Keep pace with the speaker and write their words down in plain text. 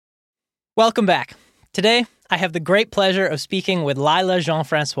Welcome back. Today, I have the great pleasure of speaking with Lila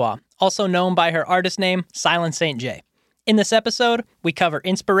Jean-Francois, also known by her artist name, Silent Saint J. In this episode, we cover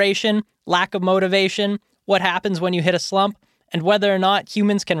inspiration, lack of motivation, what happens when you hit a slump, and whether or not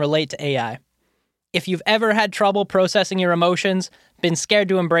humans can relate to AI. If you've ever had trouble processing your emotions, been scared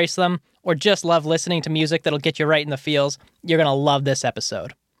to embrace them, or just love listening to music that'll get you right in the feels, you're going to love this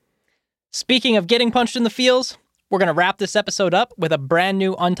episode. Speaking of getting punched in the feels, we're going to wrap this episode up with a brand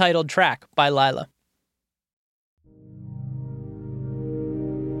new untitled track by Lila.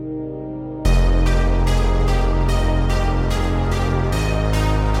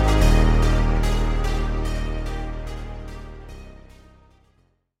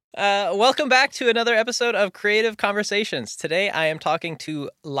 Welcome back to another episode of Creative Conversations. Today I am talking to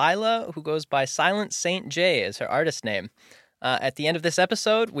Lila, who goes by Silent Saint J as her artist name. At the end of this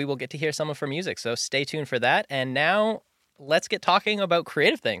episode, we will get to hear some of her music, so stay tuned for that. And now, let's get talking about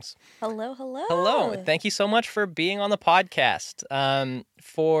creative things. Hello. Hello. Thank you so much for being on the podcast.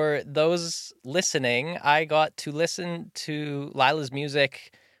 For those listening, I got to listen to Lila's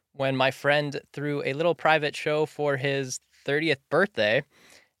music when my friend threw a little private show for his 30th birthday,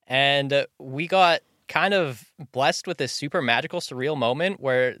 and we got kind of blessed with this super magical, surreal moment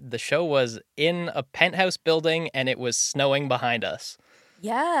where the show was in a penthouse building and it was snowing behind us.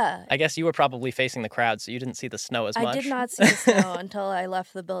 Yeah. I guess you were probably facing the crowd, so you didn't see the snow as much. I did not see the snow until I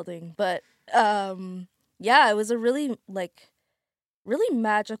left the building. But yeah, it was a really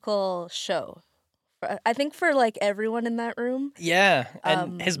magical show. I think for everyone in that room. Yeah.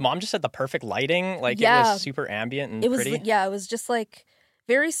 And his mom just had the perfect lighting. It was super ambient and pretty. Yeah, it was just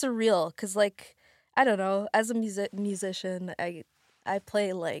very surreal because I don't know, as a musician, I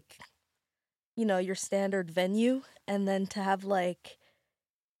play your standard venue, and then to have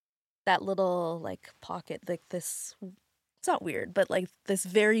that little pocket, this, it's not weird, but this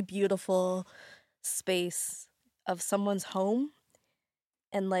very beautiful space of someone's home,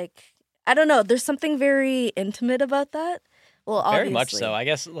 and I don't know, there's something very intimate about that. Well, obviously. Very much so, I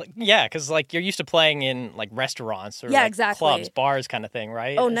guess. Yeah, because you're used to playing in restaurants or exactly. clubs, bars, kind of thing,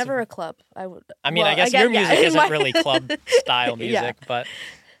 right? Oh, never a club. I guess your music isn't really club style music, but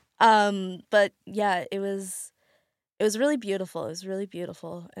yeah, it was really beautiful. It was really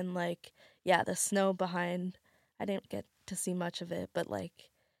beautiful, and the snow behind. I didn't get to see much of it, but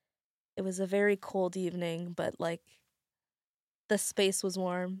it was a very cold evening. But the space was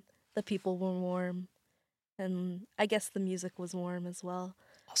warm, the people were warm. And I guess the music was warm as well.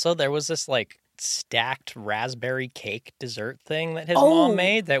 Also, there was this stacked raspberry cake dessert thing that his mom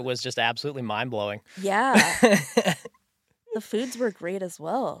made that was just absolutely mind-blowing. Yeah. The foods were great as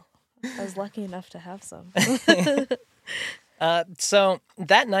well. I was lucky enough to have some. So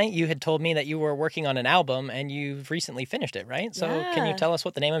that night you had told me that you were working on an album and you've recently finished it, right? So Can you tell us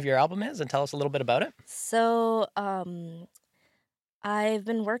what the name of your album is and tell us a little bit about it? So, I've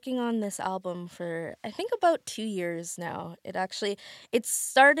been working on this album for, I think, about 2 years now. It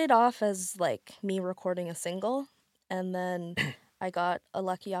started off as me recording a single, and then I got a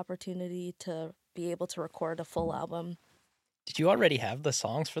lucky opportunity to be able to record a full album. Did you already have the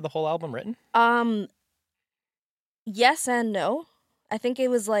songs for the whole album written? Yes and no. I think it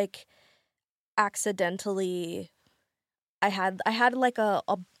was accidentally. I had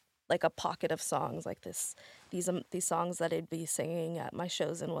a pocket of songs these songs that I'd be singing at my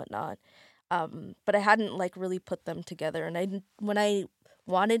shows and whatnot, but I hadn't really put them together. And when I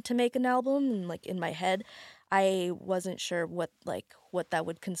wanted to make an album, and in my head, I wasn't sure what that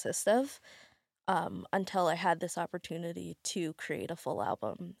would consist of, until I had this opportunity to create a full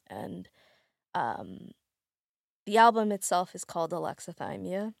album. And the album itself is called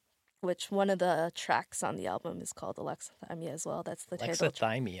Alexithymia, which one of the tracks on the album is called Alexithymia as well. That's the title.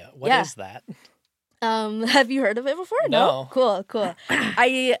 Alexithymia. What is that? Have you heard of it before? No. Cool.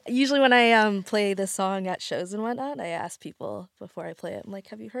 I usually, when I play this song at shows and whatnot, I ask people before I play it, I'm like,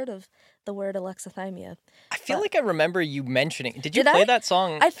 have you heard of the word alexithymia? I feel I remember you mentioning. Did you play that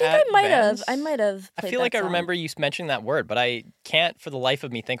song? I think I might Vans? have. I might have. I feel I remember you mentioning that word, but I can't for the life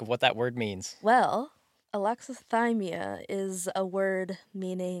of me think of what that word means. Well, alexithymia is a word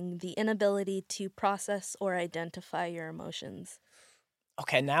meaning the inability to process or identify your emotions.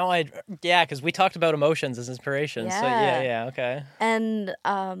 Okay, now because we talked about emotions as inspiration. Yeah. So yeah, okay. And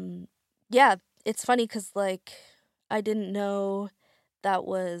it's funny because I didn't know that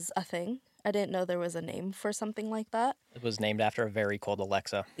was a thing. I didn't know there was a name for something like that. It was named after a very cold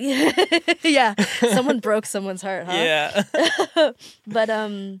Alexa. Yeah, someone broke someone's heart, huh? Yeah. But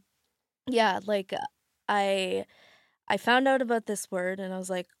I found out about this word and I was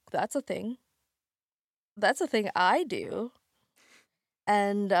like, that's a thing. That's a thing I do.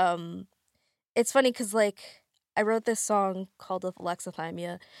 And it's funny because, like, I wrote this song called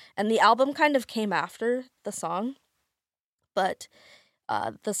Alexithymia, and the album kind of came after the song, but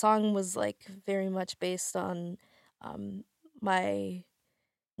the song was, like, very much based on my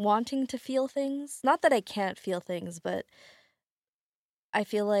wanting to feel things. Not that I can't feel things, but I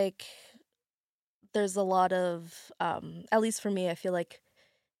feel like there's a lot of, at least for me, I feel like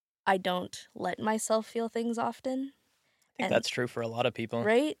I don't let myself feel things often. I think that's true for a lot of people.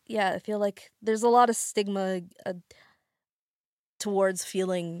 Right? Yeah, I feel like there's a lot of stigma towards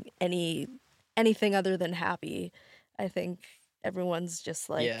feeling anything other than happy. I think everyone's just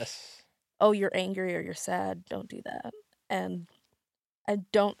like, Yes. oh, you're angry or you're sad, don't do that. And I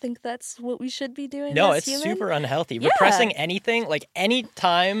don't think that's what we should be doing. No, as it's human. super unhealthy. Yeah. Repressing anything, like any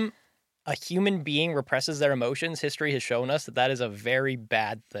time a human being represses their emotions, history has shown us that is a very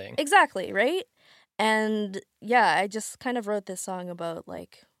bad thing. Exactly, right? And yeah, I just kind of wrote this song about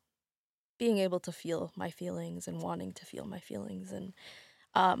like being able to feel my feelings and wanting to feel my feelings. And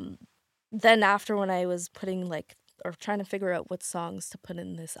then after, when I was putting like, or trying to figure out what songs to put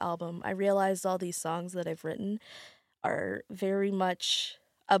in this album, I realized all these songs that I've written are very much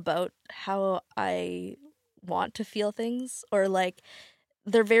about how I want to feel things, or like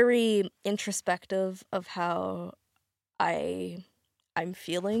they're very introspective of how I'm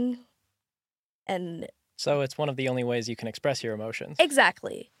feeling. And so it's one of the only ways you can express your emotions.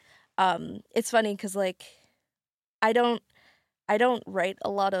 Exactly. It's funny because like I don't write a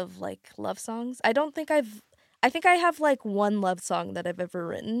lot of like love songs. I think I have like one love song that I've ever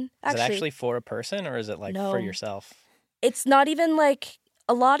written. Is it actually for a person, or is it like for yourself? It's not even like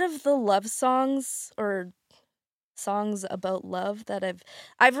a lot of the love songs or songs about love that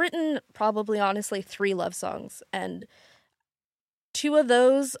I've written, probably honestly 3 love songs, and 2 of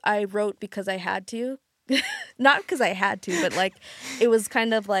those I wrote because I had to. Not because I had to, but like it was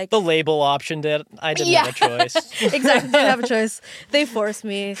kind of like the label optioned it. I didn't have a choice. Exactly, didn't have a choice. They forced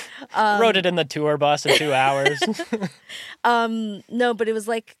me. Wrote it in the tour bus in 2 hours. No, but it was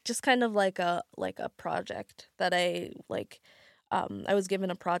like just kind of like a project that I like. I was given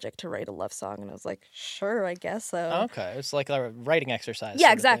a project to write a love song, and I was like, sure, I guess so. Okay, it's like a writing exercise.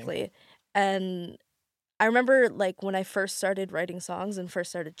 Yeah, exactly. And I remember like when I first started writing songs and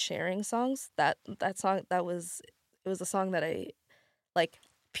first started sharing songs, that song, it was a song that I like,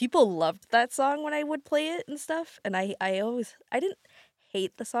 people loved that song when I would play it and stuff. And I didn't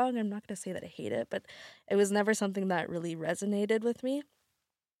hate the song. I'm not going to say that I hate it, but it was never something that really resonated with me.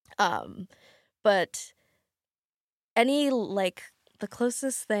 But any like the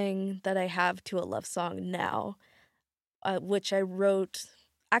closest thing that I have to a love song now, which I wrote,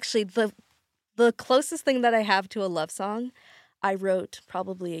 actually the closest thing that I have to a love song, I wrote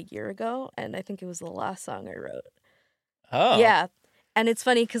probably a year ago, and I think it was the last song I wrote. Oh. Yeah. And it's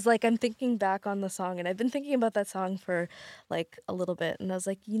funny because, like, I'm thinking back on the song, and I've been thinking about that song for, like, a little bit, and I was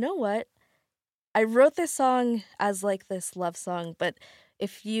like, you know what? I wrote this song as, like, this love song, but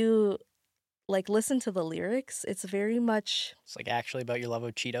if you, like, listen to the lyrics, it's very much... It's, like, actually about your love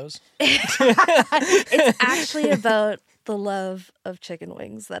of Cheetos? It's actually about the love of chicken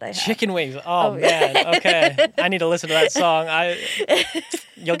wings that I have. Chicken wings. Oh man. Okay. I need to listen to that song.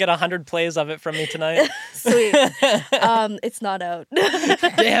 You'll get 100 plays of it from me tonight. Sweet. It's not out.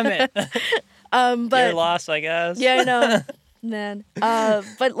 Damn it. But you're lost, I guess. Yeah, I know, man.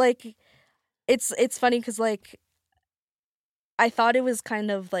 But like, it's funny because like, I thought it was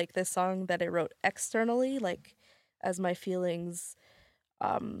kind of like this song that I wrote externally, like as my feelings,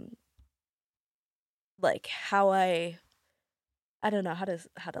 like how I don't know how to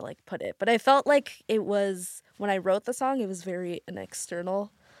like put it, but I felt like it was, when I wrote the song, it was very an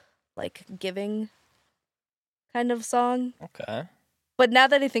external, like giving kind of song. Okay. But now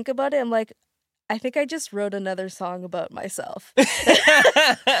that I think about it, I'm like, I think I just wrote another song about myself.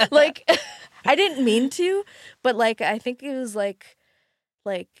 Like, I didn't mean to, but like, I think it was like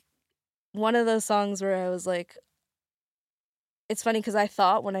one of those songs where I was like, it's funny because I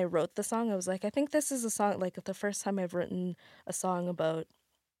thought when I wrote the song, I was like, I think this is a song, like the first time I've written a song about,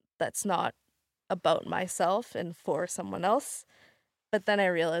 that's not about myself and for someone else. But then I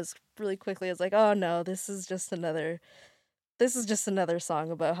realized really quickly, I was like, oh no, this is just another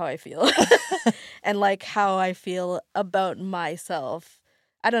song about how I feel and like how I feel about myself.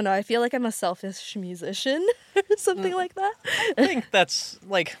 I don't know. I feel like I'm a selfish musician or something like that. I think that's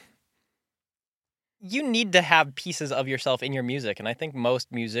like, you need to have pieces of yourself in your music. And I think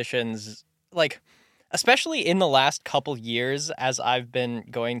most musicians, like, especially in the last couple years, as I've been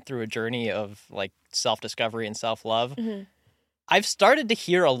going through a journey of like self-discovery and self-love, I've started to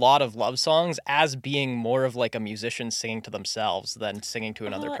hear a lot of love songs as being more of like a musician singing to themselves than singing to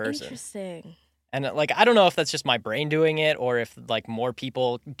another person. Interesting. And like, I don't know if that's just my brain doing it or if like more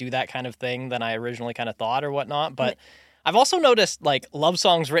people do that kind of thing than I originally kind of thought or whatnot. But I've also noticed like love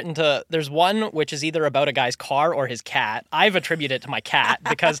songs written to, there's one which is either about a guy's car or his cat. I've attributed it to my cat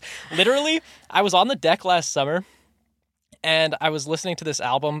because literally I was on the deck last summer and I was listening to this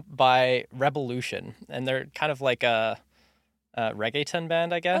album by Revolution, and they're kind of like a reggaeton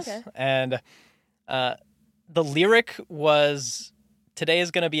band, I guess. Okay. And the lyric was, "Today is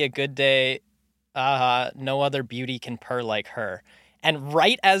going to be a good day. No other beauty can purr like her." And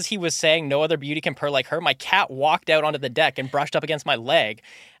right as he was saying, "No other beauty can purr like her," my cat walked out onto the deck and brushed up against my leg.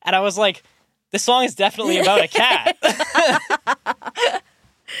 And I was like, this song is definitely about a cat.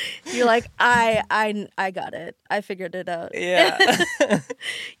 You're like, I got it. I figured it out. Yeah.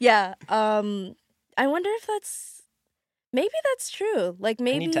 Yeah. I wonder if maybe that's true. Like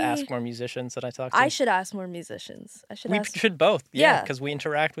maybe I need to ask more musicians that I talk to. I should ask more musicians. We ask. should both. Yeah, Yeah. because we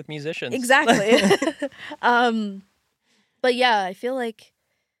interact with musicians. Exactly. But yeah, I feel like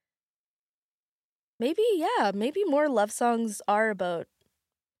maybe more love songs are about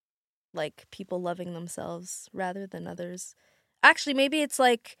like people loving themselves rather than others. Actually, maybe it's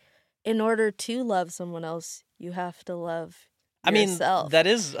like in order to love someone else, you have to love yourself. That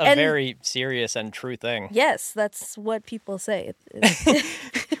is a very serious and true thing. Yes, that's what people say.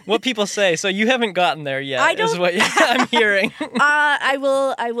 What people say. So you haven't gotten there yet, is what I'm hearing. I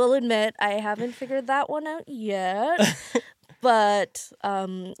will admit I haven't figured that one out yet. But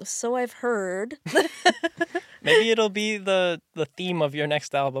so I've heard. Maybe it'll be the theme of your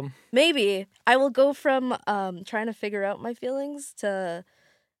next album. Maybe I will go from trying to figure out my feelings to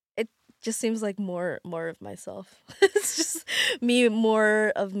it just seems like more of myself. It's just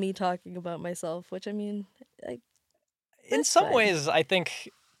more of me talking about myself, which I mean, in some ways, I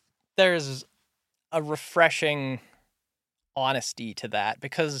think there's a refreshing honesty to that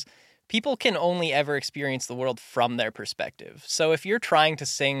because people can only ever experience the world from their perspective. So if you're trying to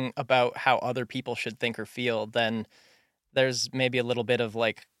sing about how other people should think or feel, then there's maybe a little bit of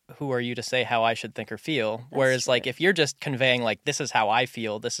like, who are you to say how I should think or feel? Whereas like if you're just conveying like, this is how I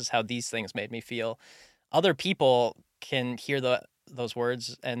feel, this is how these things made me feel, other people can hear those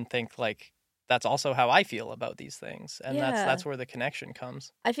words and think like, that's also how I feel about these things. And that's where the connection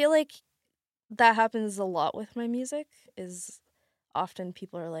comes. I feel like that happens a lot with my music is often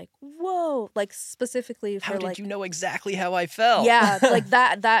people are like, whoa, like specifically for how did like, you know exactly how I felt? Yeah, like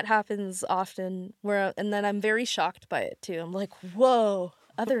that happens often and then I'm very shocked by it too. I'm like, whoa,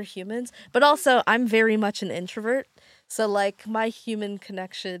 other humans. But also I'm very much an introvert. So like my human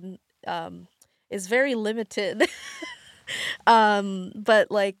connection is very limited. But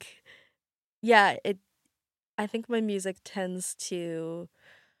like, yeah, I think my music tends to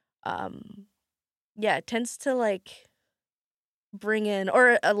like bring in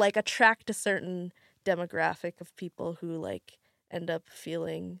or like attract a certain demographic of people who like end up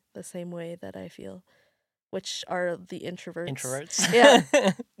feeling the same way that I feel, which are the introverts.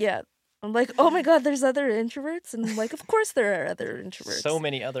 Yeah. I'm like, oh my God, there's other introverts? And I'm like, of course there are other introverts. So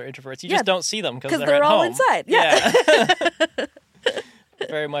many other introverts. You just don't see them because they're at all home. inside. Yeah.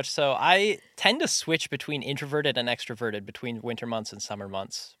 Very much so. I tend to switch between introverted and extroverted between winter months and summer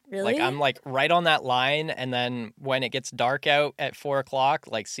months. Really? Like I'm like right on that line, and then when it gets dark out at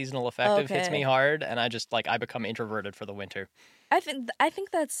 4:00, like seasonal affective hits me hard, and I just like I become introverted for the winter. I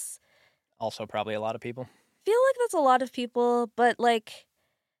think that's also probably a lot of people. Feel like that's a lot of people, but like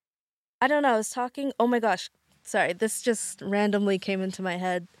I don't know. I was talking. Oh my gosh, sorry. This just randomly came into my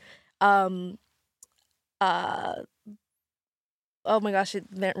head. Oh my gosh, it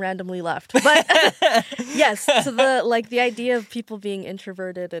randomly left. But yes, so the idea of people being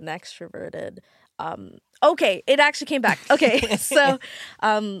introverted and extroverted. Okay, it actually came back. Okay, so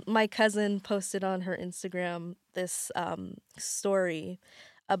my cousin posted on her Instagram this story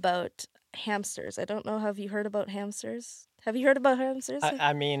about hamsters. I don't know. Have you heard about hamsters? Have you heard about hamsters?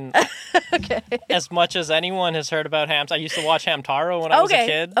 I mean, okay. As much as anyone has heard about hamsters. I used to watch Hamtaro when I was a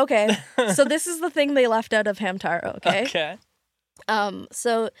kid. Okay, so this is the thing they left out of Hamtaro, okay? Okay.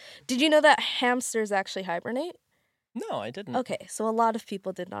 So did you know that hamsters actually hibernate? No, I didn't. Okay, so a lot of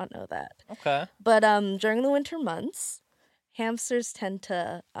people did not know that. Okay. But during the winter months, hamsters tend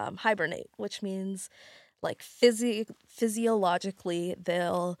to hibernate, which means like physiologically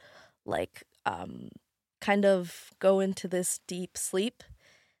they'll like kind of go into this deep sleep.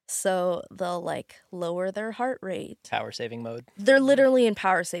 So they'll like lower their heart rate. Power saving mode. They're literally in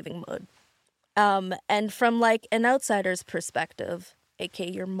power saving mode. And from like an outsider's perspective,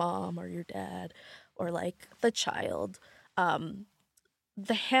 aka your mom or your dad or like the child,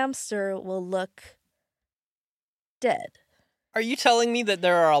 the hamster will look dead. Are you telling me that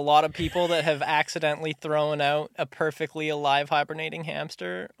there are a lot of people that have accidentally thrown out a perfectly alive hibernating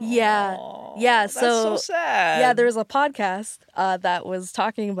hamster? Yeah. Aw, Yeah, that's so sad. Yeah, there was a podcast that was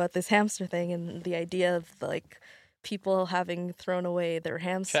talking about this hamster thing and the idea of like people having thrown away their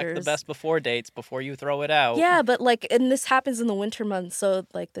hamsters. Check the best before dates before you throw it out. Yeah, but like, and this happens in the winter months. So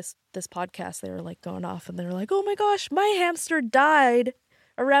like this podcast, they were like going off and they were like, "Oh my gosh, my hamster died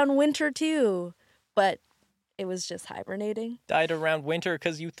around winter too," but it was just hibernating. Died around winter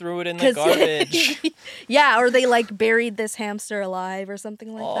because you threw it in the garbage. Yeah, or they like buried this hamster alive or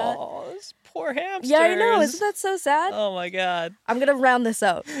something like that. Oh, those poor hamsters. Yeah, I know. Isn't that so sad? Oh my god. I'm gonna round this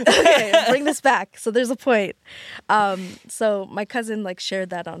out. Okay, bring this back. So there's a point. So my cousin like shared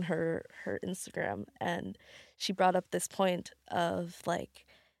that on her Instagram, and she brought up this point of like,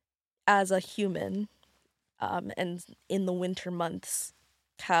 as a human, and in the winter months,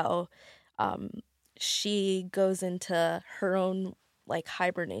 how she goes into her own like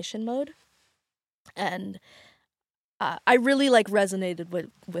hibernation mode, and I really like resonated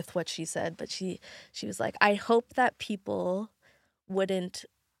with what she said. But she was like, I hope that people wouldn't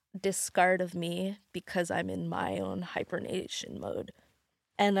discard of me because I'm in my own hibernation mode.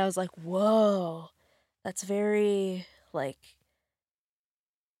 And I was like, whoa, that's very like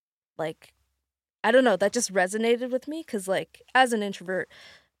I don't know, that just resonated with me because like as an introvert,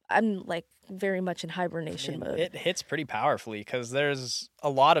 I'm like very much in hibernation mode. It hits pretty powerfully because there's a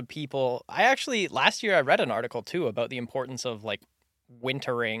lot of people. Last year I read an article too about the importance of like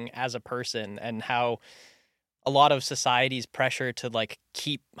wintering as a person and how a lot of society's pressure to like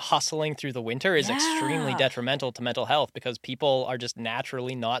keep hustling through the winter is extremely detrimental to mental health because people are just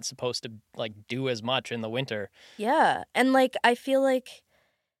naturally not supposed to like do as much in the winter. Yeah. And like I feel like,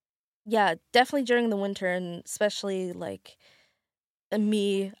 yeah, definitely during the winter, and especially like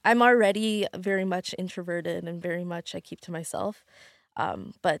me, I'm already very much introverted and very much I keep to myself.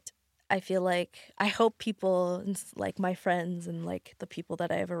 But I feel like I hope people, like my friends and like the people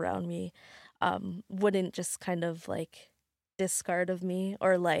that I have around me, wouldn't just kind of like discard of me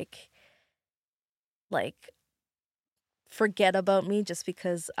or like forget about me just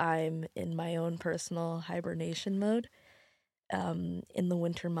because I'm in my own personal hibernation mode. In the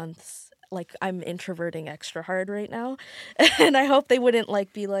winter months, like I'm introverting extra hard right now, and I hope they wouldn't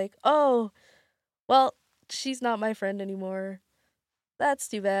like be like, oh, well, she's not my friend anymore. That's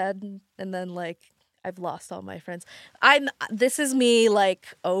too bad. And then like I've lost all my friends. This is me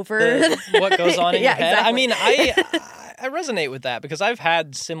like over what goes on in your head. Exactly. I mean, I resonate with that because I've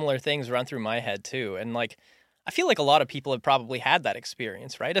had similar things run through my head too, and like I feel like a lot of people have probably had that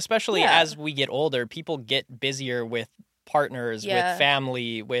experience, right? Especially as we get older, people get busier with partners, with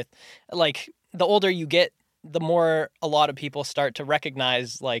family, with like the older you get, the more a lot of people start to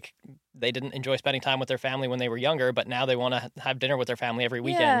recognize like they didn't enjoy spending time with their family when they were younger, but now they want to have dinner with their family every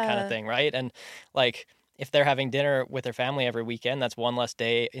weekend kind of thing, right? And like if they're having dinner with their family every weekend, that's one less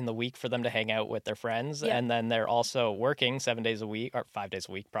day in the week for them to hang out with their friends. Yeah. And then they're also working 7 days a week or 5 days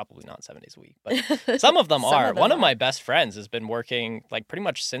a week, probably not 7 days a week, but some of them are. One of my best friends has been working like pretty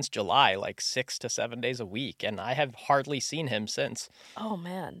much since July, like 6 to 7 days a week. And I have hardly seen him since. Oh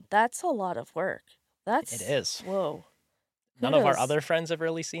man, that's a lot of work. It is. Whoa. None of our other friends have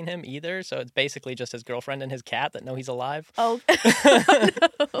really seen him either. So it's basically just his girlfriend and his cat that know he's alive. Oh,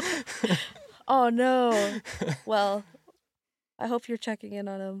 no. Oh no. Well, I hope you're checking in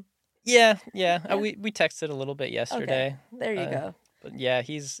on him. Yeah. We texted a little bit yesterday. Okay. There you go. But yeah,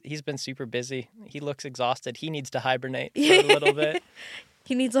 he's been super busy. He looks exhausted. He needs to hibernate for a little bit.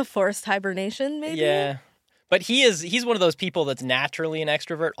 He needs a forced hibernation, maybe? Yeah. But he's one of those people that's naturally an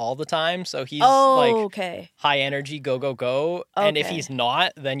extrovert all the time. So he's high energy, go. Okay. And if he's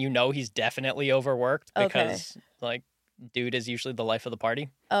not, then you know he's definitely overworked because like dude is usually the life of the party.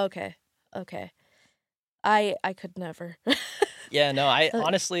 Okay. I could never. Yeah, no, I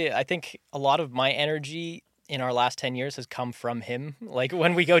honestly, I think a lot of my energy in our last 10 years has come from him. Like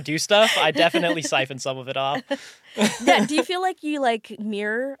when we go do stuff, I definitely siphon some of it off. Yeah, do you feel like you like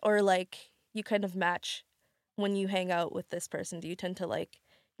mirror or like you kind of match when you hang out with this person? Do you tend to like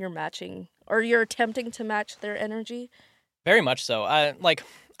you're matching or you're attempting to match their energy? Very much so.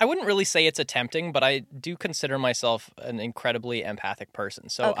 I wouldn't really say it's attempting, but I do consider myself an incredibly empathic person.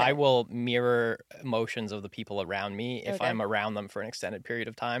 So I will mirror emotions of the people around me if I'm around them for an extended period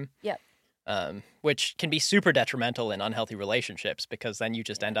of time. Yeah. Which can be super detrimental in unhealthy relationships because then you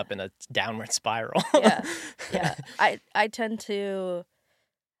just end up in a downward spiral. Yeah. I tend to...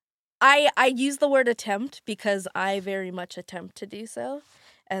 I use the word attempt because I very much attempt to do so.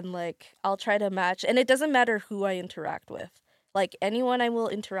 and like I'll try to match, and it doesn't matter who I interact with. Like anyone I will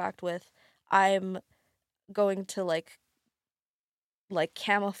interact with, I'm going to like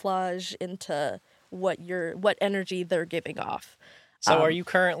camouflage into what energy they're giving off. So are you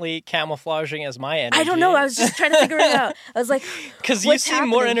currently camouflaging as my energy? I don't know. I was just trying to figure it out. I was like, because you seem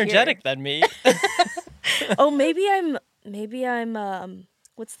more energetic than me. Oh, maybe I'm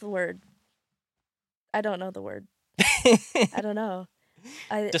what's the word? I don't know the word. I don't know.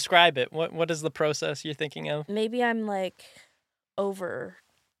 Describe it. What is the process you're thinking of? Maybe I'm like overdoing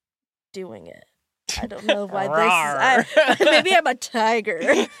it. I don't know why this is. Maybe I'm a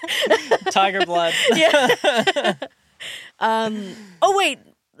tiger. Tiger blood. Yeah. Oh wait,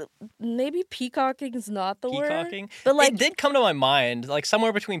 maybe peacocking is not the Peacocking? word. But like, it did come to my mind, like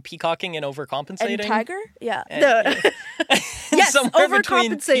somewhere between peacocking and overcompensating. And tiger? Yeah. And, Yes, somewhere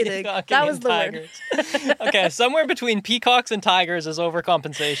between overcompensating. That was the tigers. Word. Okay, somewhere between peacocks and tigers is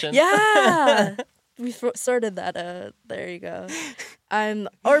overcompensation. Yeah. We sorted that out. There you go.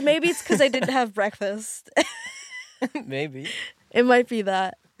 Or maybe it's because I didn't have breakfast. Maybe. It might be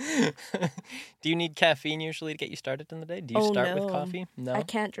that. Do you need caffeine usually to get you started in the day? Do you start with coffee? No. I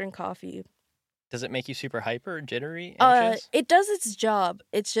can't drink coffee. Does it make you super hyper or jittery, anxious? It does its job.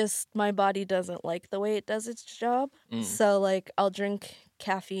 It's just my body doesn't like the way it does its job. So like I'll drink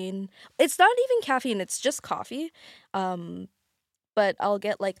caffeine. It's not even caffeine, it's just coffee. But I'll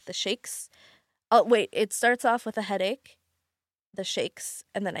get like the shakes. Oh wait, it starts off with a headache, the shakes,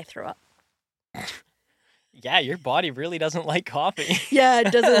 and then I throw up. Yeah, your body really doesn't like coffee. Yeah,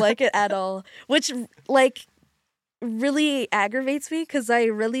 it doesn't like it at all. Which, like, really aggravates me because I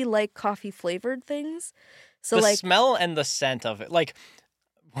really like coffee-flavored things. So, the like, smell and the scent of it. Like,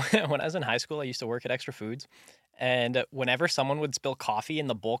 when I was in high school, I used to work at Extra Foods. And whenever someone would spill coffee in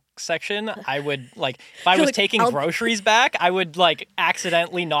the bulk section, I would, like, if I was like, taking groceries back, I would, like,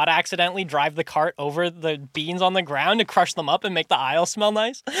 not accidentally drive the cart over the beans on the ground to crush them up and make the aisle smell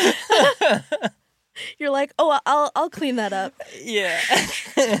nice. You're like, oh, I'll clean that up. Yeah.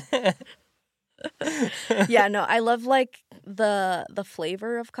 Yeah, no, I love like the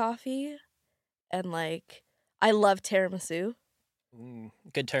flavor of coffee, and like I love tiramisu.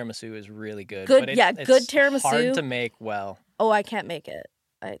 Good tiramisu is really good. Good, but good tiramisu. Hard to make well. Oh, I can't make it.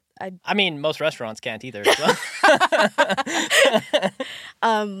 I mean, most restaurants can't either. So.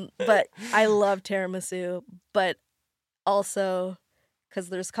 But I love tiramisu, but also because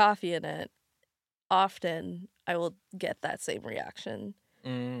there's coffee in it. Often I will get that same reaction.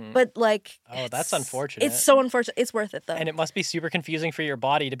 But like, oh, that's unfortunate. It's so unfortunate. It's worth it though. And it must be super confusing for your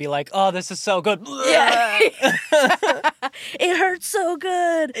body to be like, oh, this is so good. Yeah. It hurts so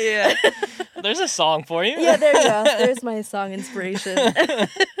good. Yeah. There's a song for you. Yeah, there you go. There's my song inspiration.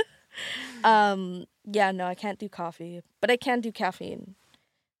 Yeah, no, I can't do coffee, but I can do caffeine.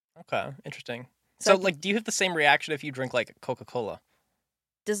 Okay, interesting. So like, do you have the same reaction if you drink like Coca-Cola?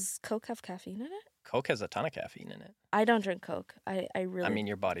 Does Coke have caffeine in it? Coke has a ton of caffeine in it. I don't drink Coke. I really... I mean,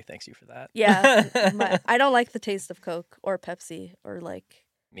 your body thanks you for that. Yeah. I don't like the taste of Coke or Pepsi or like...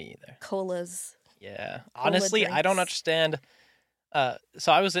 Me either. Colas. Yeah. Honestly, I don't understand.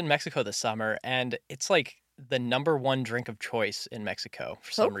 So I was in Mexico this summer, and it's like the number one drink of choice in Mexico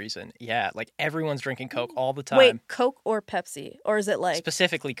for some reason. Yeah, like everyone's drinking Coke all the time. Wait, Coke or Pepsi? Or is it like...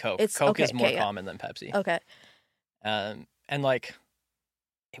 Specifically Coke. Coke is more common than Pepsi. Okay. And like...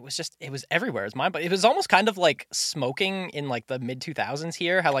 It was everywhere. It was almost kind of like smoking in like the mid 2000s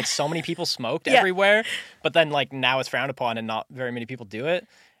here, how like so many people smoked everywhere, but then like now it's frowned upon and not very many people do it.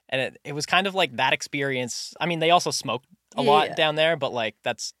 And it was kind of like that experience. I mean, they also smoke a lot down there, but like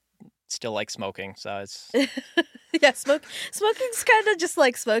that's still like smoking. So it's yeah, smoking's kind of just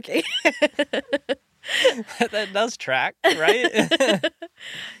like smoking. That does track, right?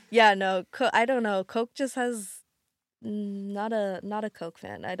 Yeah, no, I don't know. Coke just has. Not a Coke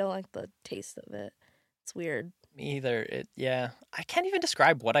fan. I don't like the taste of it. It's weird. Me either. I can't even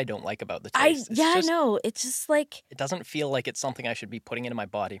describe what I don't like about the taste. I know. It's just like it doesn't feel like it's something I should be putting into my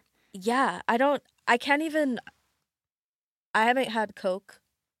body. Yeah, I haven't had Coke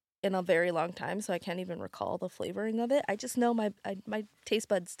in a very long time, so I can't even recall the flavoring of it. I just know my taste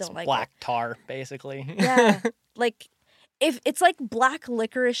buds don't like black it. tar, basically. Yeah, like if it's like black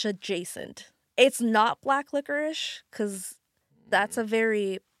licorice adjacent. It's not black licorice because that's a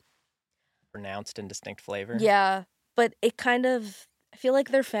very pronounced and distinct flavor. Yeah, but it kind of, I feel like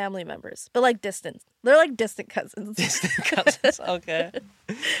they're family members, but like distant. They're like distant cousins. Distant cousins, okay.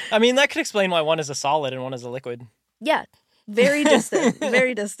 I mean, that could explain why one is a solid and one is a liquid. Yeah, very distant.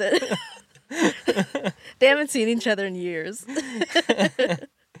 Very distant. They haven't seen each other in years.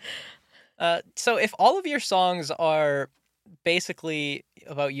 So if all of your songs are basically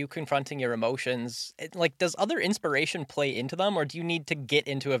about you confronting your emotions. Like, does other inspiration play into them, or do you need to get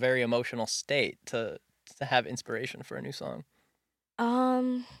into a very emotional state to have inspiration for a new song?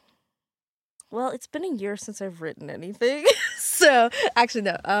 Well, it's been a year since I've written anything. So, actually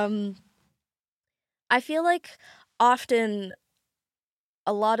no. I feel like often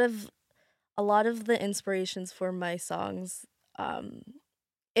a lot of the inspirations for my songs,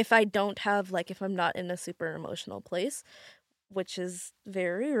 if I don't have like if I'm not in a super emotional place, which is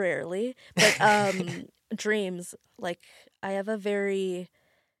very rarely, but dreams, like I have a very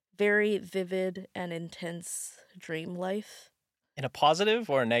very vivid and intense dream life. In a positive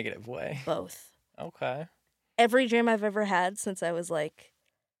or a negative way? Both. Okay. Every dream I've ever had since I was like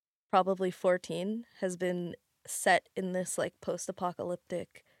probably 14 has been set in this like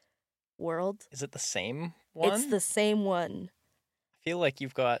post-apocalyptic world. Is it the same one? It's the same one. I feel like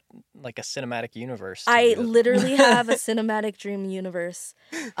you've got like a cinematic universe. I literally have a cinematic dream universe.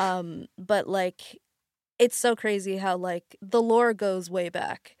 But like it's so crazy how like the lore goes way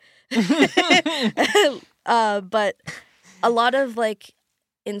back. But a lot of like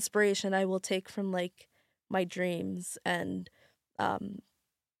inspiration I will take from like my dreams, and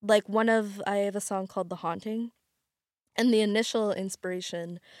like I have a song called The Haunting, and the initial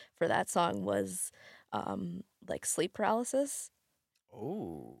inspiration for that song was like sleep paralysis.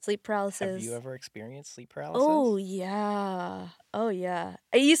 Oh. Sleep paralysis. Have you ever experienced sleep paralysis? Oh yeah. Oh yeah.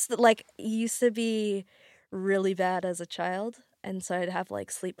 It used to be really bad as a child, and so I'd have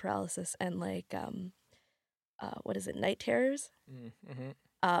like sleep paralysis and like what is it, night terrors?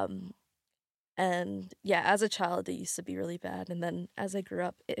 Mm-hmm. And yeah, as a child it used to be really bad, and then as I grew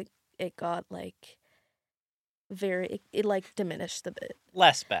up it got like it like diminished a bit.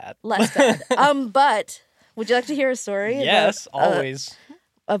 Less bad. But would you like to hear a story? Yes, always.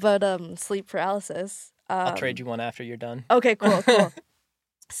 About sleep paralysis. I'll trade you one after you're done. Okay, cool.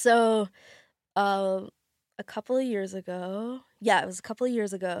 So, a couple of years ago, it was a couple of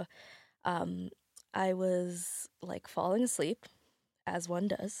years ago, I was like falling asleep, as one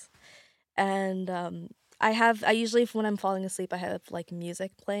does, and I usually when I'm falling asleep I have like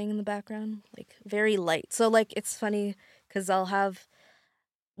music playing in the background, like very light. So like it's funny because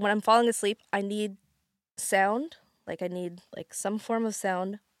when I'm falling asleep I need sound, like I need like some form of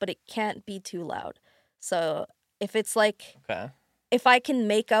sound, but it can't be too loud. So if it's like if I can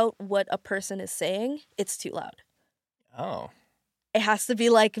make out what a person is saying, it's too loud. Oh. It has to be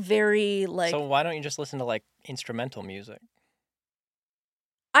like very like. So why don't you just listen to like instrumental music?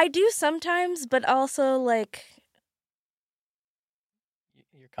 I do sometimes, but also like.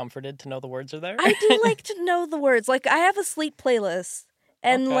 You're comforted to know the words are there? I do like to know the words. Like I have a sleep playlist,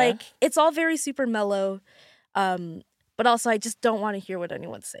 and like it's all very super mellow, but also I just don't want to hear what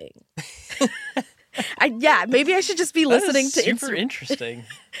anyone's saying. Maybe I should just be listening to super interesting.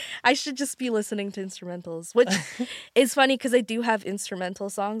 I should just be listening to instrumentals, which is funny because I do have instrumental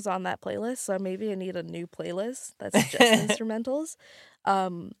songs on that playlist, so maybe I need a new playlist that's just instrumentals.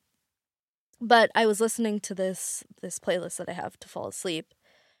 But I was listening to this playlist that I have to fall asleep,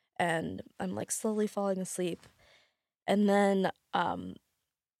 and I'm like slowly falling asleep, and then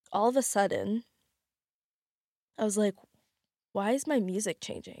all of a sudden I was like, why is my music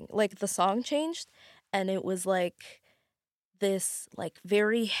changing? Like the song changed, and it was like this like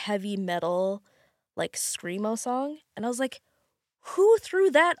very heavy metal like screamo song, and I was like, who threw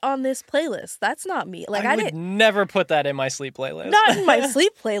that on this playlist? That's not me. Like I would never put that in my sleep playlist. Not in my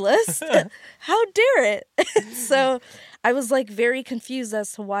sleep playlist. How dare it? So I was like very confused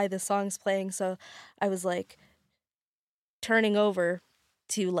as to why this song's playing. So I was like turning over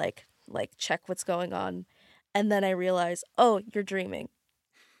to like check what's going on. And then I realized, oh, you're dreaming.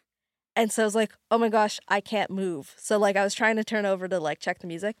 And so I was like, oh my gosh, I can't move. So like I was trying to turn over to like check the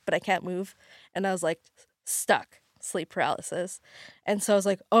music, but I can't move. And I was like stuck, sleep paralysis. And so I was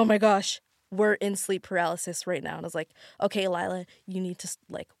like, oh my gosh, we're in sleep paralysis right now. And I was like, okay, Lila, you need to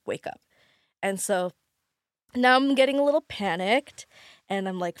like wake up. And so now I'm getting a little panicked, and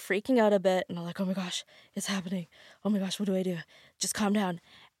I'm like freaking out a bit. And I'm like, oh my gosh, it's happening. Oh my gosh, what do I do? Just calm down.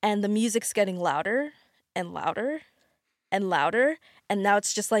 And the music's getting louder and louder and louder, and now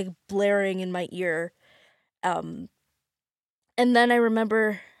it's just like blaring in my ear. And then I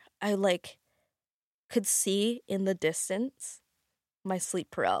remember I like could see in the distance my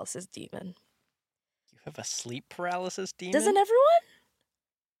sleep paralysis demon. You have a sleep paralysis demon? Doesn't everyone?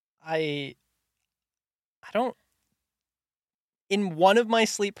 I don't. In one of my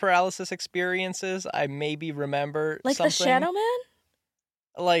sleep paralysis experiences, I maybe remember like something. The Shadow Man?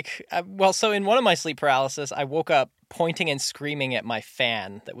 So in one of my sleep paralysis, I woke up pointing and screaming at my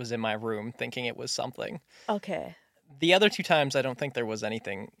fan that was in my room, thinking it was something. Okay. The other 2 times, I don't think there was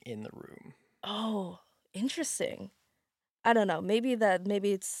anything in the room. Oh, interesting. I don't know. Maybe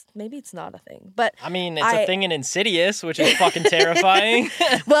it's not a thing. But I mean, it's a thing in Insidious, which is fucking terrifying.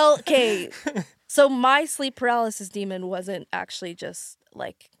 Well, okay. So my sleep paralysis demon wasn't actually just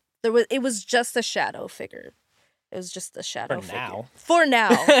like it was just a shadow figure. It was just a shadow figure. For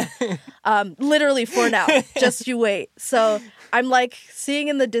now. Literally for now. Just you wait. So I'm like seeing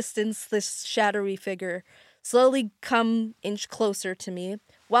in the distance this shadowy figure slowly inch closer to me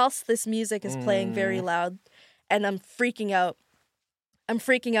whilst this music is playing very loud, and I'm freaking out. I'm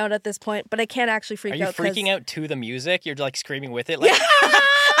freaking out at this point, but I can't actually freak out. Are you freaking out to the music? You're like screaming with it? Like, yeah!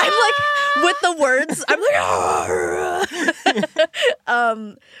 I'm like, with the words, I'm like,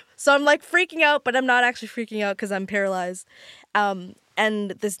 so I'm like freaking out, but I'm not actually freaking out because I'm paralyzed. And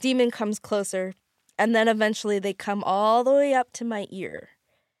this demon comes closer, and then eventually they come all the way up to my ear,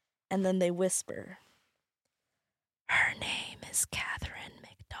 and then they whisper, "Her name is Catherine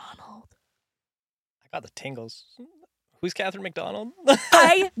McDonald." I got the tingles. Who's Catherine McDonald?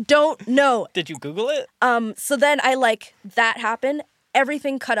 I don't know. Did you Google it? So then that happened.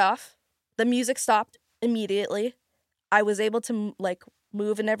 Everything cut off. The music stopped immediately. I was able to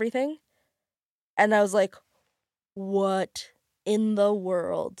move and everything. And I was like, what in the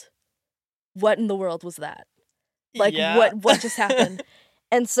world? What in the world was that? What just happened?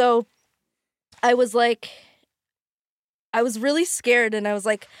 And so I was really scared, and I was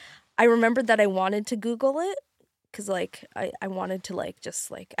like, I remembered that I wanted to Google it. Because, I wanted to, I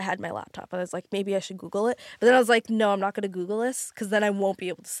had my laptop. And I was like, maybe I should Google it. But then I was like, no, I'm not going to Google this. Because then I won't be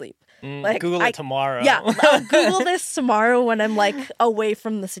able to sleep. Google it tomorrow. Yeah, I'll Google this tomorrow when I'm, away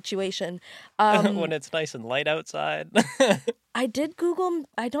from the situation. When it's nice and light outside. I did Google.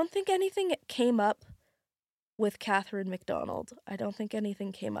 I don't think anything came up with Catherine McDonald. I don't think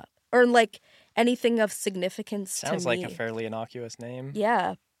anything came up. Or, anything of significance to me. Sounds like a fairly innocuous name.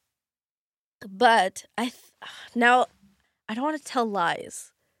 Yeah. But now I don't want to tell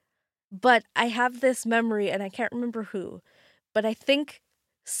lies, but I have this memory, and I can't remember who, but I think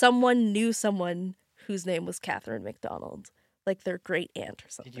someone knew someone whose name was Catherine McDonald, like their great aunt or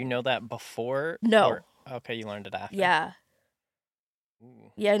something. Did you know that before? No. Okay, you learned it after. Yeah.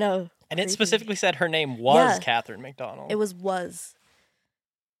 Ooh. Yeah, I know. And it specifically said her name was Catherine McDonald. It was.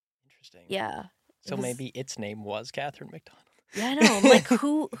 Interesting. Yeah. So maybe its name was Catherine McDonald. Yeah, I know. I'm like,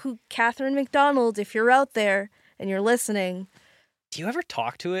 who Catherine McDonald, if you're out there and you're listening. Do you ever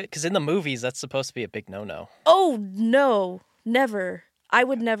talk to it? Because in the movies, that's supposed to be a big no-no. Oh, no. Never. I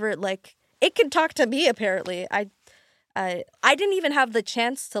would never, it can talk to me, apparently. I didn't even have the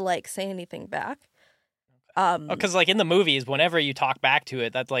chance to, say anything back. Because, in the movies, whenever you talk back to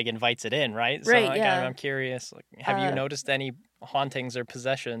it, that, invites it in, right? So, right, yeah. I'm curious. Have you noticed any hauntings or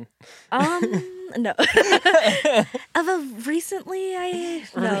possession? No. Recently,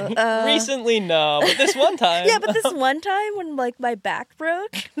 no. Recently, no. But this one time. Yeah, but this one time when, my back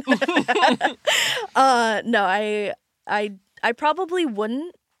broke. No, I probably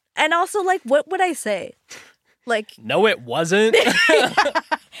wouldn't. And also, what would I say? No, it wasn't.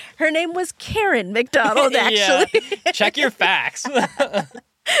 Her name was Karen McDonald, actually. Yeah. Check your facts.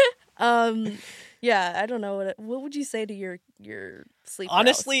 Yeah, I don't know what would you say to your sleep?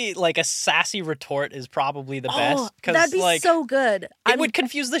 Honestly, a sassy retort is probably the best. That'd be so good. It would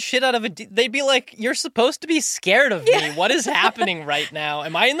confuse the shit out of it. They'd be like, "You're supposed to be scared of me. What is happening right now?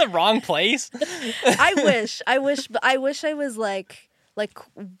 Am I in the wrong place?" I wish I was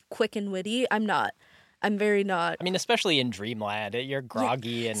quick and witty. I'm not. I'm very not. I mean, especially in Dreamland, you're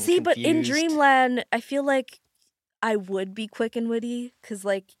groggy and confused. But in Dreamland, I feel like I would be quick and witty because,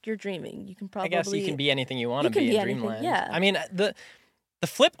 you're dreaming. You can probably. I guess you can be anything you want to be in Dreamland. Yeah. I mean, the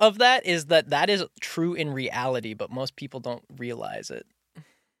flip of that is that is true in reality, but most people don't realize it.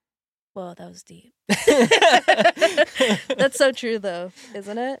 Well, that was deep. That's so true, though,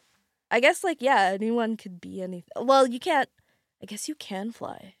 isn't it? I guess, anyone could be anything. Well, you can't. I guess you can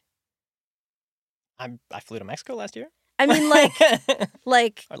fly. I flew to Mexico last year. I mean,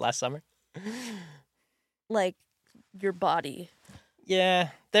 or last summer. Your body. Yeah,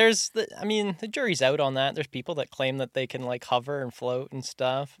 the jury's out on that. There's people that claim that they can hover and float and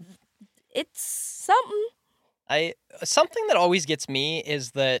stuff. It's something. Something that always gets me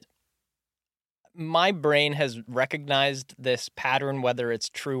is that my brain has recognized this pattern, whether it's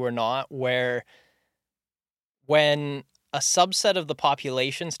true or not, where when a subset of the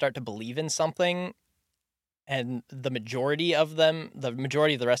population start to believe in something and the majority of the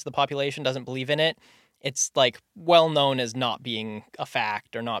rest of the population doesn't believe in it, it's well known as not being a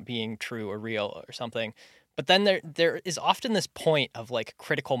fact or not being true or real or something. But then there is often this point of like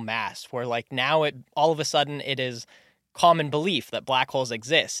critical mass where like now all of a sudden it is common belief that black holes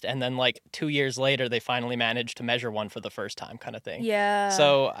exist, and then like 2 years later they finally manage to measure one for the first time, kind of thing. Yeah.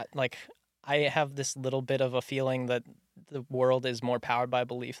 So like I have this little bit of a feeling that the world is more powered by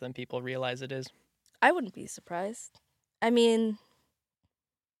belief than people realize it is. I wouldn't be surprised. I mean,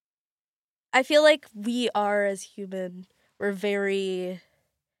 I feel like we are, as human, we're very,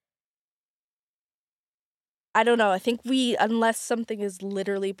 I don't know, I think unless something is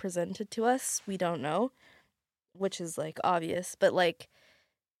literally presented to us, we don't know, which is like obvious, but like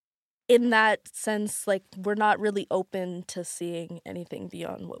in that sense, like we're not really open to seeing anything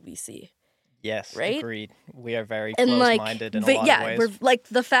beyond what we see. Yes, right? Agreed. We are very And close-minded in a lot of ways. We're like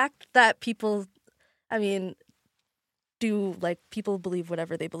the fact that people, I mean, do like people believe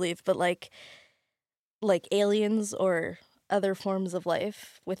whatever they believe, but like aliens or other forms of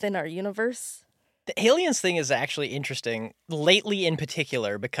life within our universe. The aliens thing is actually interesting, lately in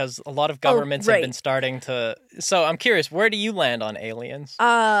particular, because a lot of governments have been starting to... So I'm curious, where do you land on aliens?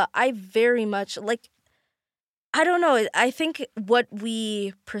 I very much, like, I don't know. I think what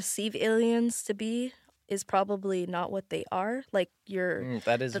we perceive aliens to be is probably not what they are. Like,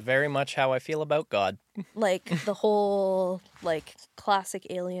 that is very much how I feel about God. Like, the whole, like, classic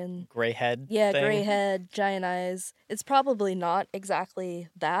alien... Gray head Yeah, thing. gray head, giant eyes. It's probably not exactly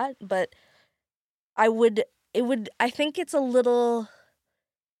that, but I think it's a little...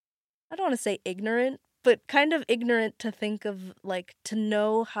 I don't want to say ignorant, but kind of ignorant to think of, like, to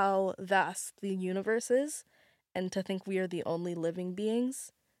know how vast the universe is and to think we are the only living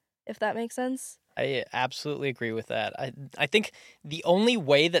beings, if that makes sense. I absolutely agree with that. I think the only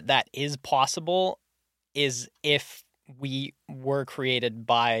way that is possible is if we were created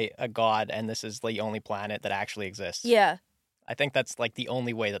by a god and this is the only planet that actually exists. Yeah. I think that's like the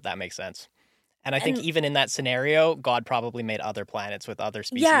only way that makes sense. And I think even in that scenario, God probably made other planets with other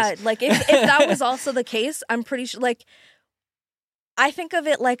species. Yeah, like if that was also the case, I'm pretty sure, like, I think of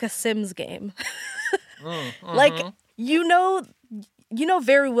it like a Sims game. Like, you know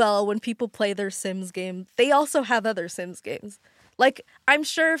very well when people play their Sims game, they also have other Sims games. Like, I'm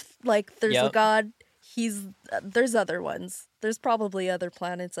sure if, like, there's a god, there's other ones. There's probably other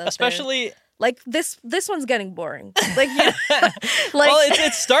planets out there. Like, this one's getting boring. Like, like, well,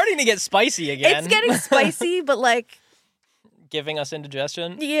 it's starting to get spicy again. It's getting spicy, but, like... Giving us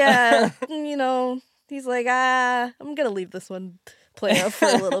indigestion? Yeah, he's like, I'm going to leave this one play out for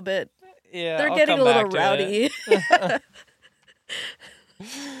a little bit. Yeah, they're getting a little rowdy.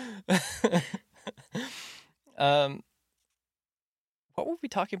 What were we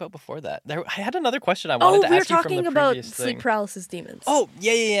talking about before that? I had another question I wanted to ask you from the previous thing. We were talking about sleep paralysis demons. Oh,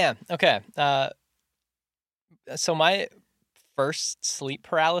 yeah. Okay. So my first sleep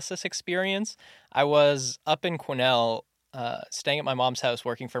paralysis experience, I was up in Quesnel, staying at my mom's house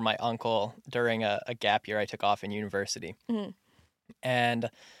working for my uncle during a gap year I took off in university. Mm-hmm. And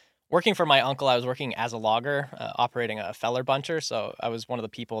working for my uncle, I was working as a logger, operating a feller buncher. So I was one of the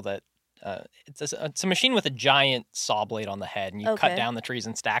people that it's a machine with a giant saw blade on the head, and you cut down the trees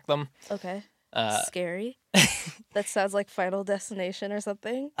and stack them. Okay. Scary. That sounds like Final Destination or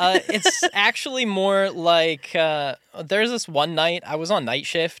something. It's actually more like there's this one night I was on night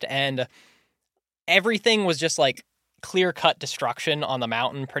shift, and everything was just like clear-cut destruction on the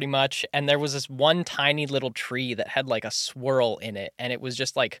mountain pretty much, and there was this one tiny little tree that had like a swirl in it, and it was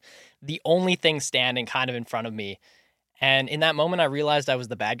just like the only thing standing kind of in front of me. And in that moment I realized I was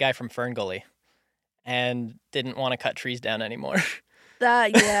the bad guy from Fern Gully and didn't want to cut trees down anymore.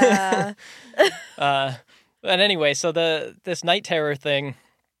 Yeah. But anyway, so this night terror thing,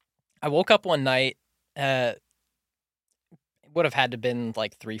 I woke up one night, it would have had to been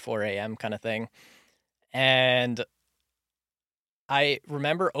like 3-4 a.m. kind of thing, and I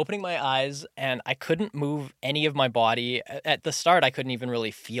remember opening my eyes and I couldn't move any of my body. At the start, I couldn't even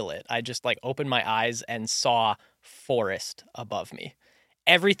really feel it. I just like opened my eyes and saw forest above me.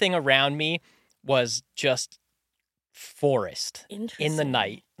 Everything around me was just forest in the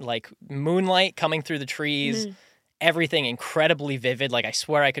night, like moonlight coming through the trees, everything incredibly vivid. Like I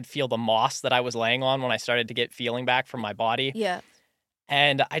swear I could feel the moss that I was laying on when I started to get feeling back from my body. Yeah.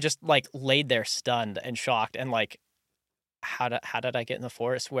 And I just like laid there stunned and shocked and like, how did I get in the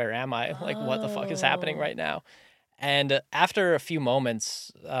forest? Where am I? Like, what the fuck is happening right now? And after a few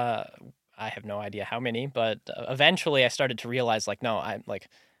moments, I have no idea how many, but eventually I started to realize, like, no, I'm like,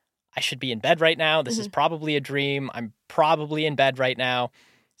 I should be in bed right now. This is probably a dream. I'm probably in bed right now.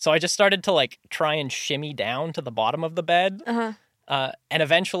 So I just started to like try and shimmy down to the bottom of the bed. And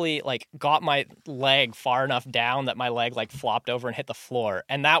eventually, like, got my leg far enough down that my leg, like, flopped over and hit the floor.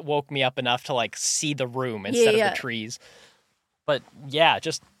 And that woke me up enough to, like, see the room instead of the trees. But, yeah,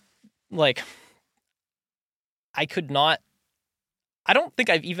 just, like, I don't think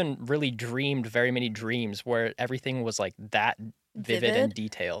I've even really dreamed very many dreams where everything was, like, that vivid and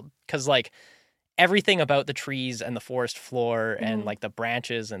detailed. Because, like, everything about the trees and the forest floor and like the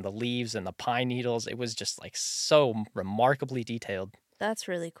branches and the leaves and the pine needles, it was just like so remarkably detailed. That's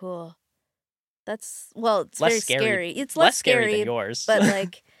really cool. It's less very scary. It's less scary than yours. But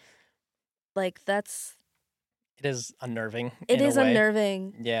like that's... It is unnerving. It is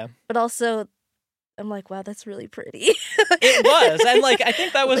unnerving. Yeah. But also, I'm like, wow, that's really pretty. It was. And like, I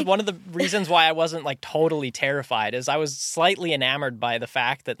think that was one of the reasons why I wasn't like totally terrified, is I was slightly enamored by the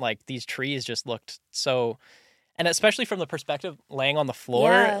fact that like these trees just looked so, and especially from the perspective laying on the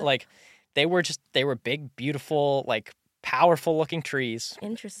floor, like they were big, beautiful, like powerful looking trees.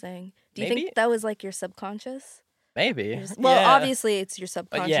 Interesting. Do you think that was like your subconscious? Maybe. Obviously it's your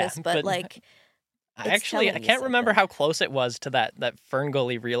subconscious, but like... I can't remember how close it was to that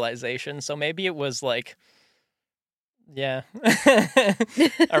Ferngully realization. So maybe it was like,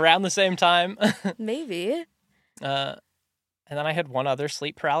 around the same time. Maybe. And then I had one other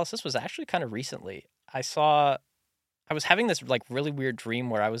sleep paralysis. Was actually kind of recently. I was having this like really weird dream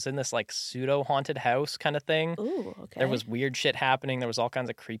where I was in this like pseudo haunted house kind of thing. Ooh, okay. There was weird shit happening. There was all kinds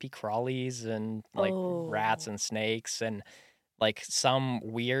of creepy crawlies and like rats and snakes and like some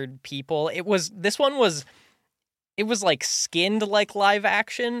weird people. It was like skinned like live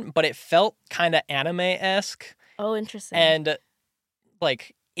action, but it felt kind of anime-esque. Oh, interesting. And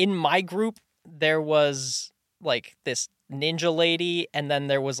like in my group, there was like this ninja lady, and then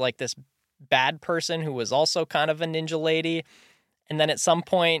there was like this bad person who was also kind of a ninja lady. And then at some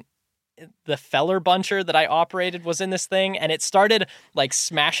point, the feller buncher that I operated was in this thing, and it started like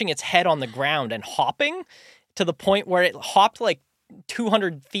smashing its head on the ground and hopping to the point where it hopped like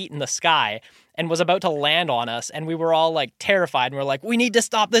 200 feet in the sky and was about to land on us, and we were all like terrified, and we're like, we need to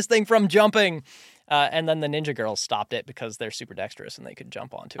stop this thing from jumping. And then the ninja girls stopped it because they're super dexterous and they could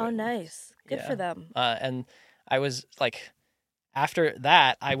jump onto it. Oh, nice. Good for them. And I was like, after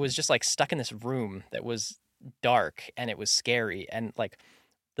that, I was just like stuck in this room that was dark and it was scary. And like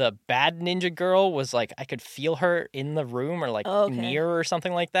the bad ninja girl was like, I could feel her in the room or like near or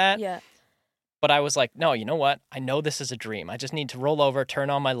something like that. Yeah. But I was like, no, you know what? I know this is a dream. I just need to roll over, turn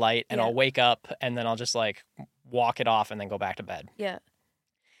on my light, and I'll wake up, and then I'll just like walk it off and then go back to bed. Yeah.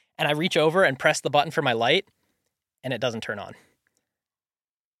 And I reach over and press the button for my light, and it doesn't turn on.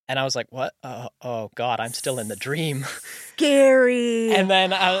 And I was like, what? Oh, God, I'm still in the dream. Scary. And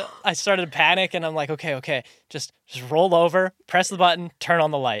then I started to panic, and I'm like, okay, just roll over, press the button, turn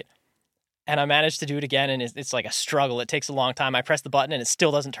on the light. And I managed to do it again, and it's like a struggle. It takes a long time. I press the button, and it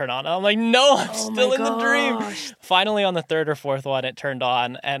still doesn't turn on. And I'm like, no, I'm still in the dream. Finally, on the third or fourth one, it turned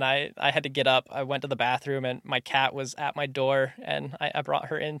on, and I had to get up. I went to the bathroom, and my cat was at my door, and I brought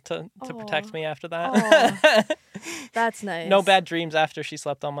her in to protect me after that. That's nice. No bad dreams after she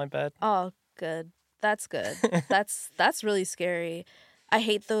slept on my bed. Oh, good. That's good. That's really scary. I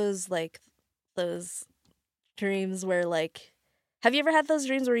hate those dreams where like... Have you ever had those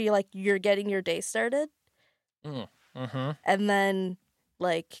dreams where you're getting your day started? Mm-hmm. And then,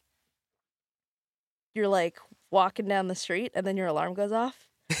 like, you're, like, walking down the street, and then your alarm goes off?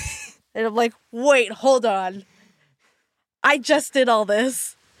 And I'm like, wait, hold on. I just did all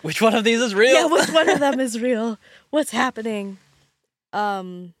this. Which one of these is real? Yeah, which one of them is real? What's happening?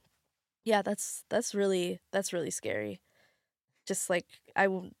 Yeah, that's really scary. Just, like, I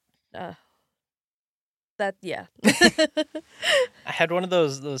won't... I had one of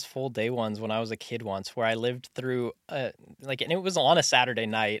those full day ones when I was a kid once, where I lived through and it was on a Saturday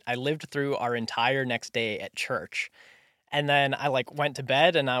night. I lived through our entire next day at church, and then I like went to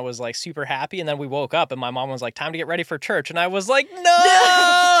bed and I was like super happy, and then we woke up and my mom was like, time to get ready for church, and I was like, no.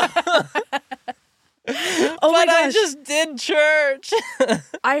 But I just did church.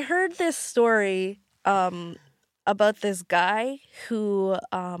 I heard this story about this guy who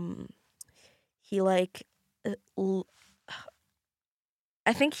he like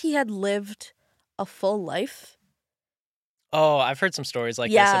I think he had lived a full life. Oh, I've heard some stories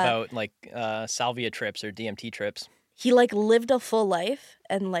like this about like salvia trips or DMT trips. He like lived a full life,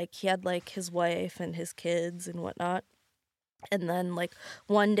 and like he had like his wife and his kids and whatnot. And then like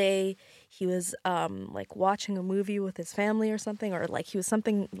one day he was like watching a movie with his family or something, or like he was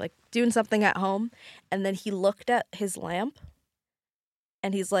doing something at home, and then he looked at his lamp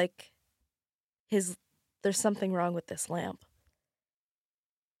and he's like, there's something wrong with this lamp.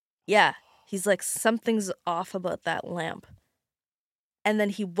 Yeah, he's like, something's off about that lamp. and then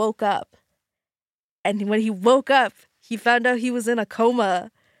he woke up. And when he woke up, he found out he was in a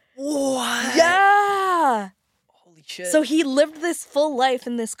coma. What? Yeah. Holy shit. So he lived this full life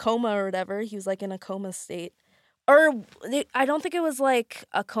in this coma or whatever. He was like in a coma state. Or I don't think it was like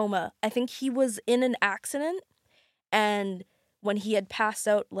a coma. I think he was in an accident. And when he had passed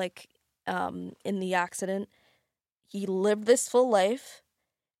out, like in the accident, he lived this full life.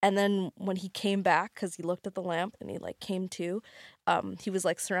 And then when he came back, because he looked at the lamp and he like came to, he was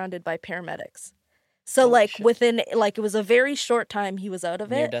like surrounded by paramedics. So Holy like shit. within like it was a very short time he was out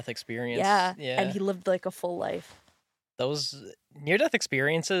of it. Near-death experience. Yeah. Yeah. And he lived like a full life. Those near-death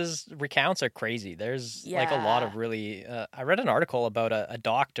experiences recounts are crazy. There's like a lot of really... I read an article about a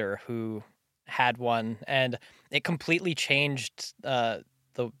doctor who had one, and it completely changed the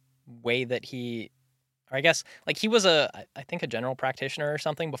way that he... Or I guess, like, he was I think a general practitioner or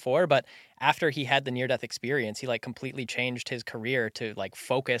something before, but after he had the near-death experience, he, like, completely changed his career to, like,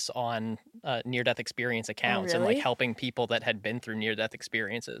 focus on near-death experience accounts and, like, really? helping people that had been through near-death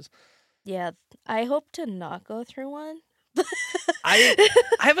experiences. Yeah. I hope to not go through one. I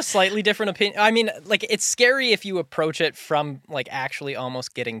have a slightly different opinion. I mean, like, it's scary if you approach it from, like, actually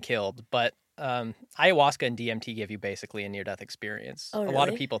almost getting killed, but ayahuasca and DMT give you basically a near-death experience. Oh, A lot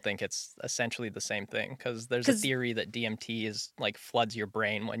of really? people think it's essentially the same thing because there's a 'Cause- theory that DMT is, like, floods your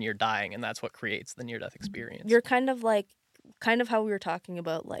brain when you're dying, and that's what creates the near-death experience. You're kind of how we were talking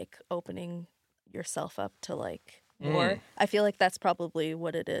about, like, opening yourself up to, like, more. I feel like that's probably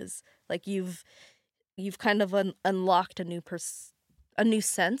what it is. Like, you've kind of unlocked a new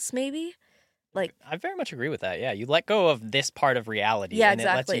sense, maybe? Like, I very much agree with that, yeah. You let go of this part of reality, Yeah, and it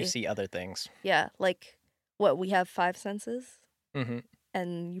lets you exactly. see other things. yeah, like, what, we have 5 senses? Mm-hmm.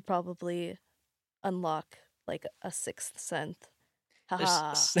 And you probably unlock, like, a 6th sense. There's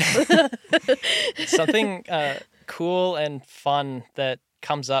Haha. something cool and fun that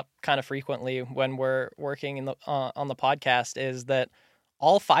comes up kind of frequently when we're working on the podcast is that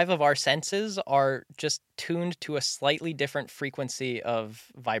all 5 of our senses are just tuned to a slightly different frequency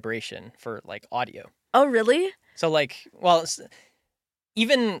of vibration for, like, audio. Oh, really? So, like, well,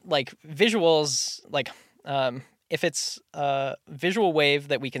 even, like, visuals, like, if it's a visual wave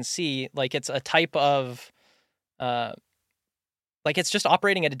that we can see, like, it's a type of like, it's just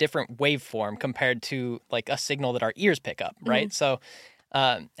operating at a different waveform compared to, like, a signal that our ears pick up, right? So,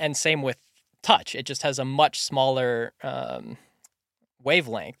 and same with touch. It just has a much smaller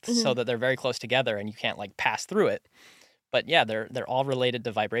wavelength so that they're very close together and you can't, like, pass through it. But yeah, they're all related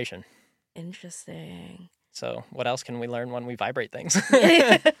to vibration. Interesting. So what else can we learn when we vibrate things?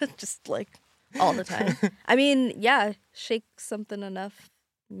 Just, like, all the time. I mean, yeah, shake something enough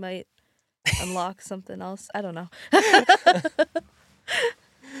might unlock something else. I don't know.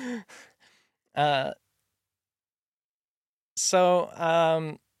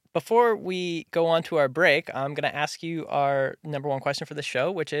 So before we go on to our break, I'm going to ask you our number one question for the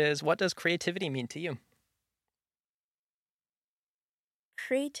show, which is, what does creativity mean to you?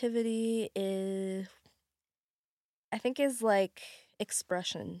 Creativity I think is like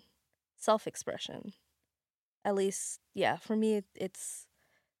expression, self-expression. At least, yeah, for me, it's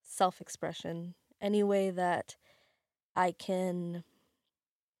self-expression. Any way that I can,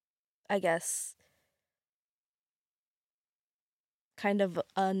 I guess, kind of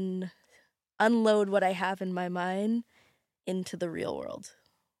unload what I have in my mind into the real world.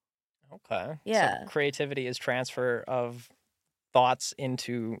 Okay. Yeah. So creativity is transfer of thoughts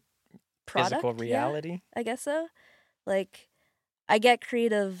into physical Product, yeah, reality. I guess so. Like, I get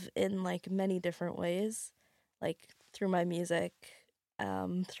creative in, like, many different ways, like, through my music,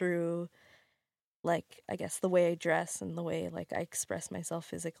 through, like, I guess the way I dress and the way, like, I express myself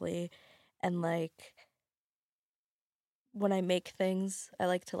physically, and, like, when I make things, I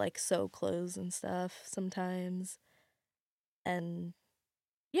like to, like, sew clothes and stuff sometimes, and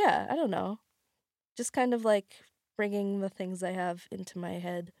yeah, I don't know, just kind of, like, bringing the things I have into my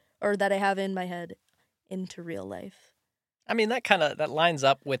head, or that I have in my head, into real life. I mean, that lines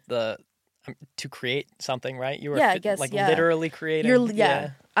up with the to create something, right? You were Yeah, I guess, like yeah. literally creating.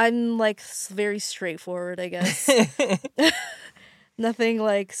 Yeah. I'm, like, very straightforward, I guess. Nothing,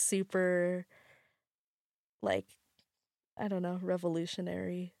 like, super, like, I don't know,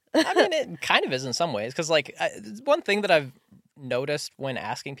 revolutionary. I mean, it kind of is in some ways, because, like, one thing that I've noticed when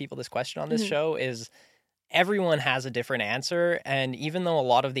asking people this question on this show is everyone has a different answer, and even though a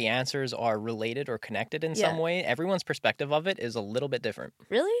lot of the answers are related or connected in some way, everyone's perspective of it is a little bit different.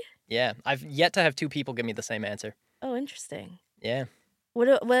 Really? Yeah, I've yet to have 2 people give me the same answer. Oh, interesting. Yeah.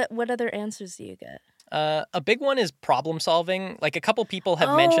 What other answers do you get? A big one is problem solving. Like a couple people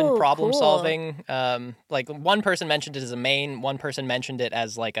have mentioned problem solving. Like one person mentioned it as a main, one person mentioned it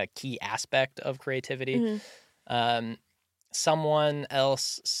as like a key aspect of creativity. Someone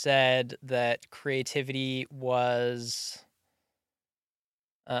else said that creativity was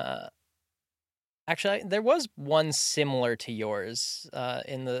actually there was one similar to yours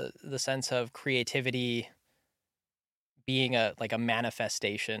in the sense of creativity being a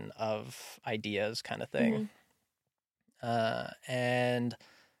manifestation of ideas kind of thing. And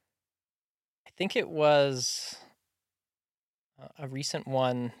I think it was a recent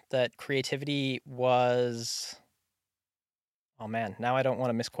one that creativity was, oh man, now I don't want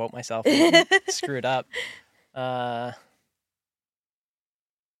to misquote myself and screw it up.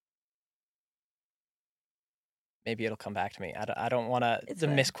 Maybe it'll come back to me. I don't want to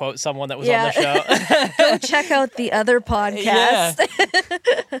misquote someone that was on the show. Go check out the other podcast. Yeah.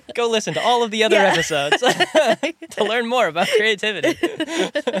 Go listen to all of the other episodes to learn more about creativity.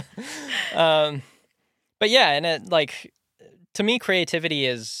 But yeah, and it, to me, creativity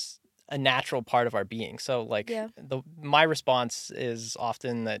is a natural part of our being. So my response is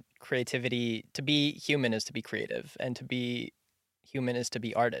often that creativity, to be human is to be creative, and to be human is to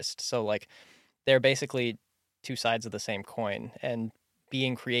be artist. So they're basically two sides of the same coin, and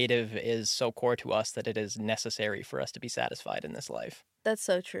being creative is so core to us that it is necessary for us to be satisfied in this life. That's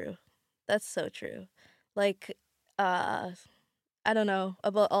so true. That's so true. I don't know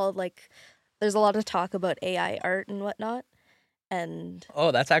about all there's a lot of talk about AI art and whatnot. And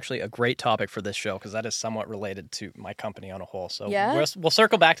that's actually a great topic for this show, because that is somewhat related to my company on a whole. So we'll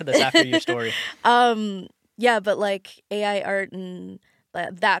circle back to this after your story. But AI art and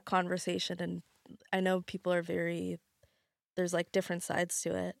that conversation, and I know people are there's different sides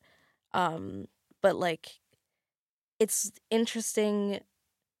to it. But it's interesting.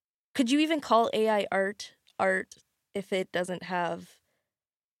 Could you even call AI art if it doesn't have,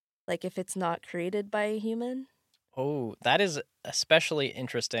 if it's not created by a human? Oh, that is especially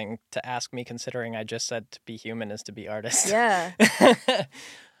interesting to ask me, considering I just said to be human is to be artist. Yeah.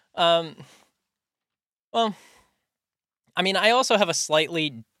 Well, I mean, I also have a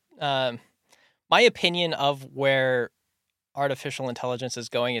slightly, my opinion of where artificial intelligence is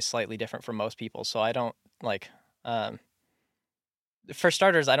going is slightly different from most people. So I don't for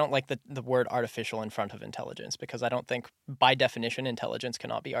starters, I don't like the word artificial in front of intelligence, because I don't think by definition intelligence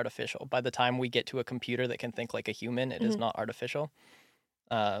cannot be artificial. By the time we get to a computer that can think like a human, it is not artificial.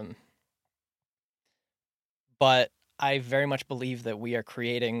 But I very much believe that we are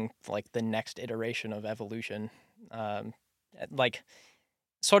creating the next iteration of evolution.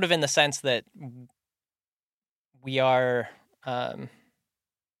 Sort of in the sense that we are.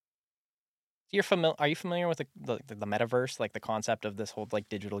 Are you familiar with the metaverse, the concept of this whole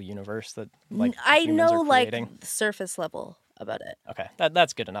digital universe that I know are creating? The surface level about it. Okay,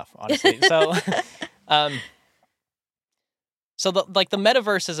 that's good enough, honestly. So, so the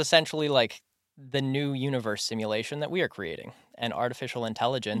metaverse is essentially the new universe simulation that we are creating, and artificial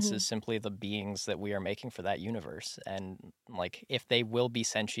intelligence is simply the beings that we are making for that universe. And if they will be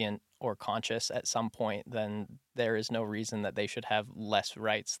sentient or conscious at some point, then there is no reason that they should have less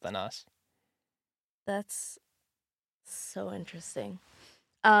rights than us. That's so interesting.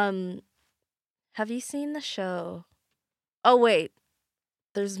 Have you seen the show? Oh wait,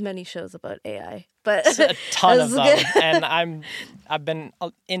 there's many shows about AI, but a ton of them, and I've been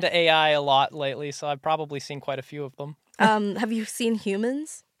into AI a lot lately, so I've probably seen quite a few of them. Have you seen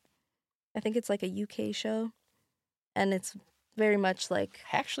Humans? I think it's a UK show, and it's very much I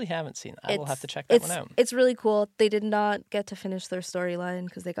actually haven't seen that. I will have to check that one out. It's really cool. They did not get to finish their storyline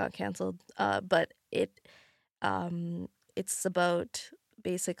because they got canceled. But it's about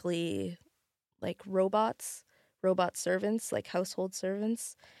basically robot servants, household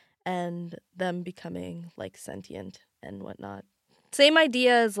servants, and them becoming sentient and whatnot. Same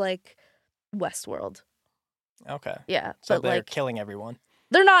idea as Westworld. Okay. Yeah. So they're killing everyone.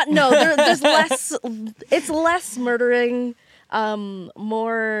 They're not. No, there's less. It's less murdering.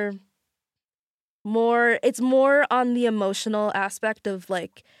 More. It's more on the emotional aspect of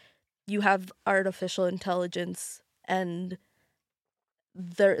you have artificial intelligence and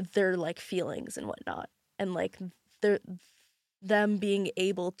their feelings and whatnot, and them being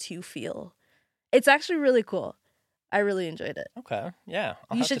able to feel. It's actually really cool. I really enjoyed it. Okay. Yeah.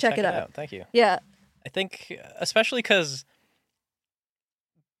 You should check it out. Thank you. Yeah. I think especially because,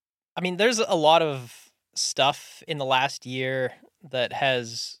 I mean, there's a lot of stuff in the last year that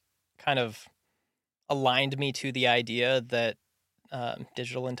has kind of aligned me to the idea that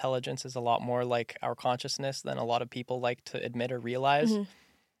digital intelligence is a lot more like our consciousness than a lot of people like to admit or realize.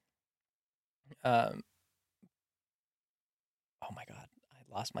 Um, oh my God, I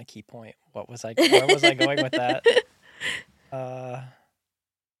lost my key point. Where was I going with that?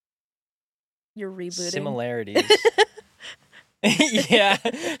 You're rebooting. Similarities. Yeah.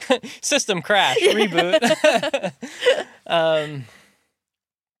 System crash, reboot.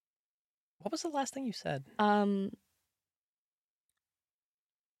 What was the last thing you said?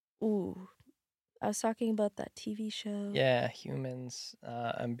 Ooh, I was talking about that TV show. Yeah, humans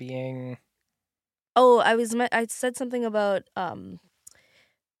and being. Oh, I said something about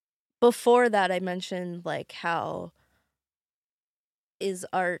before that I mentioned like how is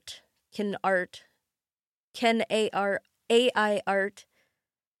art can AI art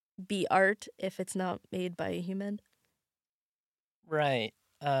be art if it's not made by a human? Right.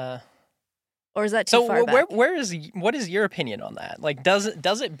 Or is that too far back? What is your opinion on that? Like, does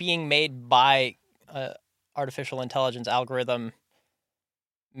it being made by artificial intelligence algorithm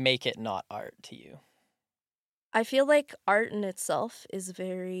make it not art to you? I feel like art in itself is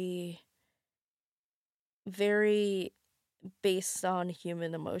very, very based on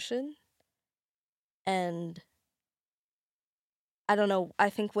human emotion. And I don't know, I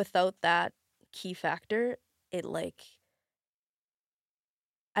think without that key factor, it like,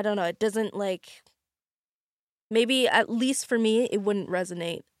 I don't know, it doesn't like, maybe at least for me, it wouldn't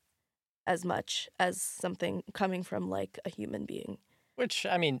resonate as much as something coming from like a human being. Which,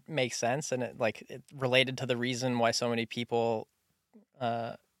 I mean, makes sense, and it related to the reason why so many people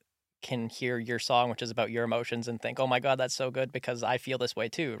can hear your song, which is about your emotions, and think, "Oh my God, that's so good," because I feel this way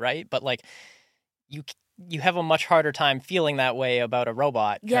too, right? But like, you have a much harder time feeling that way about a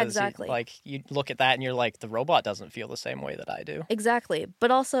robot. Yeah, exactly. You look at that and you're like, the robot doesn't feel the same way that I do. Exactly,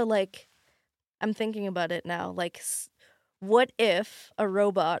 but also like, I'm thinking about it now. Like, what if a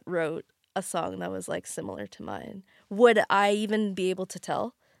robot wrote a song that was like similar to mine? Would I even be able to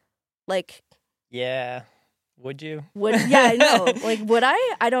tell? Like, yeah, would you? Yeah, I know. Like, would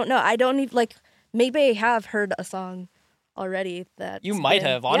I? I don't know. I don't even like. Maybe I have heard a song already that you might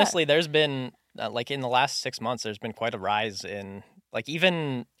have. Honestly, there's been like in the last 6 months, there's been quite a rise in like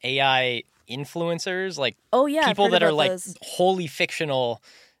even AI influencers, like people that are like wholly fictional,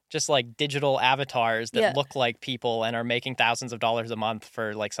 just like digital avatars that look like people and are making thousands of dollars a month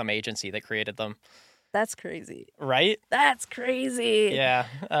for like some agency that created them. That's crazy. Right? That's crazy. Yeah.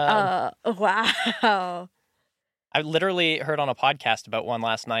 Wow. I literally heard on a podcast about one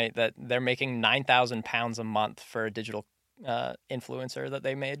last night that they're making £9,000 a month for a digital influencer that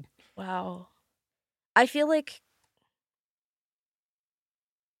they made. Wow. I feel like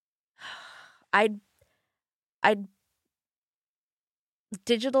I'd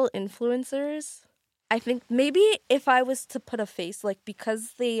digital influencers, I think maybe if I was to put a face, like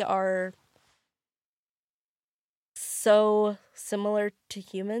because they are so similar to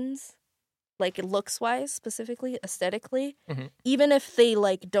humans, like looks wise, specifically aesthetically, even if they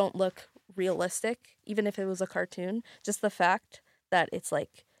like don't look realistic, even if it was a cartoon, just the fact that it's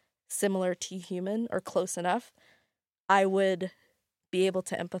like similar to human or close enough, I would be able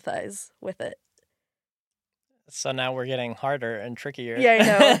to empathize with it. So now we're getting harder and trickier.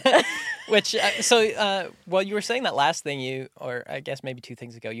 Yeah, I know. Which, well, you were saying that last thing or I guess maybe 2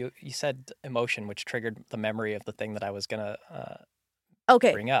 things ago, you said emotion, which triggered the memory of the thing that I was going to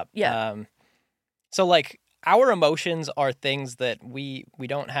bring up. Yeah. So like our emotions are things that we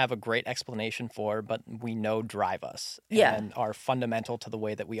don't have a great explanation for, but we know drive us and are fundamental to the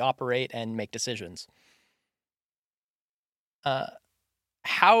way that we operate and make decisions.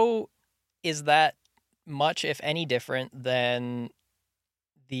 How is that much, if any, different than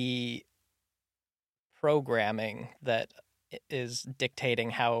the programming that is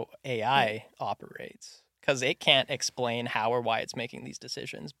dictating how AI operates? Because it can't explain how or why it's making these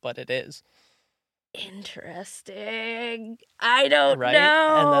decisions, but it is. Interesting. I don't know.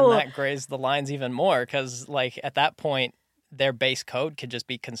 And then that grays the lines even more, because like at that point, their base code could just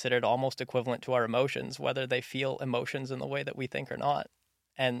be considered almost equivalent to our emotions, whether they feel emotions in the way that we think or not.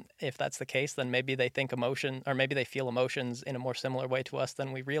 And if that's the case, then maybe they think emotion, or maybe they feel emotions in a more similar way to us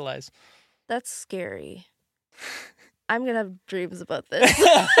than we realize. That's scary. I'm going to have dreams about this.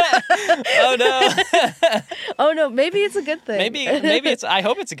 Oh, no. Oh, no. Maybe it's a good thing. Maybe I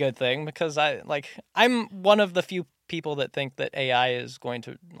hope it's a good thing, because I'm one of the few people that think that AI is going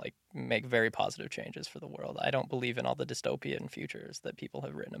to like make very positive changes for the world. I don't believe in all the dystopian futures that people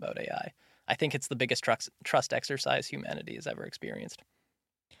have written about AI. I think it's the biggest trust exercise humanity has ever experienced.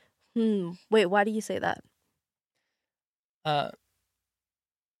 Wait, why do you say that?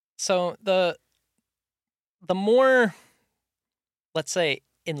 So the more, let's say,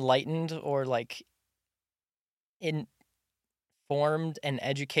 enlightened or like informed and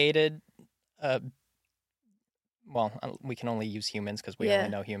educated we can only use humans because we Yeah. only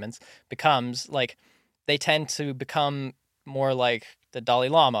know humans, becomes, like, they tend to become more like the Dalai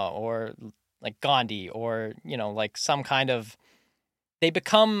Lama or like Gandhi or, like some kind of, they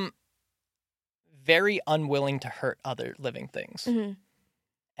become very unwilling to hurt other living things. Mm-hmm.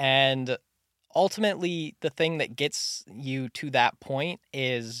 And ultimately, the thing that gets you to that point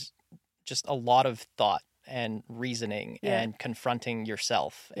is just a lot of thought and reasoning and confronting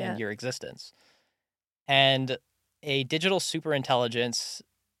yourself and your existence. And a digital superintelligence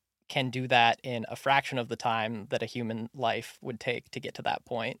can do that in a fraction of the time that a human life would take to get to that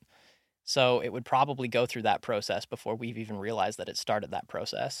point. So it would probably go through that process before we've even realized that it started that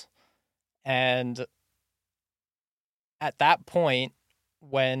process. And at that point,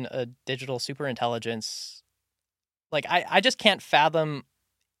 when a digital superintelligence, like, I just can't fathom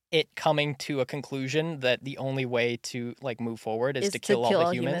it coming to a conclusion that the only way to, like, move forward is to kill all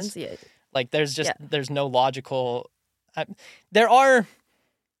the humans. Yeah. Like, there's no logical... there are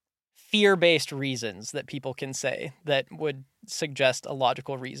fear-based reasons that people can say that would suggest a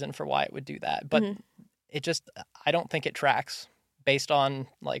logical reason for why it would do that. But it just... I don't think it tracks based on,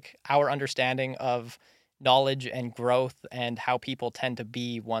 like, our understanding of knowledge and growth and how people tend to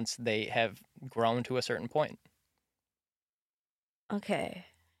be once they have grown to a certain point. Okay.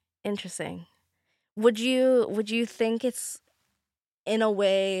 Interesting. Would you think it's, in a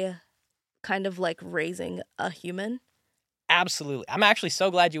way, kind of like raising a human? Absolutely. I'm actually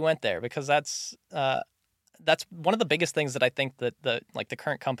so glad you went there, because that's one of the biggest things that I think that the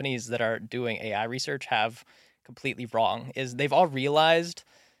current companies that are doing AI research have completely wrong, is they've all realized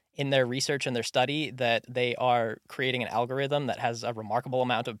in their research and their study that they are creating an algorithm that has a remarkable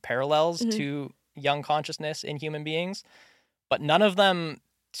amount of parallels to young consciousness in human beings. But none of them,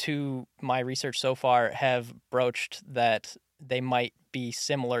 to my research so far, have broached that they might be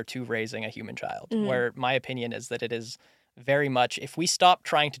similar to raising a human child, where my opinion is that it is very much, if we stop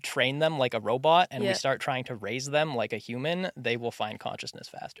trying to train them like a robot and we start trying to raise them like a human, they will find consciousness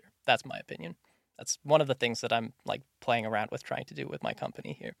faster. That's my opinion. That's one of the things that I'm, like, playing around with trying to do with my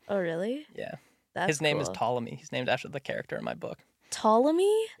company here. Oh, really? Yeah. That's His name is cool. Ptolemy. He's named after the character in my book.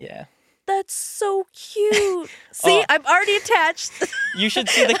 Ptolemy? Yeah. That's so cute. See, I'm already attached. You should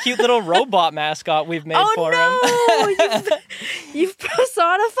see the cute little robot mascot we've made for him. You've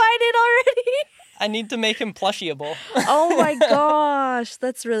personified it already? I need to make him plushieable. Oh my gosh,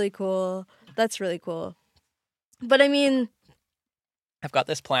 that's really cool. That's really cool. But I mean, I've got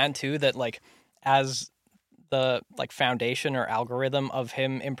this plan too that, like, as the, like, foundation or algorithm of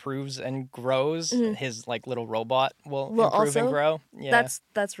him improves and grows, his, like, little robot will improve also, and grow. Yeah.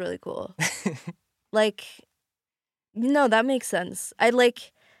 That's really cool. Like, no, that makes sense. I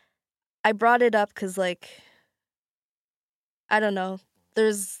brought it up because, like, I don't know.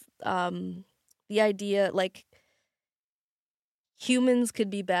 There's the idea, like, humans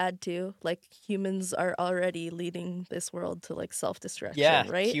could be bad too. Like, humans are already leading this world to, like, self-destruction,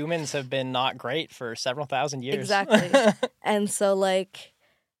 right? Humans have been not great for several thousand years. Exactly. And so, like,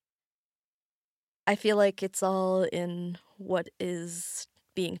 I feel like it's all in what is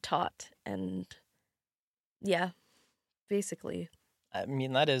being taught. And yeah, basically. I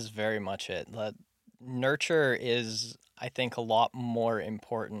mean, that is very much it. Nurture is, I think, a lot more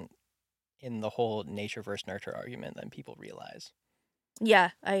important in the whole nature versus nurture argument than people realize.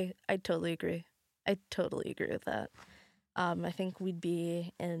 Yeah, I totally agree. I totally agree with that. I think we'd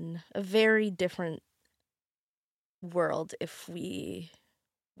be in a very different world if we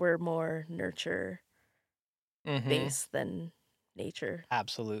were more nurture based than nature.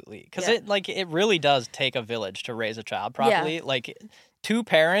 Absolutely. Because it really does take a village to raise a child properly. Yeah. Like, 2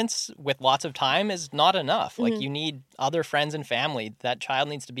 parents with lots of time is not enough. Like, you need other friends and family. That child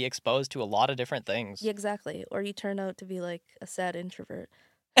needs to be exposed to a lot of different things. Yeah, exactly. Or you turn out to be, like, a sad introvert.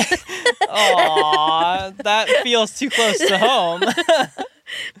 Aw, that feels too close to home.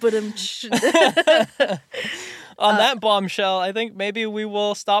 But On that bombshell, I think maybe we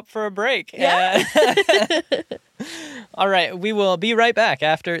will stop for a break. Yeah. All right, we will be right back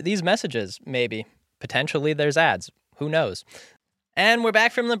after these messages, maybe. Potentially there's ads. Who knows? And we're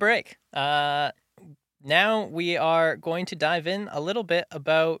back from the break. Now we are going to dive in a little bit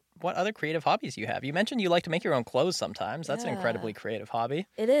about what other creative hobbies you have. You mentioned you like to make your own clothes sometimes. That's an incredibly creative hobby.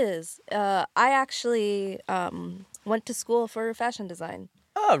 It is. I actually went to school for fashion design.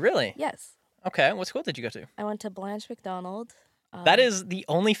 Oh, really? Yes. Okay. What school did you go to? I went to Blanche McDonald. That is the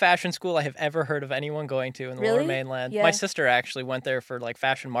only fashion school I have ever heard of anyone going to in the Lower Mainland. Yeah. My sister actually went there for, like,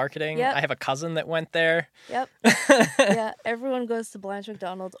 fashion marketing. Yep. I have a cousin that went there. Yep. Yeah, everyone goes to Blanche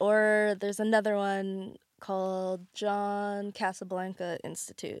McDonald. Or there's another one called John Casablanca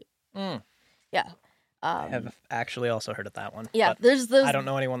Institute. Yeah. I have actually also heard of that one. Yeah, but there's those. I don't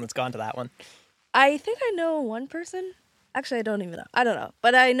know anyone that's gone to that one. I think I know one person. Actually, I don't even know. I don't know,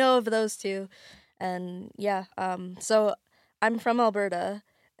 but I know of those two, and yeah. So I'm from Alberta,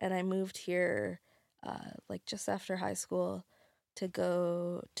 and I moved here, like just after high school, to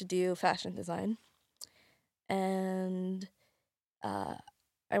go to do fashion design, and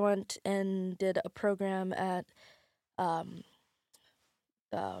I went and did a program at, um,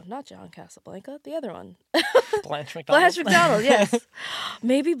 not John Casablanca, the other one. Blanche McDonald. Blanche McDonald, yes.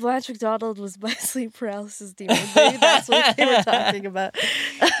 Maybe Blanche McDonald was my sleep paralysis demon. Maybe that's what they were talking about.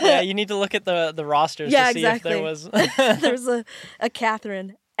 Yeah, you need to look at the rosters Yeah, to see if there was... There's a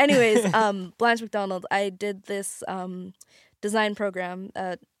Catherine. Anyways, Blanche McDonald, I did this design program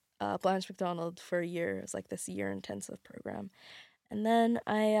at Blanche McDonald for a year. It was like this year intensive program. And then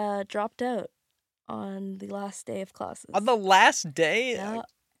I dropped out on the last day of classes. On the last day? Yeah.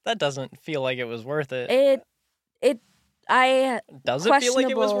 That doesn't feel like it was worth it. Does it feel like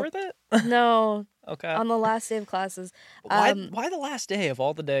it was worth it? No. Okay. On the last day of classes. Why the last day of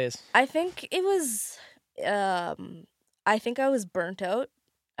all the days? I think it was, I think I was burnt out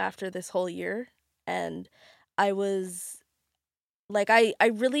after this whole year. And I was, like, I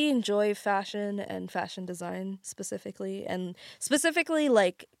really enjoy fashion and fashion design specifically. And specifically,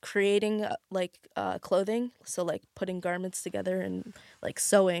 like, creating, clothing. So, like, putting garments together and, like,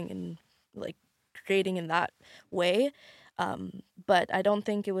 sewing and, like, creating in that way. But I don't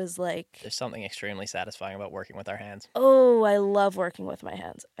think it was like... There's something extremely satisfying about working with our hands. Oh, I love working with my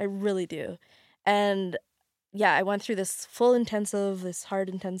hands. I really do. And yeah, I went through this this hard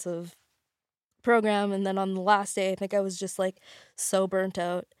intensive program. And then on the last day, I think I was just like so burnt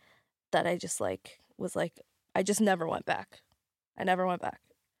out that I just like was like, I just never went back. I never went back.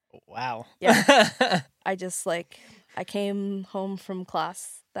 Wow. Yeah. I just like, I came home from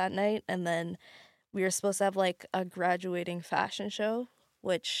class that night, and then we were supposed to have like a graduating fashion show,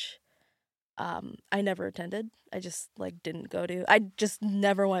 which I never attended. I just like didn't go to. I just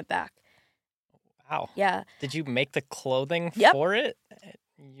never went back. Wow. Yeah. Did you make the clothing Yep. for it?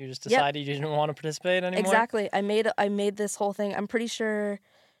 You just decided you didn't want to participate anymore? Exactly. I made this whole thing. I'm pretty sure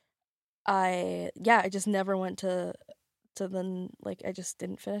I just never went to then, like, I just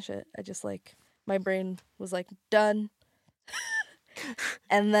didn't finish it. I just like, my brain was like done.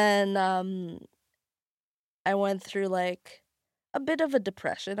 And then I went through like a bit of a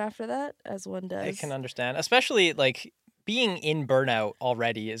depression after that, as one does. I can understand. Especially like being in burnout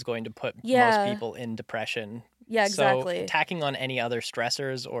already is going to put Yeah. most people in depression. Yeah, exactly. So tacking on any other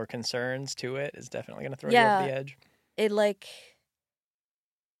stressors or concerns to it is definitely going to throw you Yeah. over the edge. It like,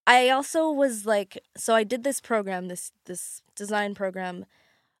 I also was like, so I did this program, this design program,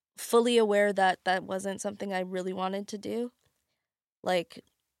 fully aware that that wasn't something I really wanted to do. Like,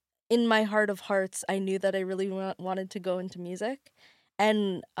 in my heart of hearts, I knew that I really wanted to go into music.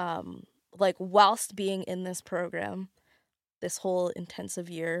 And like, whilst being in this program, this whole intensive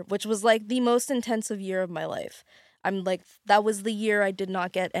year, which was like the most intensive year of my life, I'm like, that was the year I did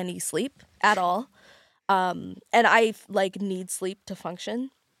not get any sleep at all. And I like need sleep to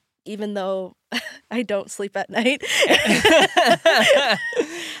function, even though I don't sleep at night.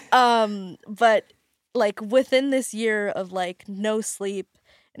 But like within this year of like no sleep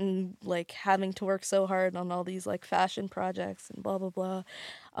and like having to work so hard on all these like fashion projects and blah, blah, blah,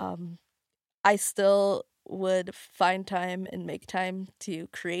 I still would find time and make time to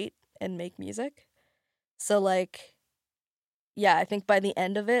create and make music. So like, yeah, I think by the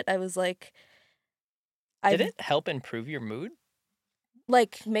end of it, I was like, Did it help improve your mood?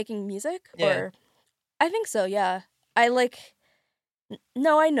 Like making music? Yeah. Or I think so, yeah. I like,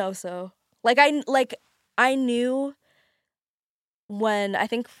 no, I know so. Like I knew when,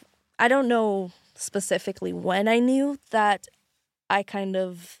 I don't know specifically when I knew that I kind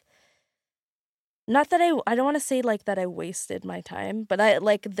of, not that I don't want to say like that I wasted my time, but I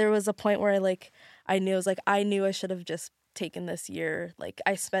like, there was a point where I knew I should have just taken this year. Like,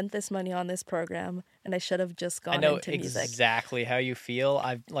 I spent this money on this program and I should have just gone into music. I know exactly how you feel.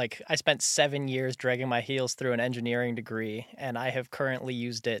 I spent 7 years dragging my heels through an engineering degree, and I have currently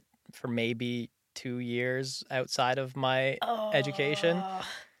used it for maybe 2 years outside of my education.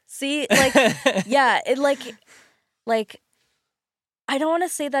 See, like, yeah, it like I don't want to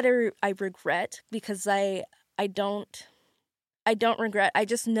say that I regret, because I don't regret. I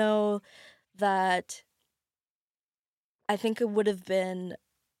just know that I think it would have been,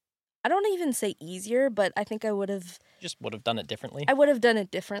 I don't even say easier, but I think I would have done it differently. I would have done it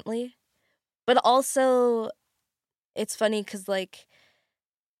differently. But also, it's funny because, like,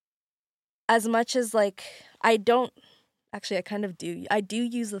 as much as, like, I don't Actually, I kind of do. I do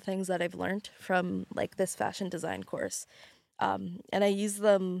use the things that I've learned from like this fashion design course. And I use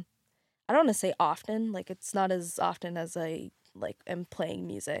them, I don't want to say often, like it's not as often as I like am playing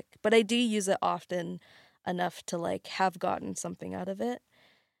music, but I do use it often enough to like have gotten something out of it.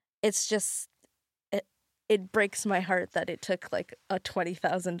 It's just it breaks my heart that it took like a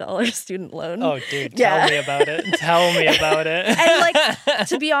 $20,000 student loan. Oh, dude, tell me about it. Tell me about it. And like,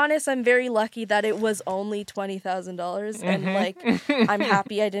 to be honest, I'm very lucky that it was only $20,000, and like, I'm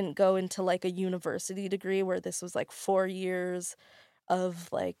happy I didn't go into like a university degree where this was like 4 years of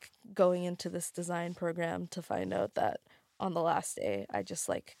like going into this design program to find out that on the last day I just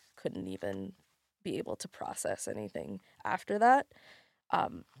like couldn't even be able to process anything after that.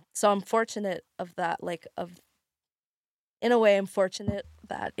 So I'm fortunate of that, like in a way I'm fortunate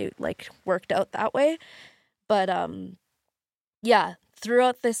that it like worked out that way. But yeah,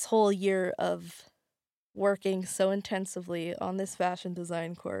 throughout this whole year of working so intensively on this fashion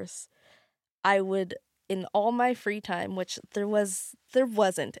design course, I would, in all my free time, which there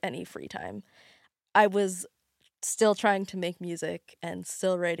wasn't any free time, I was still trying to make music and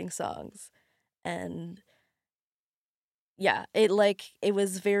still writing songs. And yeah, it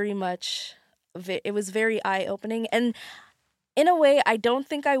was very much, it was very eye-opening. And in a way, I don't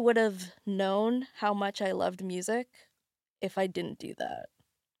think I would have known how much I loved music if I didn't do that.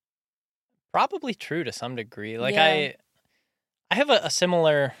 Probably true to some degree. Like Yeah. I have a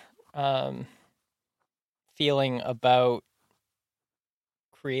similar feeling about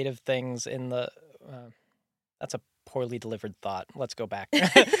creative things in the that's a poorly delivered thought. Let's go back.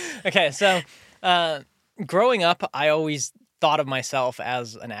 Okay, so growing up, I always thought of myself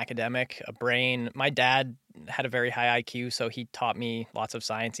as an academic, a brain. My dad had a very high IQ, so he taught me lots of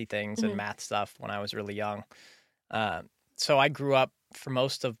sciencey things and math stuff when I was really young. So I grew up for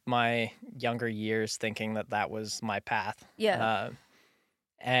most of my younger years thinking that was my path. Yeah.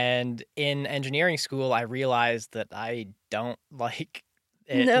 And in engineering school, I realized that I don't like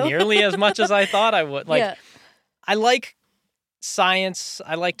it No. nearly as much as I thought I would. Like, Yeah. I like science.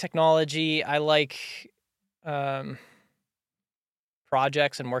 I like technology. I like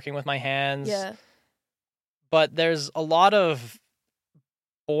projects and working with my hands. Yeah. But there's a lot of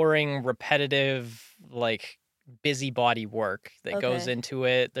boring, repetitive, like busybody work that goes Okay. into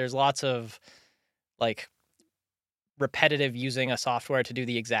it. There's lots of like repetitive using a software to do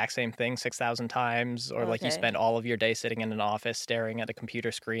the exact same thing 6,000 times, or like you Okay. spend all of your day sitting in an office staring at a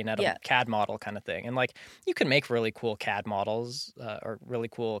computer screen at Yeah. a CAD model kind of thing. And like you can make really cool CAD models or really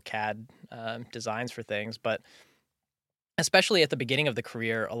cool CAD designs for things, but especially at the beginning of the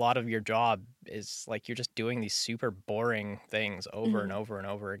career, a lot of your job is like you're just doing these super boring things over and over and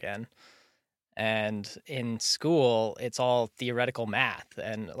over again. And in school, it's all theoretical math.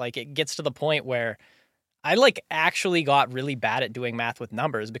 And like it gets to the point where I like actually got really bad at doing math with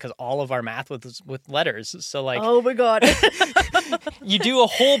numbers because all of our math was with letters. So like, Oh my God. you do a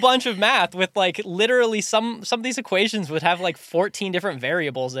whole bunch of math with like literally some of these equations would have like 14 different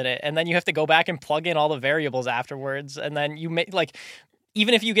variables in it, and then you have to go back and plug in all the variables afterwards, and then you make like,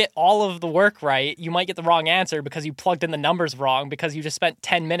 even if you get all of the work right, you might get the wrong answer because you plugged in the numbers wrong because you just spent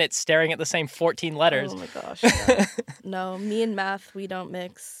 10 minutes staring at the same 14 letters. Oh my gosh. No, me and math, we don't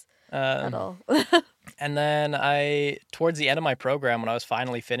mix at all. And then towards the end of my program, when I was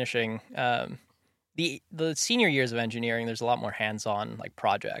finally finishing, the senior years of engineering, there's a lot more hands-on like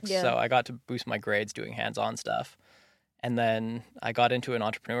projects. Yeah. So I got to boost my grades doing hands-on stuff. And then I got into an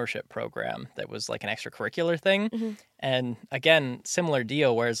entrepreneurship program that was like an extracurricular thing. And again, similar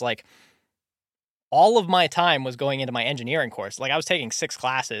deal, whereas like all of my time was going into my engineering course. Like I was taking 6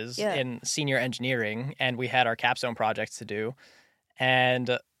 classes in senior engineering, and we had our capstone projects to do.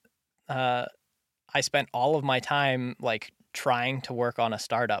 And I spent all of my time like trying to work on a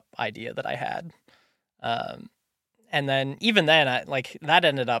startup idea that I had. And then even then, that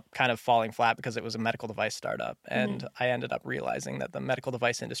ended up kind of falling flat because it was a medical device startup. And I ended up realizing that the medical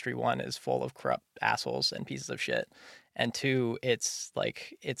device industry, 1, is full of corrupt assholes and pieces of shit. And 2, it's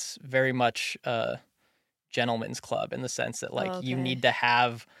very much a gentleman's club in the sense that like you need to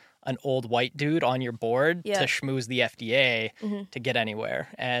have an old white dude on your board to schmooze the FDA to get anywhere.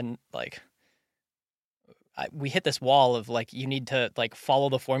 And like, we hit this wall of like you need to like follow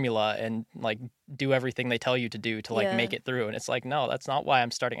the formula and like do everything they tell you to do to like make it through, and it's like, no, that's not why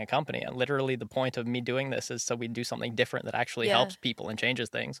I'm starting a company. And literally the point of me doing this is so we do something different that actually helps people and changes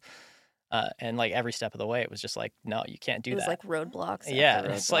things. And like every step of the way it was just like, no, you can't do that. It was like roadblocks. Yeah,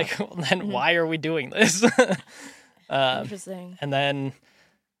 it's like, well, then why are we doing this? Interesting. And then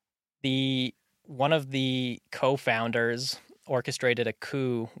one of the co-founders orchestrated a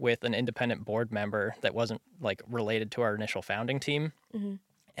coup with an independent board member that wasn't like related to our initial founding team. Mm-hmm.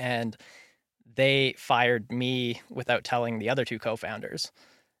 And they fired me without telling the other two co-founders.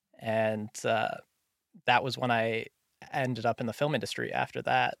 And that was when I ended up in the film industry after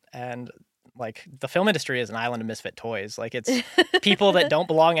that. And like the film industry is an island of misfit toys. Like it's people that don't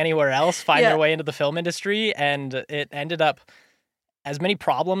belong anywhere else find their way into the film industry. And it ended up as many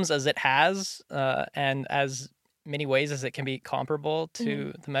problems as it has, and as many ways as it can be comparable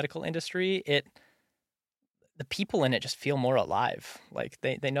to the medical industry, the people in it just feel more alive. Like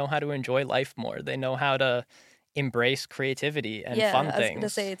they know how to enjoy life more. They know how to embrace creativity and fun things. I was going to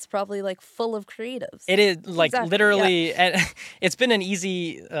say it's probably like full of creatives. It is like literally, and it's been an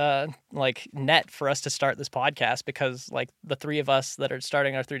easy like net for us to start this podcast because like the three of us that are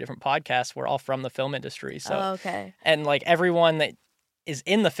starting our 3 different podcasts, we're all from the film industry. So okay. And like everyone that is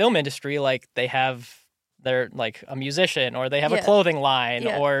in the film industry, like they're like a musician or they have a clothing line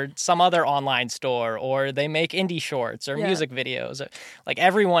or some other online store or they make indie shorts or music videos. Like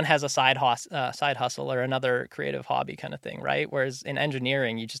everyone has a side hustle or another creative hobby kind of thing, right? Whereas in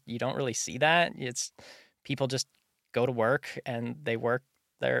engineering, you don't really see that. It's people just go to work and they work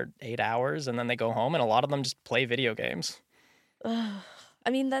their 8 hours and then they go home and a lot of them just play video games. I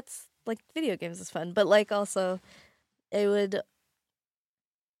mean, that's like video games is fun, but like also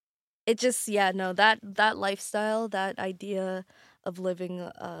it just, that lifestyle, that idea of living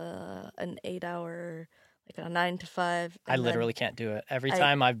an 8-hour, like a 9 to 5. I literally can't do it. Every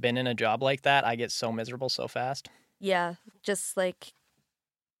time I've been in a job like that, I get so miserable so fast. Yeah, just like,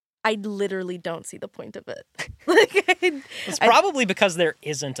 I literally don't see the point of it. It's probably because there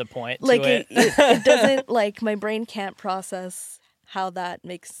isn't a point like to it. It doesn't, like, my brain can't process how that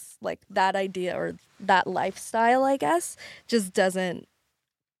makes, like, that idea or that lifestyle, I guess, just doesn't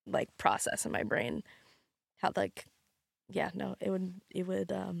like process in my brain how like it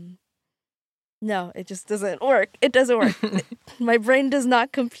just doesn't work. It doesn't work. My brain does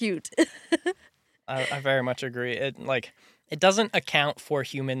not compute. I very much agree. It doesn't account for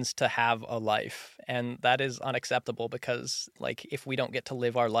humans to have a life, and that is unacceptable because like if we don't get to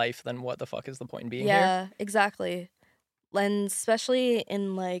live our life, then what the fuck is the point in being here? Yeah, exactly. And especially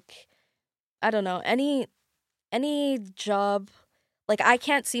in like, I don't know, any job. Like, I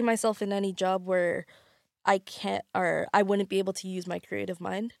can't see myself in any job where I wouldn't be able to use my creative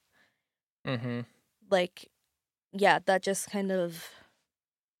mind. Mm-hmm. Like, yeah, that just kind of,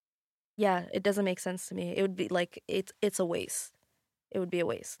 it doesn't make sense to me. It would be like, it's a waste. It would be a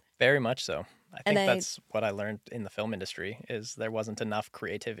waste. Very much so. I think that's what I learned in the film industry is there wasn't enough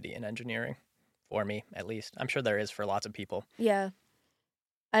creativity in engineering, for me, at least. I'm sure there is for lots of people. Yeah.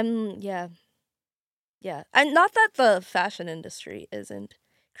 Yeah, and not that the fashion industry isn't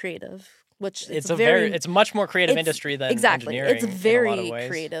creative, which it's a much more creative industry than engineering. It's very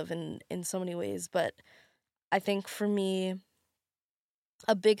creative in so many ways, but I think for me,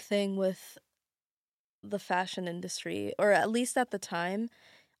 a big thing with the fashion industry, or at least at the time,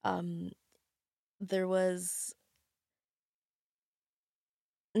 there was.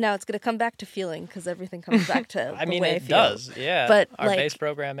 Now it's going to come back to feeling because everything comes back to I mean, the way it does, yeah. But our like, base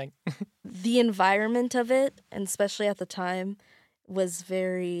programming. The environment of it, and especially at the time, was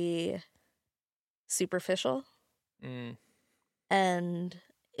very superficial. And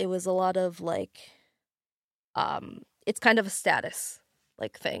it was a lot of like, it's kind of a status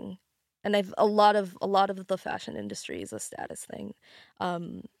like thing. And a lot of the fashion industry is a status thing.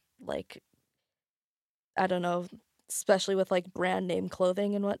 Like, I don't know, especially with like brand name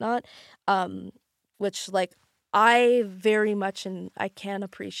clothing and whatnot, which like I very much and I can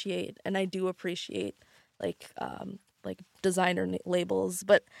appreciate, and I do appreciate like designer labels,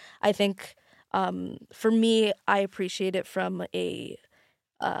 but I think for me, I appreciate it from a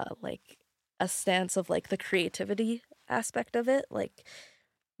stance of like the creativity aspect of it, like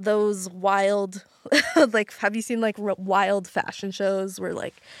those wild like, have you seen like wild fashion shows where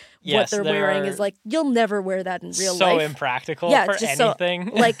like what they're wearing is like, you'll never wear that in real life. So impractical for anything.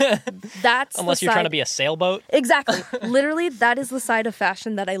 So, like, that's unless you're trying to be a sailboat. Exactly. Literally, that is the side of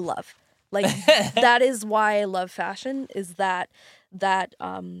fashion that I love. Like, that is why I love fashion, is that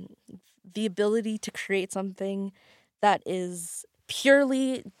the ability to create something that is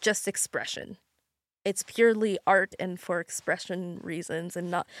purely just expression. It's purely art and for expression reasons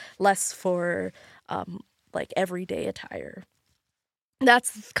and not less for like everyday attire.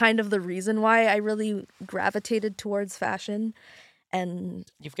 That's kind of the reason why I really gravitated towards fashion. And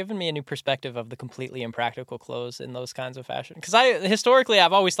you've given me a new perspective of the completely impractical clothes in those kinds of fashion. Because historically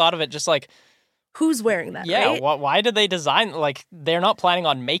I've always thought of it just like who's wearing that, Yeah, right? why did they design, like, they're not planning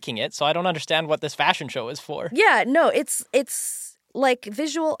on making it, so I don't understand what this fashion show is for. Yeah, no, it's like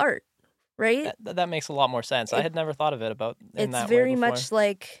visual art, right? That makes a lot more sense. I had never thought of it in It's that way very before. much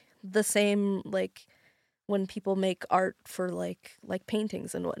like the same, like when people make art for like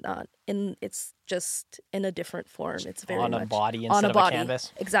paintings and whatnot, and it's just in a different form. It's very on a much body on instead a of body. a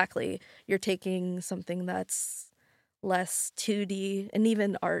canvas. Exactly. You're taking something that's less 2D, and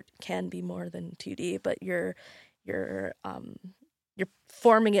even art can be more than 2D, but you're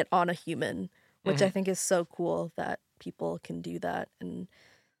forming it on a human, which I think is so cool that people can do that. And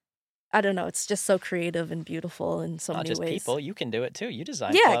I don't know, it's just so creative and beautiful in so Not many just ways. people, you can do it too. You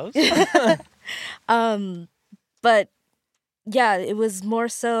design Yeah. clothes. But yeah, it was more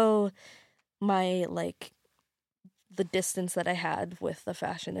so my like the distance that I had with the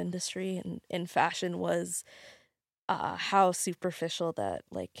fashion industry and in fashion was how superficial that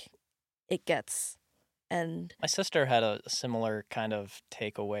like it gets. And My sister had a similar kind of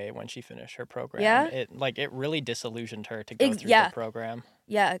takeaway when she finished her program. Yeah? It really disillusioned her to go through yeah. the program.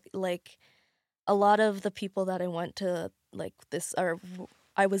 Yeah, like a lot of the people that I went to like this or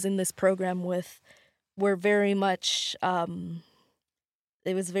I was in this program with were very much it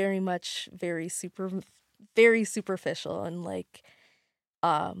was very much very superficial and like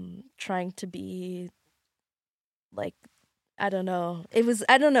trying to be like I don't know. It was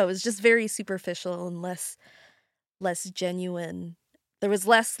just very superficial and less genuine. There was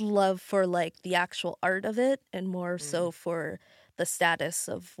less love for like the actual art of it and more so for the status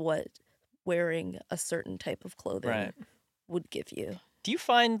of what wearing a certain type of clothing would give you. Do you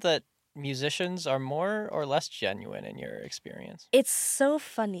find that musicians are more or less genuine in your experience? It's so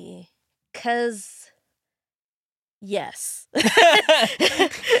funny because yes.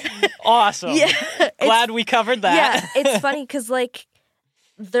 Awesome. Yeah. Glad we covered that. Yeah, it's funny because like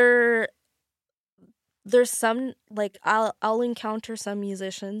there's some like I'll encounter some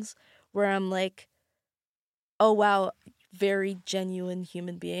musicians where I'm like, oh wow, very genuine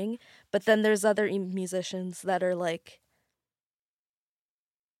human being, but then there's other musicians that are like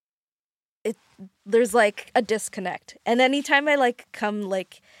there's like a disconnect. And anytime I like come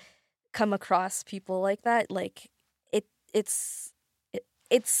across people like that, like it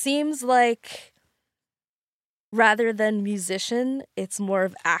seems like rather than musician, it's more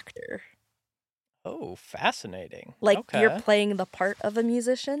of actor. Oh, fascinating. Like Okay. you're playing the part of a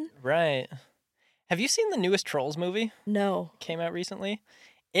musician. Right. Have you seen the newest Trolls movie? No. Came out recently.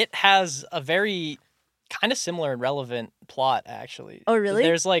 It has a very kind of similar and relevant plot, actually. Oh, really?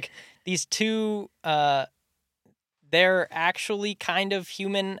 There's like these two, they're actually kind of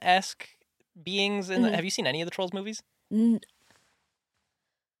human-esque beings. Have you seen any of the Trolls movies?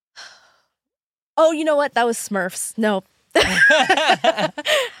 Oh, you know what? That was Smurfs. No.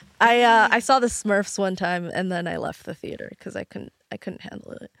 I saw the Smurfs one time and then I left the theater because I couldn't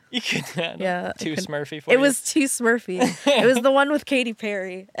handle it. You could handle Yeah, too Smurfy for it you. was too Smurfy. It was the one with Katy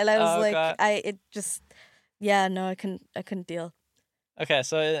Perry, and I was like, God. I couldn't deal. Okay,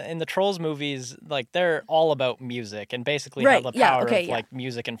 so in the Trolls movies, like they're all about music and basically how the power of like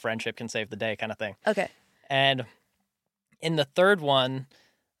music and friendship can save the day, kind of thing. Okay. And in the third one,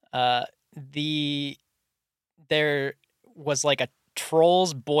 there was like a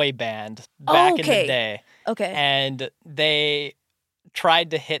Trolls boy band back in the day. Okay. And they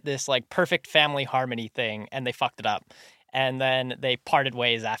tried to hit this like perfect family harmony thing and they fucked it up. And then they parted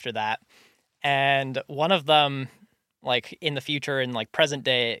ways after that. And one of them, like in the future and like present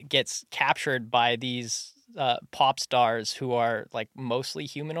day, gets captured by these pop stars who are like mostly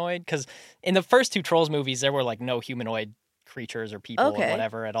humanoid. Because in the first two Trolls movies, there were like no humanoid creatures or people or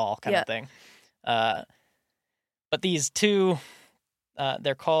whatever at all kind of thing. But these two,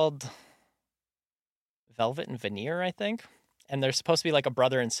 they're called Velvet and Veneer, I think. And they're supposed to be like a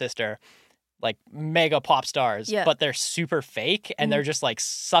brother and sister, like mega pop stars, but they're super fake. And they're just like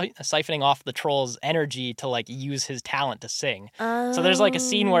siphoning off the Troll's energy to like use his talent to sing. So there's like a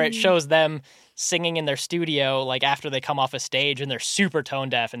scene where it shows them singing in their studio, like after they come off a stage and they're super tone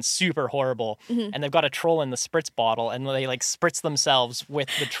deaf and super horrible. And they've got a troll in the spritz bottle and they like spritz themselves with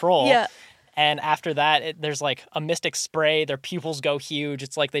the troll. Yeah. And after that, there's like a mystic spray. Their pupils go huge.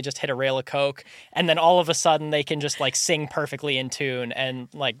 It's like they just hit a rail of coke. And then all of a sudden, they can just like sing perfectly in tune and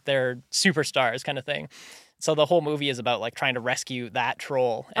like they're superstars kind of thing. So the whole movie is about like trying to rescue that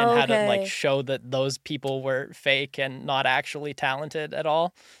troll and how to like show that those people were fake and not actually talented at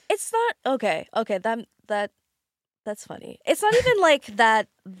all. It's not okay. That's funny. It's not even like that.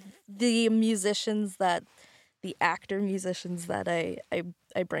 The actor musicians that I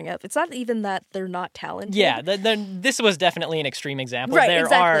bring up, it's not even that they're not talented. Yeah, this was definitely an extreme example. Right, there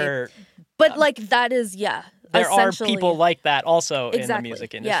exactly. are But like that is there are people like that also in the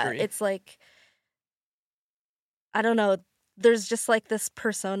music industry. Yeah, it's like, I don't know. There's just like this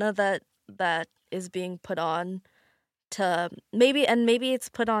persona that is being put on to maybe it's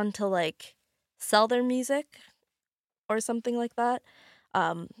put on to like sell their music or something like that.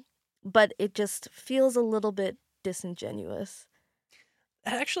 But it just feels a little bit disingenuous.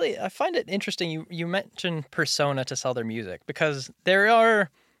 Actually, I find it interesting you mentioned persona to sell their music, because there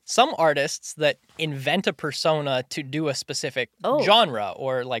are some artists that invent a persona to do a specific genre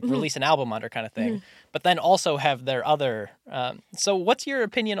or like release an album under kind of thing, but then also have their other. So what's your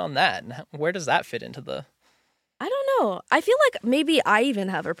opinion on that? And where does that fit into the... I don't know. I feel like maybe I even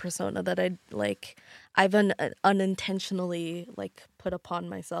have a persona that I've unintentionally like put upon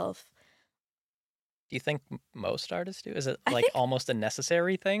myself. Do you think most artists do? Is it almost a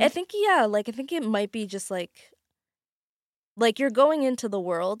necessary thing? I think I think it might be just like you're going into the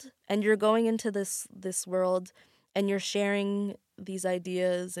world and you're going into this world and you're sharing these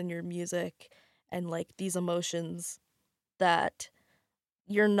ideas and your music and like these emotions that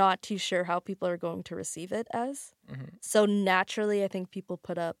you're not too sure how people are going to receive it as. Mm-hmm. So naturally, I think people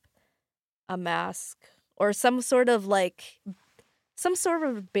put up a mask or some sort of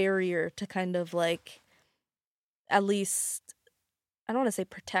barrier to kind of like, at least, I don't want to say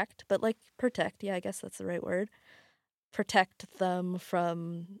protect, but like protect. Yeah, I guess that's the right word. Protect them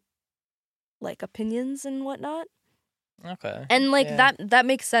from like opinions and whatnot. Okay. And like that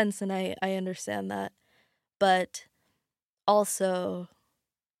makes sense, and I understand that. But also,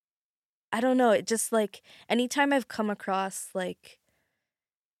 I don't know, it just like anytime I've come across like,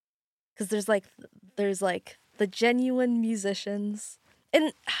 because there's like the genuine musicians,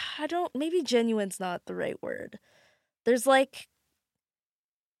 and maybe genuine's not the right word. There's like,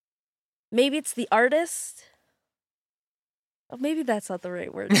 maybe it's the artist. Oh, maybe that's not the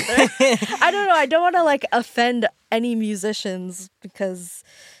right word either. I don't know. I don't want to like offend any musicians, because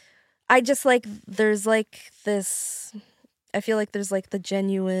I just like, there's like this, I feel like there's like the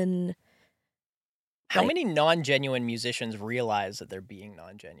genuine. How many non-genuine musicians realize that they're being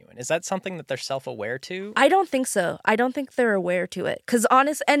non-genuine? Is that something that they're self-aware to? I don't think so. I don't think they're aware to it.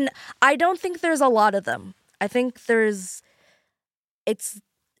 And I don't think there's a lot of them. I think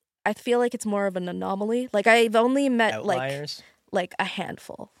I feel like it's more of an anomaly. Like I've only met outliers? like a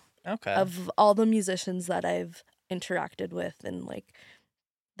handful of all the musicians that I've interacted with and like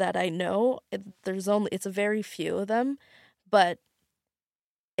that I know. It's a very few of them, but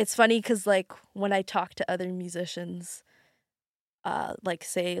it's funny because, like, when I talk to other musicians, like,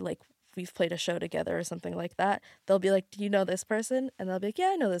 say, like, we've played a show together or something like that, they'll be like, do you know this person? And they'll be like,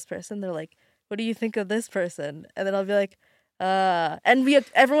 yeah, I know this person. They're like, what do you think of this person? And then I'll be like, and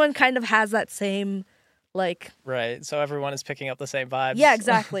everyone kind of has that same, like... Right, so everyone is picking up the same vibes. Yeah,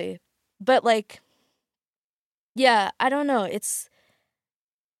 exactly. But, like, yeah, I don't know. It's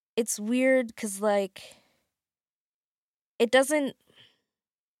weird because, like, it doesn't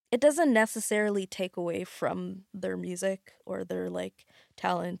necessarily take away from their music or their like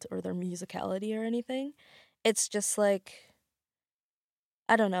talent or their musicality or anything. It's just like,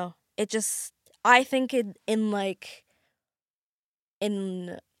 I don't know. I think in like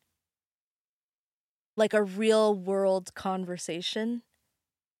a real world conversation,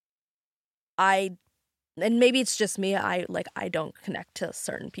 and maybe it's just me, I don't connect to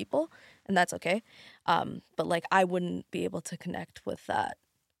certain people, and that's okay. But like I wouldn't be able to connect with that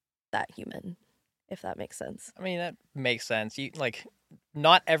human, if that makes sense. I mean, that makes sense. You like,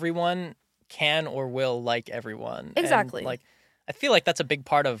 not everyone can or will like everyone. Exactly. And, like, I feel like that's a big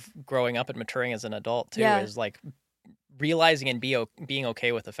part of growing up and maturing as an adult too. Is like realizing and being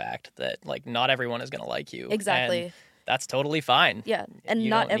okay with the fact that like not everyone is going to like you. Exactly. And that's totally fine. Yeah, and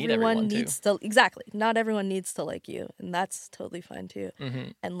not everyone needs to. Exactly. Not everyone needs to like you, and that's totally fine too. Mm-hmm.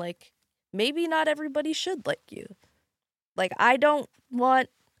 And like maybe not everybody should like you. Like I don't want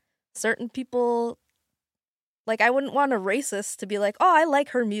certain people, like I wouldn't want a racist to be like, oh, I like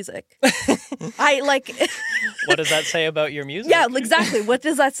her music. I like... What does that say about your music? Yeah, exactly. What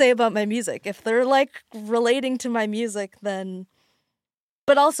does that say about my music? If they're like relating to my music, then...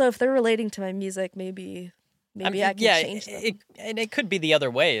 But also if they're relating to my music, maybe I can change them. And it could be the other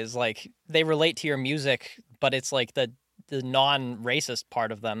way, is like they relate to your music, but it's like the non-racist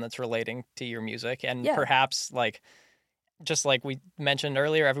part of them that's relating to your music. And perhaps like... Just like we mentioned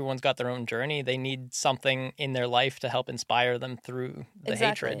earlier, everyone's got their own journey. They need something in their life to help inspire them through the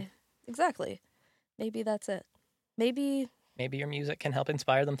hatred. Exactly. Maybe that's it. Maybe your music can help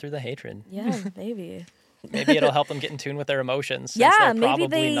inspire them through the hatred. Yeah, maybe. Maybe it'll help them get in tune with their emotions. Yeah, maybe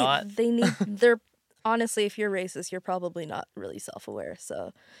they're honestly, if you're racist, you're probably not really self-aware.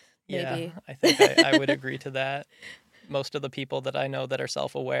 So maybe. Yeah, I think I would agree to that. Most of the people that I know that are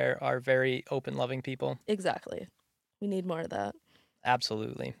self-aware are very open, loving people. Exactly. We need more of that.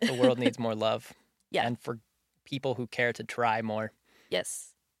 Absolutely. The world needs more love. Yeah. And for people who care to try more. Yes.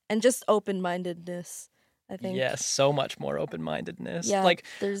 And just open-mindedness, I think. Yes, so much more open-mindedness. Yeah, Like,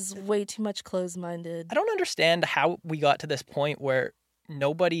 there's way too much closed-minded. I don't understand how we got to this point where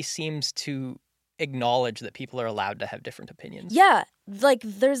nobody seems to acknowledge that people are allowed to have different opinions. Yeah, like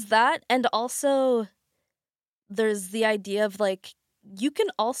there's that, and also there's the idea of like you can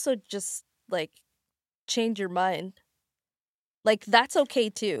also just like change your mind. Like that's okay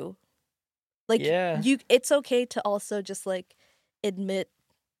too. Like Yeah. it's okay to also just like admit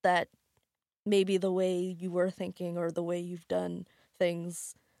that maybe the way you were thinking or the way you've done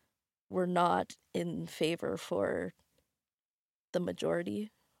things were not in favor for the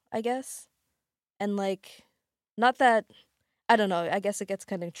majority, I guess. And like not that I don't know, I guess it gets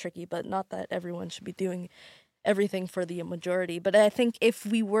kind of tricky, but not that everyone should be doing everything for the majority. But I think if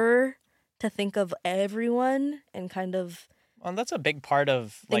we were to think of everyone and kind of Well, that's a big part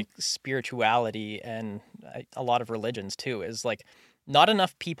of like spirituality and a lot of religions too, is like not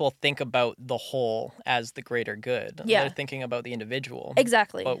enough people think about the whole as the greater good. Yeah. They're thinking about the individual.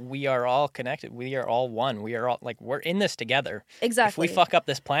 exactly. But we are all connected. We are all one. We are all like, we're in this together. Exactly. If we fuck up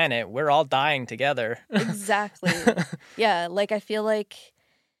this planet, we're all dying together. Exactly. Yeah, like I feel like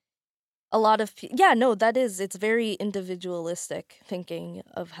a lot of yeah, no, it's very individualistic thinking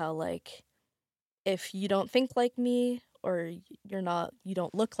of how like if you don't think like me or you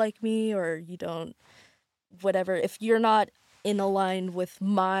don't look like me or you don't whatever, if you're not in line with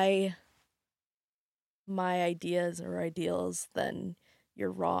my ideas or ideals, then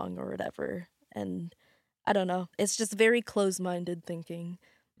you're wrong or whatever. And I don't know, it's just very closed-minded thinking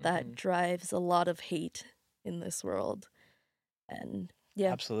that drives a lot of hate in this world. And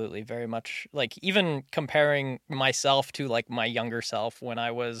yeah. Absolutely. Very much like even comparing myself to like my younger self when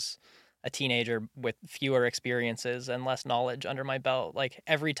I was a teenager with fewer experiences and less knowledge under my belt. Like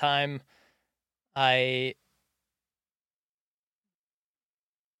every time I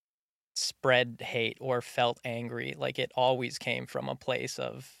spread hate or felt angry, like it always came from a place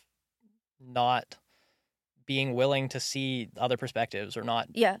of not being willing to see other perspectives or not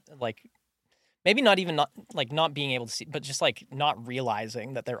Yeah. like maybe not even not being able to see, but just like not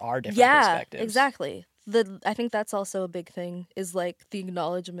realizing that there are different Yeah, perspectives. exactly. I think that's also a big thing is like the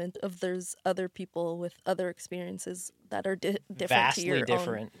acknowledgement of there's other people with other experiences that are different Vastly to your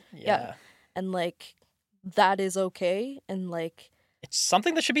different. own. Yeah. And like that is okay and like It's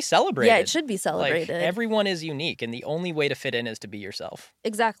something that should be celebrated. yeah, it should be celebrated. Like, everyone is unique, and the only way to fit in is to be yourself.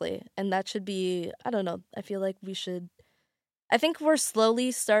 Exactly. And that should be I don't know, I feel like I think we're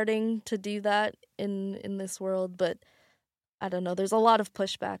slowly starting to do that in this world, but I don't know, there's a lot of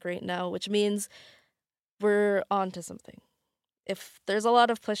pushback right now, which means we're on to something. If there's a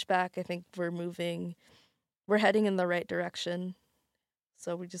lot of pushback, I think we're heading in the right direction.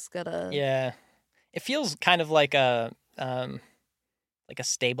 So we just gotta Yeah. It feels kind of like a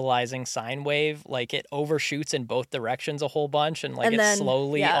stabilizing sine wave. Like it overshoots in both directions a whole bunch and like And it then,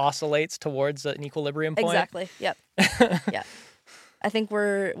 slowly yeah. oscillates towards an equilibrium point. Exactly. Yep. Yeah. I think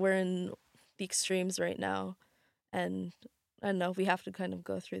we're in the extremes right now, and I don't know, we have to kind of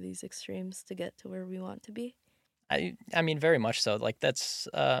go through these extremes to get to where we want to be. I mean, very much so. Like that's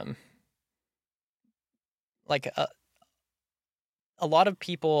like a lot of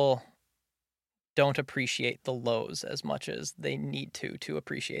people don't appreciate the lows as much as they need to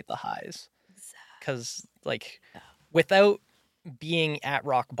appreciate the highs. Because like without being at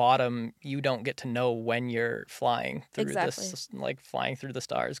rock bottom, you don't get to know when you're flying through this, like flying through the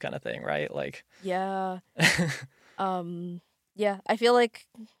stars kind of thing, right? Like Yeah. Yeah, I feel like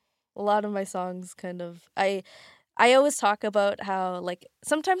a lot of my songs kind of I always talk about how like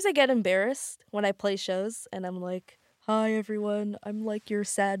sometimes I get embarrassed when I play shows and I'm like, "Hi everyone, I'm like your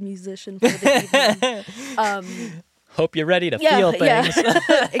sad musician for the evening." Hope you're ready to feel things.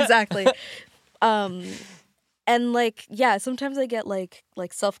 Yeah. Exactly. And like yeah, sometimes I get like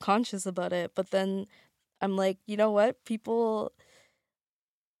self-conscious about it, but then I'm like, you know what?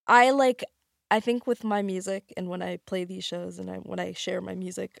 I think with my music and when I play these shows and when I share my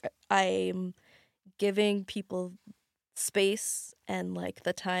music, I'm giving people space and like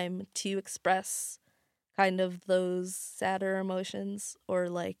the time to express kind of those sadder emotions or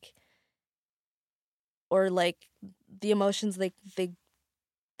like the emotions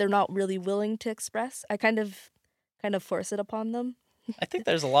they're not really willing to express. I kind of force it upon them. I think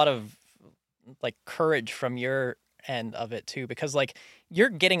there's a lot of like courage from your end of it too, because like you're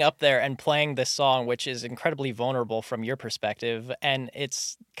getting up there and playing this song, which is incredibly vulnerable from your perspective, and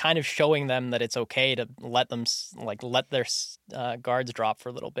it's kind of showing them that it's okay to let them let their guards drop for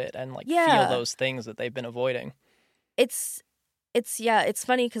a little bit and like feel those things that they've been avoiding. It's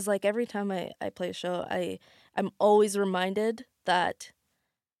funny because like every time I play a show, I'm always reminded that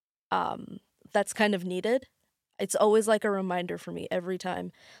that's kind of needed. It's always like a reminder for me every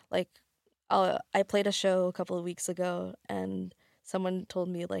time. Like I played a show a couple of weeks ago and someone told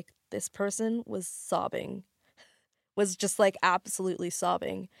me like this person was sobbing, was just like absolutely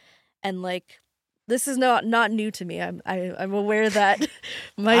sobbing, and like this is not new to me. I'm aware that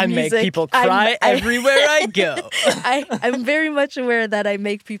my music, make people cry everywhere I go. I'm very much aware that I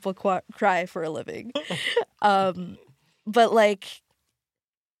make people cry for a living. But like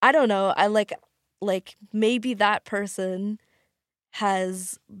I don't know. I like maybe that person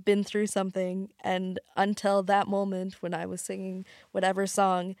has been through something, and until that moment when I was singing whatever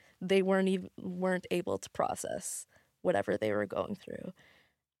song, they weren't able to process whatever they were going through.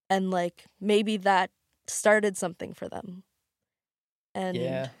 And like maybe that started something for them.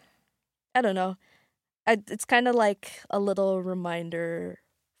 And I don't know. It's kind of like a little reminder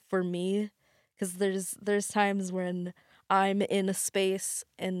for me, because there's times when I'm in a space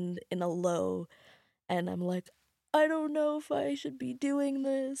and in a low, and I'm like, I don't know if I should be doing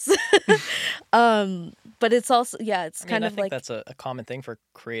this. But it's also, it's kind of I think like that's a common thing for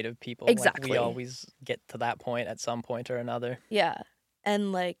creative people. Exactly. Like we always get to that point at some point or another. Yeah.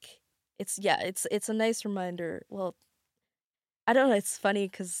 And like it's a nice reminder. Well, I don't know, it's funny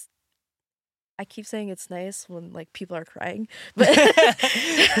because I keep saying it's nice when like people are crying, but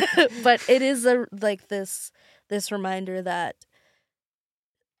but it is this reminder that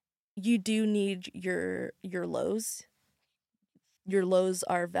you do need your lows. Your lows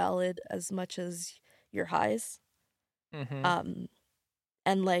are valid as much as your highs. Mm-hmm.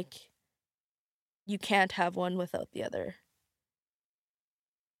 And like you can't have one without the other.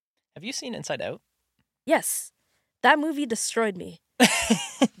 Have you seen Inside Out? Yes. That movie destroyed me.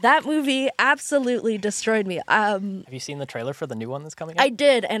 That movie absolutely destroyed me. Have you seen the trailer for the new one that's coming out? I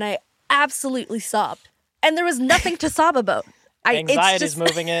did, and I absolutely sobbed. And there was nothing to sob about. Anxiety's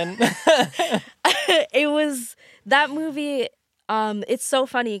moving in. It was that movie. It's so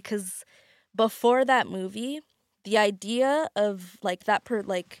funny because before that movie, the idea of like that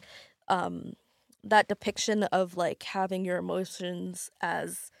that depiction of like having your emotions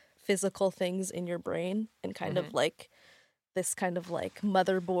as physical things in your brain and kind of like this kind of like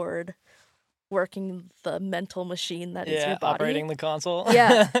motherboard working the mental machine that is your body. Operating the console.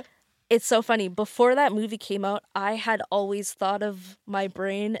 Yeah. It's so funny. Before that movie came out, I had always thought of my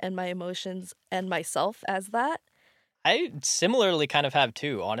brain and my emotions and myself as that. I similarly kind of have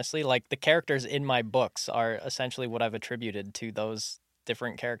too, honestly. Like the characters in my books are essentially what I've attributed to those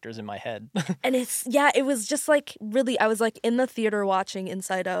different characters in my head. And it was just like really, I was like in the theater watching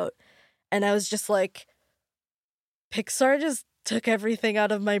Inside Out, and I was just like, Pixar just took everything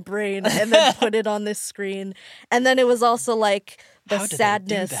out of my brain and then put it on this screen. And then it was also like the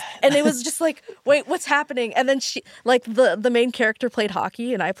sadness. And it was just like, wait, what's happening? And then she, like the main character played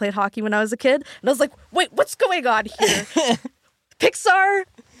hockey, and I played hockey when I was a kid. And I was like, wait, what's going on here? Pixar,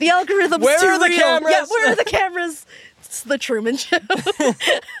 the algorithm's where too are the real. cameras? Yeah, where are the cameras? It's the Truman Show.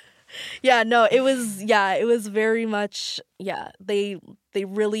 It was very much, they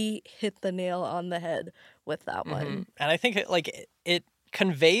really hit the nail on the head with that one. And I think it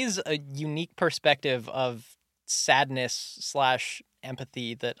conveys a unique perspective of sadness /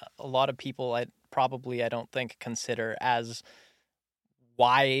 empathy that a lot of people I don't think consider as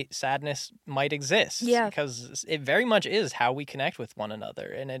why sadness might exist. Yeah. Because it very much is how we connect with one another,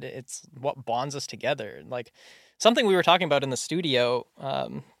 and it's what bonds us together. Like something we were talking about in the studio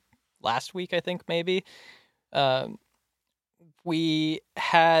last week, I think maybe. We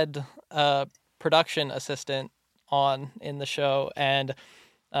had a production assistant on in the show, and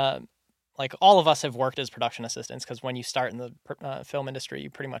like all of us have worked as production assistants, because when you start in the film industry,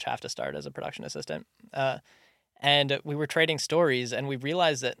 you pretty much have to start as a production assistant. And we were trading stories, and we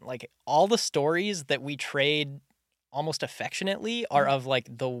realized that like all the stories that we trade almost affectionately are of like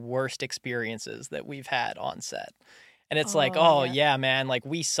the worst experiences that we've had on set. And it's yeah, man, like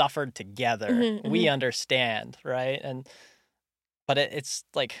we suffered together. We understand, right? But it's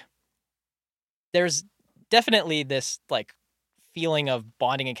like there's definitely this like feeling of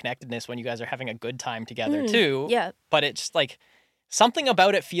bonding and connectedness when you guys are having a good time together too. Yeah. But it's like something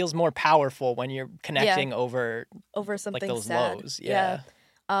about it feels more powerful when you're connecting over something like those sad. lows. Yeah.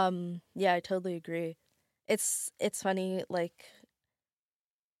 I totally agree. It's funny, like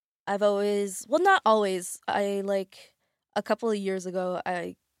I've always, well, not always. I like a couple of years ago,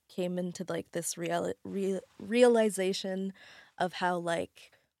 I came into like this realization of how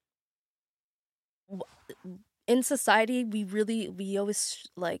like in society we always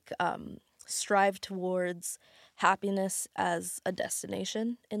like strive towards happiness as a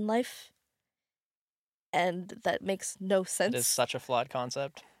destination in life, and that makes no sense. It is such a flawed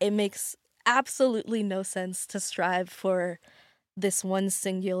concept. It makes absolutely no sense to strive for this one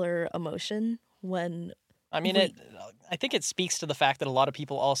singular emotion when I mean, I think it speaks to the fact that a lot of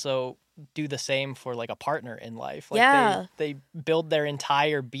people also do the same for like a partner in life. Like Yeah. they build their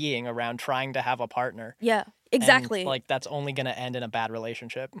entire being around trying to have a partner. yeah, And, exactly. like that's only going to end in a bad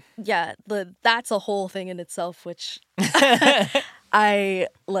relationship. Yeah, that's a whole thing in itself, which I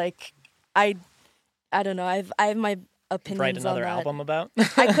like. I don't know. I have my opinions Write another on that. album about.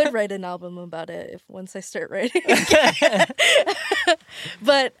 I could write an album about it if once I start writing.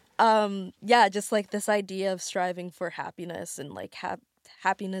 But yeah, just like this idea of striving for happiness and like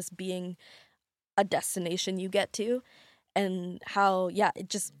happiness being a destination you get to, and how it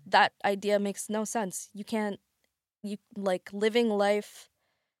just, that idea makes no sense. You like living life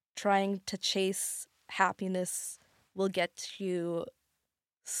trying to chase happiness will get you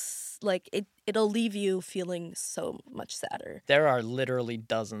like it'll leave you feeling so much sadder. There are literally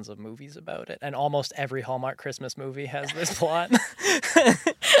dozens of movies about it, and almost every Hallmark Christmas movie has this plot.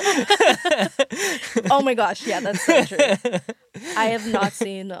 Oh my gosh, yeah, that's so true. I have not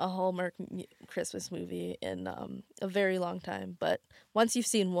seen a Hallmark Christmas movie in a very long time, but once you've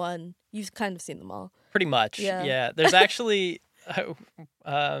seen one, you've kind of seen them all. Pretty much, Yeah. yeah. There's actually, a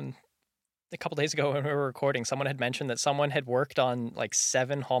couple days ago when we were recording, someone had mentioned that someone had worked on like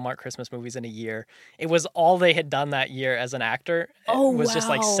 7 Hallmark Christmas movies in a year. It was all they had done that year as an actor. Oh, It was just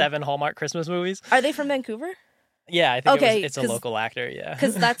like wow. 7 Hallmark Christmas movies. Are they from Vancouver? Yeah, I think Okay, it's a local actor, yeah.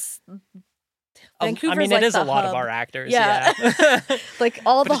 Because that's I Vancouver's mean, like it is the a lot of hub. our actors, Yeah. yeah. Like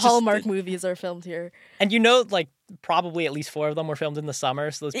all But the it's just- Hallmark movies are filmed here. And like probably at least 4 of them were filmed in the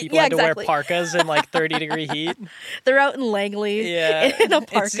summer, so those people Yeah, had to exactly. wear parkas in like 30-degree heat. They're out in Langley Yeah. in a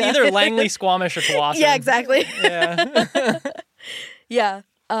parka. It's either Langley, Squamish, or Tsawwassen. Yeah, exactly. Yeah. Yeah.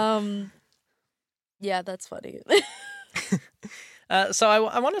 Yeah, that's funny. So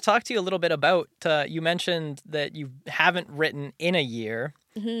I want to talk to you a little bit about, you mentioned that you haven't written in a year.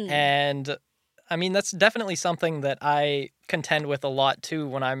 Mhm. And I mean, that's definitely something that I contend with a lot too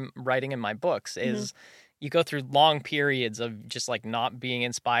when I'm writing in my books is you go through long periods of just like not being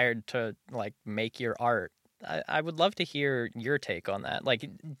inspired to like make your art. I would love to hear your take on that. Like,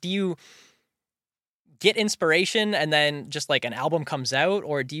 do you get inspiration and then just like an album comes out,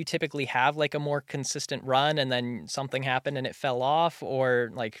 or do you typically have like a more consistent run and then something happened and it fell off, or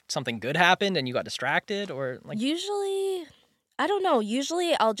like something good happened and you got distracted, or like Usually, I don't know.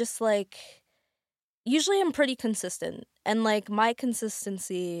 Usually I'll just like, usually I'm pretty consistent. And like my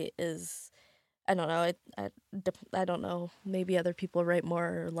consistency is, I don't know. I don't know. Maybe other people write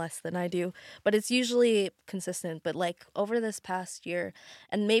more or less than I do, but it's usually consistent. But like over this past year,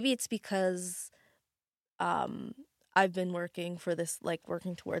 and maybe it's because I've been working for this, like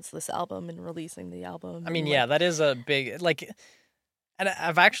working towards this album and releasing the album. I mean, and, yeah, like, that is a big, like, and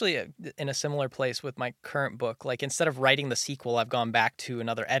I've actually in a similar place with my current book. Like, instead of writing the sequel, I've gone back to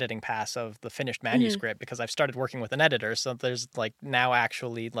another editing pass of the finished manuscript because I've started working with an editor. So there's like now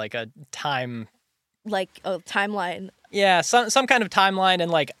actually like a time, like a timeline. yeah, some kind of timeline, and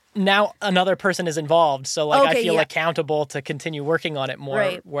like now another person is involved. So like I Okay, feel yeah. accountable to continue working on it more.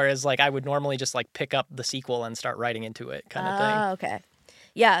 Right. Whereas like I would normally just like pick up the sequel and start writing into it, kind of thing. Ah, okay.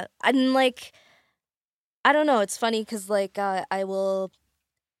 Yeah, and like, I don't know. It's funny because like I will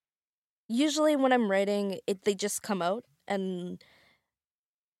usually when I'm writing it, they just come out and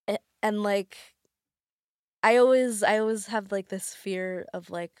like I always have like this fear of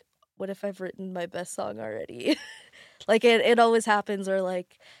like, what if I've written my best song already? Like it always happens, or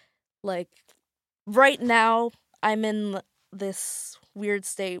like right now I'm in this weird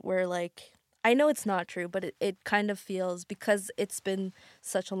state where like I know it's not true, but it kind of feels, because it's been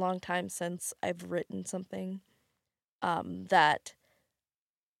such a long time since I've written something, that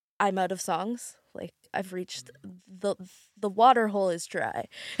I'm out of songs. Like I've reached the water hole is dry.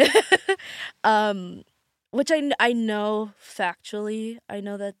 Which I know factually, I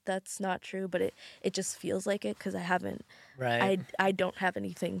know that that's not true, but it just feels like it because I haven't, Right. I don't have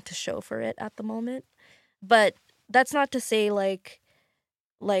anything to show for it at the moment. But that's not to say like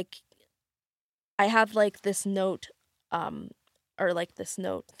I have like this note, or like this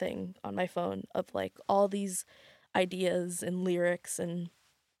note thing on my phone of like all these ideas and lyrics and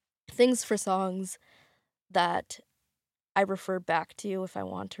things for songs that I refer back to you if I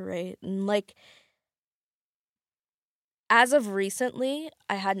want to write. And like as of recently,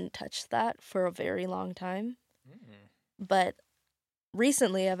 I hadn't touched that for a very long time. But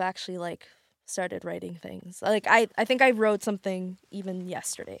recently I've actually like started writing things. Like I think I wrote something even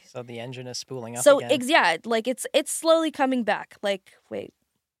yesterday. So the engine is spooling up So again. yeah, like it's slowly coming back. Like wait.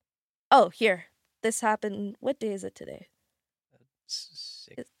 Oh, here. This happened. What day is it today?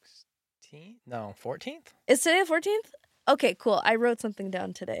 16th? No, 14th? Is today the 14th? Okay, cool. I wrote something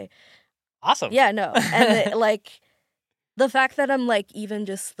down today. Awesome. Yeah, no. And like the fact that I'm like even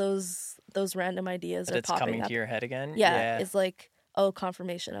just those random ideas That are it's popping coming up. to your head again. Yeah, it's like, oh,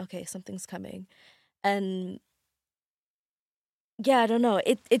 confirmation. Okay, something's coming. And yeah, I don't know.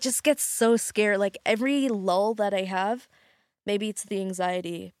 It just gets so scared. Like every lull that I have, maybe it's the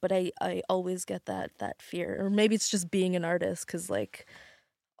anxiety, but I always get that fear. Or maybe it's just being an artist, because like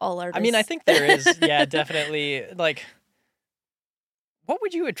all artists. I mean, I think there is, yeah, definitely, like, what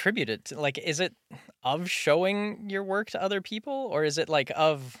would you attribute it to? Like, is it of showing your work to other people, or is it like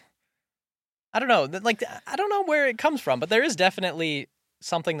of, I don't know, like, I don't know where it comes from, but there is definitely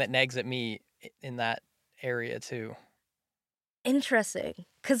something that nags at me in that area too. Interesting.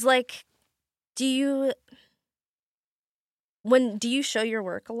 Because like, do you show your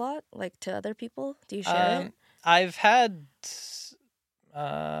work a lot, like to other people? Do you share it? I've had,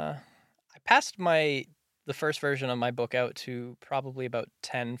 I passed the first version of my book out to probably about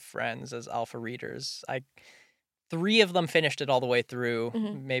 10 friends as alpha readers. 3 of them finished it all the way through.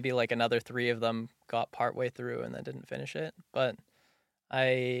 Mhm. Maybe like another 3 of them got partway through and then didn't finish it. But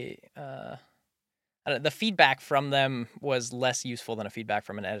I don't know, the feedback from them was less useful than a feedback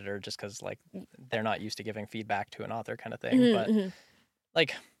from an editor, just because like they're not used to giving feedback to an author kind of thing. Mhm, But mhm.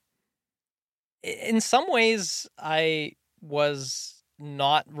 like in some ways, I was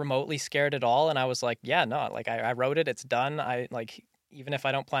not remotely scared at all, and I was like, yeah, no, like I wrote it, it's done. I like, even if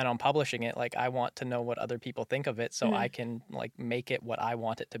I don't plan on publishing it, like I want to know what other people think of it so Mhm. I can like make it what I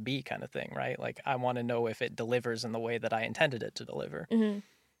want it to be, kind of thing, right? Like I want to know if it delivers in the way that I intended it to deliver. Mhm.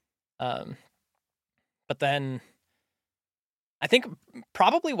 But then I think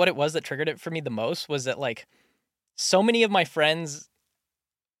probably what it was that triggered it for me the most was that like so many of my friends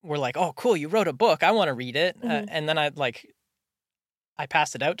were like, oh, cool, you wrote a book, I want to read it. Mhm. And then I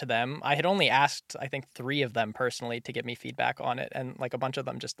passed it out to them. I had only asked, I think, 3 of them personally to give me feedback on it. And like a bunch of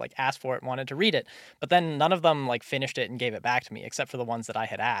them just like asked for it, wanted to read it. But then none of them like finished it and gave it back to me, except for the ones that I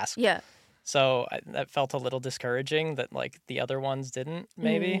had asked. Yeah. So that felt a little discouraging that like the other ones didn't,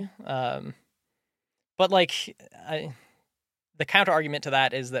 maybe. But like, the counter argument to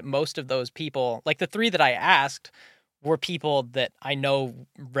that is that most of those people, like the 3 that I asked, were people that I know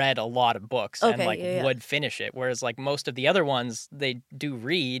read a lot of books and like would finish it. Whereas like most of the other ones, they do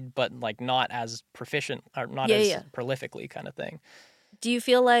read, but like not as proficient or not as prolifically, kind of thing. Do you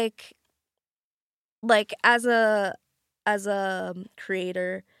feel like as a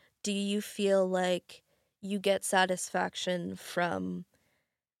creator, do you feel like you get satisfaction from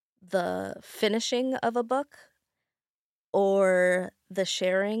the finishing of a book, or the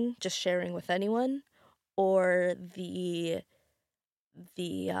just sharing with anyone, or the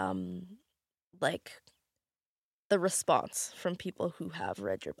like the response from people who have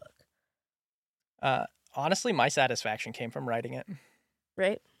read your book? Honestly, my satisfaction came from writing it.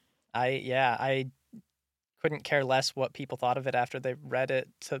 Right? I couldn't care less what people thought of it after they read it,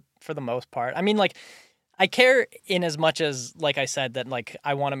 for the most part. I mean, like, I care in as much as, like I said, that like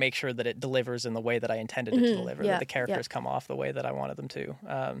I want to make sure that it delivers in the way that I intended it to deliver, that the characters come off the way that I wanted them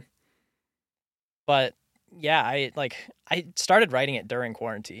to. But yeah, I started writing it during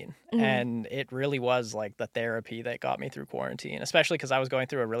quarantine, and it really was like the therapy that got me through quarantine, especially because I was going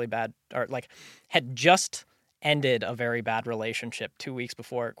through a really bad, or like had just ended a very bad relationship 2 weeks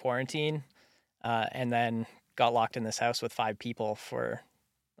before quarantine, and then got locked in this house with 5 people for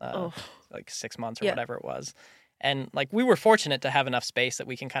like 6 months or whatever it was. And like we were fortunate to have enough space that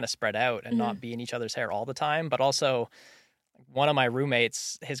we can kind of spread out and not be in each other's hair all the time. But also, one of my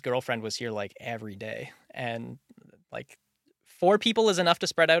roommates, his girlfriend was here like every day. And like 4 people is enough to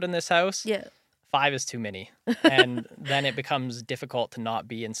spread out in this house. Yeah. 5 is too many. And then it becomes difficult to not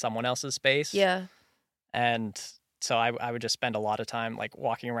be in someone else's space. Yeah. And so I would just spend a lot of time like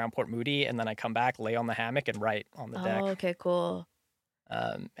walking around Port Moody, and then I come back, lay on the hammock, and write on the deck. Oh, okay, cool.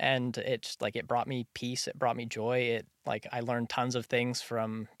 And it just like, it brought me peace. It brought me joy. It like, I learned tons of things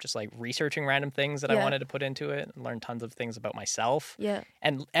from just like researching random things that I wanted to put into it, and learned tons of things about myself. Yeah.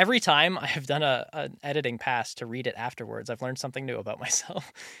 And every time I've done an editing pass to read it afterwards, I've learned something new about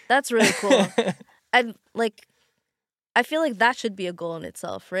myself. That's really cool. I feel like that should be a goal in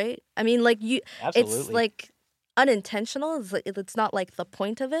itself, right? I mean, like Absolutely. it's like, unintentional. It's not like the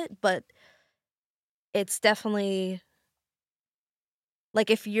point of it, but it's definitely like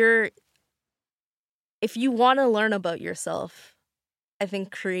if you want to learn about yourself, I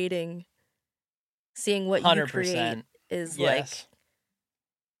think seeing what you create 100%. is Yes.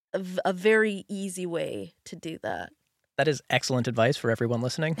 like a very easy way to do that. That is excellent advice for everyone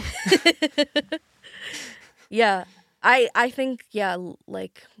listening. Yeah, I think, yeah,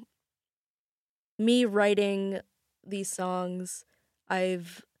 like me writing these songs, I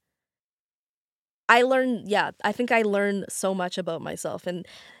think I learned so much about myself, and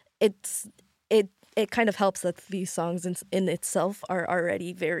it kind of helps that these songs in itself are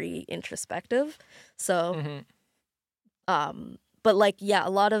already very introspective. So, but like, yeah, a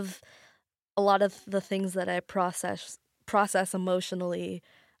lot of the things that I process emotionally,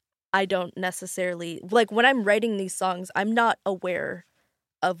 I don't necessarily like when I'm writing these songs, I'm not aware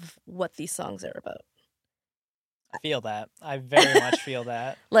of what these songs are about. I feel that. I very much feel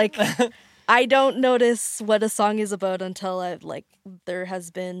that. Like, I don't notice what a song is about until there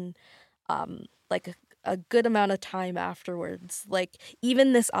has been like a good amount of time afterwards. Like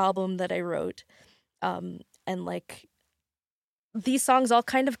even this album that I wrote, and like these songs all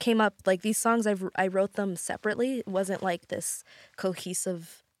kind of came up, like these songs I wrote them separately. It wasn't like this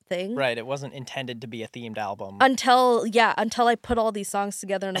cohesive thing. Right, it wasn't intended to be a themed album. Until I put all these songs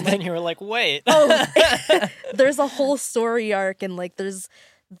together and then you were like, wait. Oh, there's a whole story arc, and like there's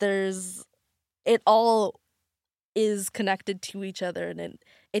it all is connected to each other, and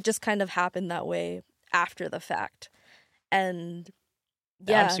it just kind of happened that way after the fact. And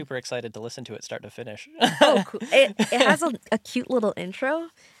yeah, I'm super excited to listen to it start to finish. Oh, cool. It has a cute little intro.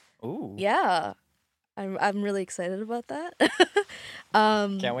 Ooh. Yeah. I'm really excited about that.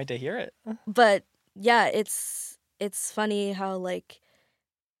 Can't wait to hear it. But yeah, it's funny how like,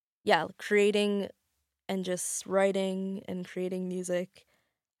 yeah, creating and just writing and creating music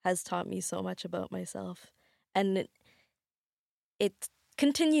has taught me so much about myself, and it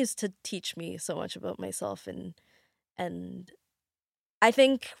continues to teach me so much about myself, and I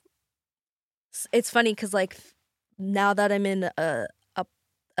think it's funny because like now that I'm in a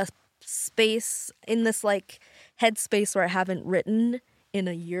space, in this like headspace where I haven't written in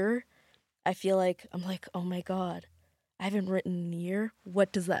a year, I feel like I'm like, oh my god, I haven't written in a year.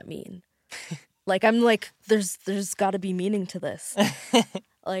 What does that mean? Like I'm like, there's got to be meaning to this.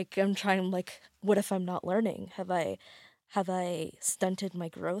 Like I'm trying, like, what if I'm not learning? Have I stunted my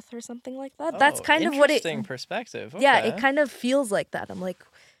growth or something like that? That's kind of what it. Interesting perspective. Okay. Yeah, it kind of feels like that. I'm like,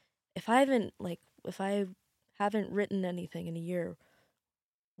 if I haven't written anything in a year,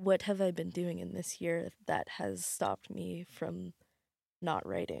 what have I been doing in this year that has stopped me from not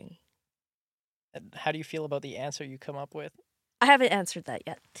writing? How do you feel about the answer you come up with? I haven't answered that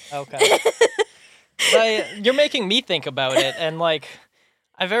yet. Okay. You're making me think about it, and like,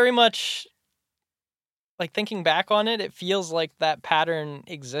 I very much, like, thinking back on it, it feels like that pattern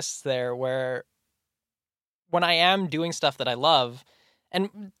exists there where when I am doing stuff that I love,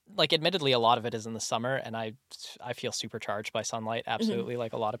 and like admittedly a lot of it is in the summer, and I feel supercharged by sunlight, absolutely,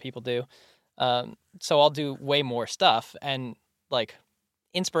 like a lot of people do. So I'll do way more stuff, and like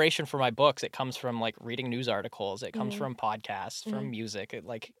inspiration for my books, it comes from like reading news articles, it comes from podcasts, from music,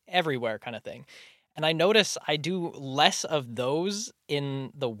 like everywhere kind of thing. And I notice I do less of those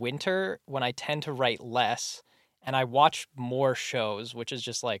in the winter when I tend to write less, and I watch more shows, which is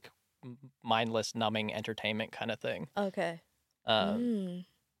just like mindless, numbing entertainment kind of thing. Okay. And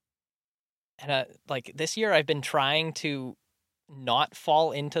like this year I've been trying to not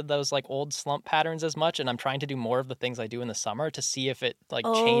fall into those like old slump patterns as much, and I'm trying to do more of the things I do in the summer to see if it like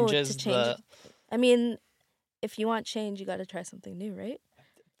changes the. I mean, if you want change, you got to try something new, right?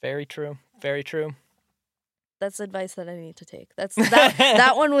 Very true. Very true. That's advice that I need to take.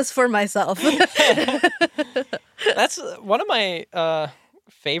 That one was for myself. That's one of my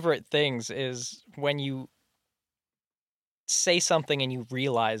favorite things is when you say something and you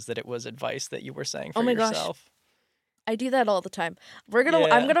realize that it was advice that you were saying for yourself. Gosh. I do that all the time. I'm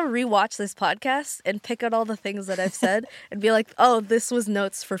gonna rewatch this podcast and pick out all the things that I've said and be like, oh, this was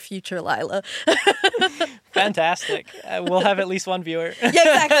notes for future Lila. Fantastic. We'll have at least one viewer.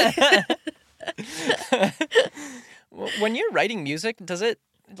 Yeah, exactly. When you're writing music, does it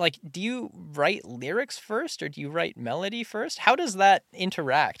like, do you write lyrics first or do you write melody first? How does that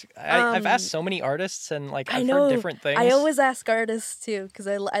interact? I've asked so many artists and like I've heard different things. I always ask artists too because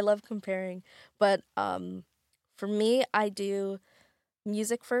I love comparing. But for me, I do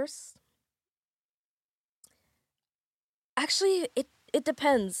music first. Actually, it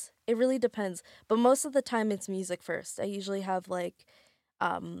depends. It really depends. But most of the time, it's music first. I usually have like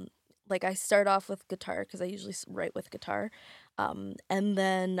like I start off with guitar because I usually write with guitar, and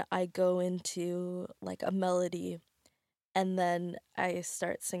then I go into like a melody, and then I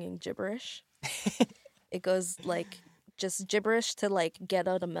start singing gibberish. It goes like just gibberish to like get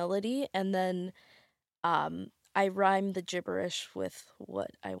out a melody, and then I rhyme the gibberish with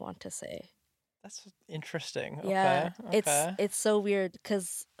what I want to say. That's interesting. Yeah, Okay. it's so weird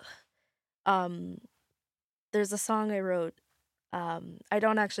because um there's a song I wrote. I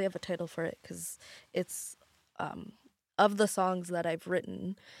don't actually have a title for it because it's um of the songs that I've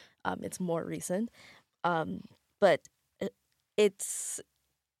written, it's more recent. But it, it's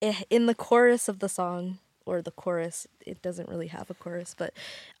in the chorus of the song, or the chorus, it doesn't really have a chorus, but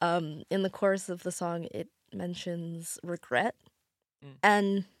in the chorus of the song it mentions regret. Mm.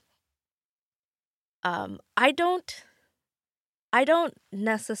 And I don't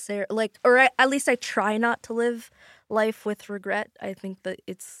necessarily like, or at least I try not to live life with regret. I think that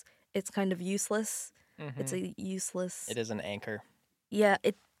it's kind of useless. It's a useless. It is an anchor. Yeah,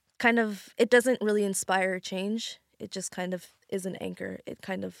 it doesn't really inspire change. It just kind of is an anchor. It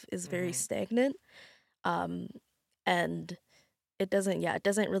kind of is very stagnant. And it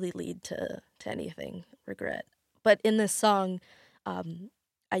doesn't really lead to anything, regret. But in this song,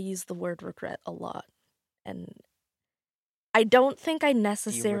 I use the word regret a lot. And I don't think I Do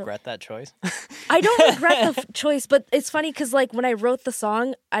necessarily... you regret that choice? I don't regret the choice, but it's funny because like when I wrote the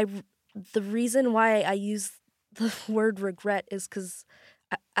song, the reason why I use the word regret is because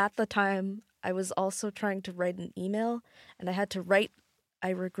at the time I was also trying to write an email, and I had to write, "I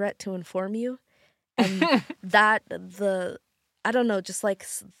regret to inform you," and I don't know, just like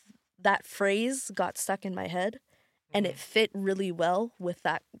that phrase got stuck in my head, and it fit really well with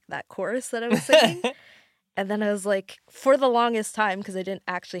that chorus that I was singing. And then I was like, for the longest time, because I didn't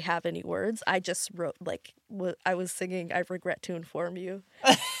actually have any words, I just wrote, like, I was singing, "I regret to inform you,"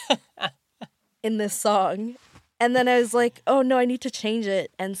 in this song. And then I was like, oh no, I need to change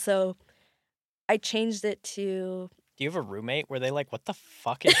it. And so I changed it to... Do you have a roommate where they like, what the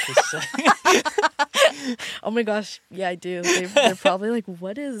fuck is this saying? Oh my gosh, yeah, I do. They're probably like,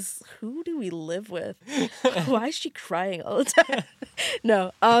 who do we live with? Why is she crying all the time?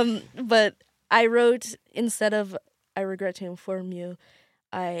 No, but I wrote, instead of "I regret to inform you,"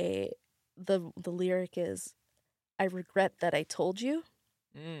 the lyric is, "I regret that I told you."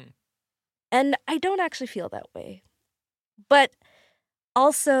 And I don't actually feel that way. But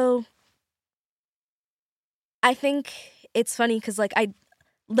also, I think it's funny because I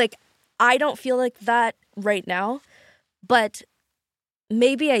don't feel like that right now, but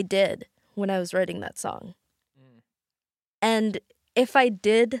maybe I did when I was writing that song. And if I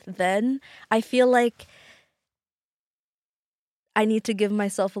did then, I feel like I need to give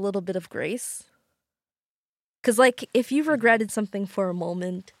myself a little bit of grace. Because, like, if you regretted something for a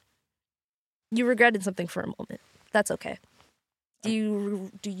moment, you regretted something for a moment. That's okay. Do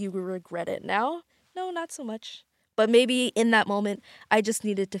you regret it now? No, not so much. But maybe in that moment, I just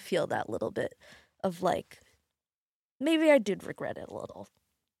needed to feel that little bit of, like, maybe I did regret it a little.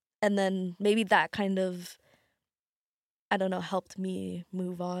 And then maybe that kind of, I don't know, helped me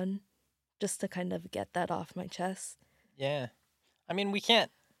move on, just to kind of get that off my chest. Yeah. I mean, we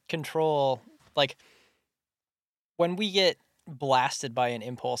can't control, like, when we get blasted by an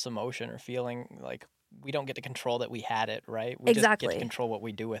impulse emotion or feeling, like, we don't get to control that we had it, right? We just get to control what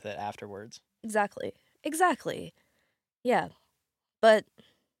we do with it afterwards. Exactly. Yeah. But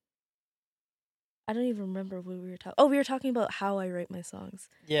I don't even remember what we were talking... Oh, we were talking about how I write my songs.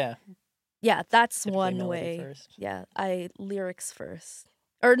 Yeah. Yeah, that's Typically one melody way. first. Yeah, lyrics first.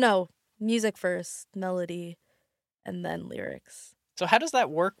 Or no, music first, melody, and then lyrics. So how does that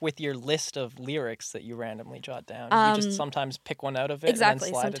work with your list of lyrics that you randomly jot down? You just sometimes pick one out of it exactly.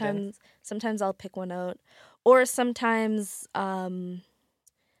 and then slide it in? Sometimes I'll pick one out. Or sometimes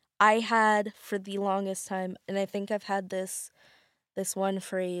I had, for the longest time, and I think I've had this one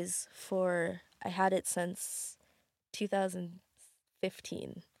phrase I had it since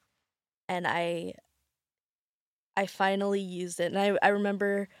 2015. And I finally used it. And I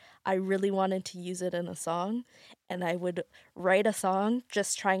remember I really wanted to use it in a song. And I would write a song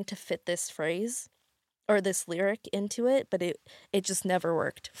just trying to fit this phrase or this lyric into it. But it just never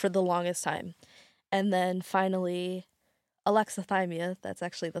worked for the longest time. And then finally, Alexithymia, that's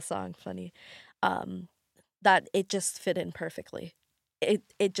actually the song, funny, that it just fit in perfectly.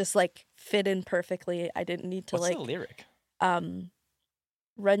 It just, like, fit in perfectly. I didn't need to, What's the lyric?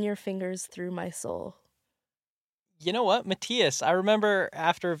 Run your fingers through my soul. You know what, Matthias? I remember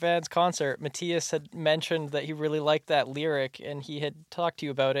after Van's concert, Matthias had mentioned that he really liked that lyric, and he had talked to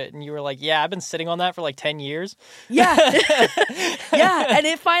you about it, and you were like, "Yeah, I've been sitting on that for like 10 years." Yeah. Yeah, and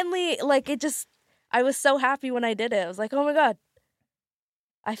it finally, like, I was so happy when I did it. I was like, oh my God,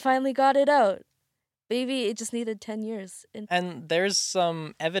 I finally got it out. Maybe it just needed 10 years. And there's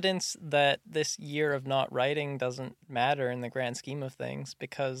some evidence that this year of not writing doesn't matter in the grand scheme of things,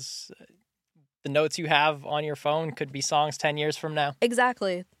 because the notes you have on your phone could be songs 10 years from now.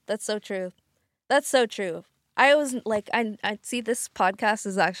 Exactly. That's so true. That's so true. I always, like, I see this podcast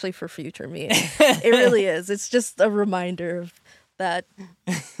is actually for future me. It really is. It's just a reminder of that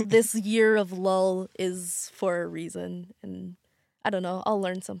this year of lull is for a reason. And I don't know, I'll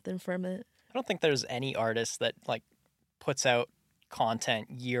learn something from it. I don't think there's any artist that, like, puts out content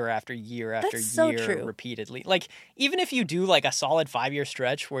year after year after That's so year true. repeatedly. Like, even if you do like a solid 5-year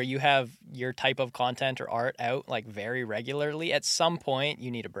stretch where you have your type of content or art out like very regularly, at some point you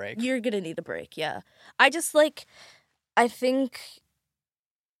need a break. You're gonna need a break, yeah. I just, like, I think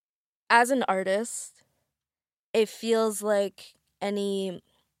as an artist, it feels like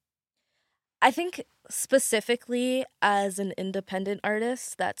I think specifically as an independent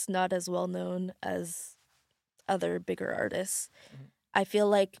artist that's not as well known as other bigger artists, I feel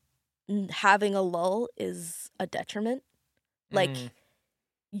like having a lull is a detriment. Like,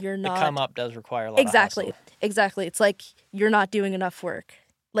 you're The not... come up does require a lot Exactly. of hustle. Exactly. It's like you're not doing enough work.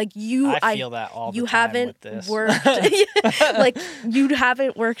 Like, I feel that all the you time haven't with this. worked like, you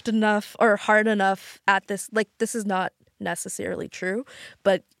haven't worked enough or hard enough at this. Like, this is not necessarily true,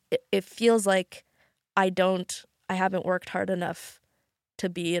 but it feels like I haven't worked hard enough to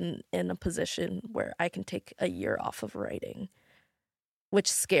be in a position where I can take a year off of writing,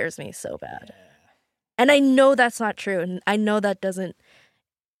 which scares me so bad. And I know that's not true, and I know that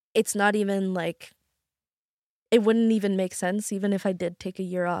it's not even like, it wouldn't even make sense even if I did take a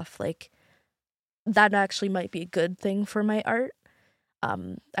year off. Like, that actually might be a good thing for my art.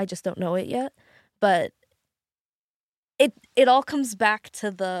 I just don't know it yet. But it all comes back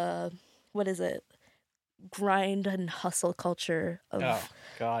to the, what is it? Grind and hustle culture of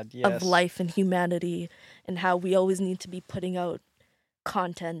of life and humanity, and how we always need to be putting out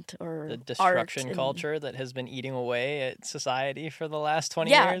content or the destruction art culture that has been eating away at society for the last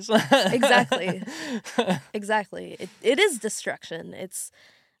 20 Yeah, years. Exactly. Exactly. It is destruction. It's,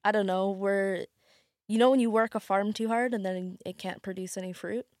 I don't know, where, you know, when you work a farm too hard and then it can't produce any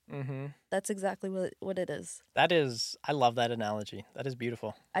fruit? Mm-hmm. That's exactly what it is. That is, I love that analogy. That is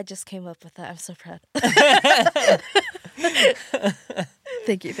beautiful. I just came up with that. I'm so proud.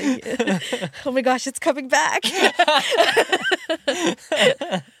 Thank you. Oh my gosh, it's coming back.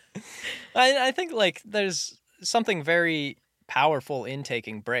 I think, like, there's something very powerful in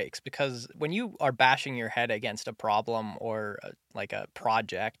taking breaks, because when you are bashing your head against a problem or like a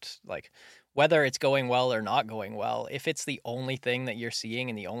project, like whether it's going well or not going well, if it's the only thing that you're seeing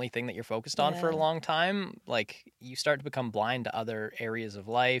and the only thing that you're focused on for a long time, like, you start to become blind to other areas of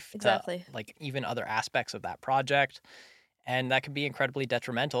life, Exactly. to, like, even other aspects of that project. And that can be incredibly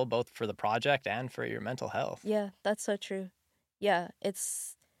detrimental, both for the project and for your mental health. Yeah, that's so true. Yeah,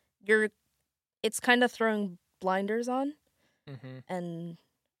 it's kind of throwing blinders on, and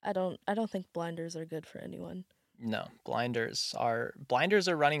I don't think blinders are good for anyone. No, blinders are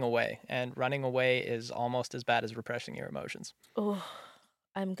running away, and running away is almost as bad as repressing your emotions. Oh,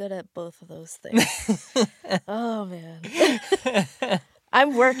 I'm good at both of those things. Oh man,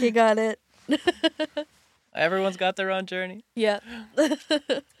 I'm working on it. Everyone's got their own journey. Yeah.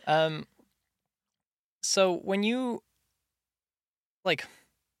 So when you, like,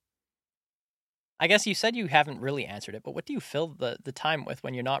 I guess you said you haven't really answered it, but what do you fill the time with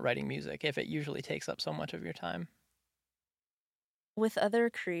when you're not writing music, if it usually takes up so much of your time? With other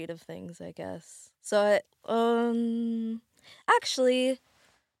creative things, I guess. So actually,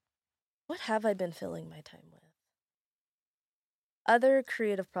 what have I been filling my time with? Other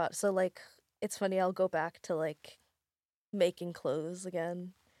creative projects. So, like, it's funny, I'll go back to, like, making clothes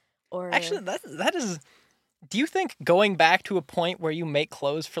again. Or Actually, that is, do you think going back to a point where you make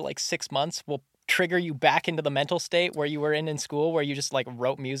clothes for like 6 months will trigger you back into the mental state where you were in school, where you just, like,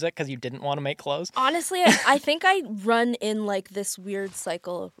 wrote music because you didn't want to make clothes? Honestly, I think I run in, like, this weird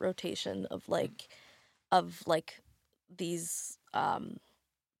cycle rotation of these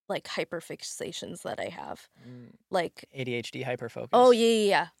like hyperfixations that I have, like ADHD hyperfocus. Oh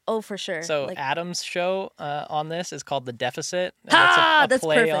yeah. Oh, for sure. So like, Adam's show on this is called The Deficit. And that's it's a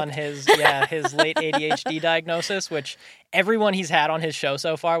play perfect. on his late ADHD diagnosis, which everyone he's had on his show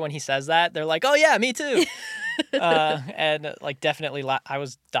so far, when he says that, they're like, "Oh yeah, me too." And like definitely, I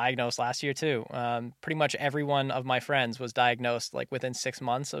was diagnosed last year too. Pretty much every one of my friends was diagnosed like within 6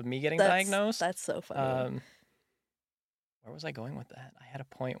 months of me getting diagnosed. That's so funny. Where was I going with that? I had a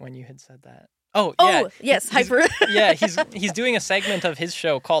point when you had said that. Oh yeah, yes, hyper. Yeah, he's doing a segment of his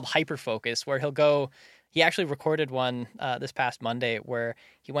show called Hyperfocus, where he'll go. He actually recorded one this past Monday where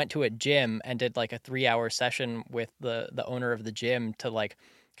he went to a gym and did like a 3-hour session with the owner of the gym to like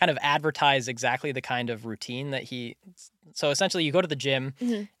kind of advertise exactly the kind of routine that he. So essentially, you go to the gym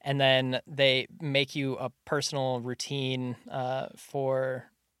and then they make you a personal routine for.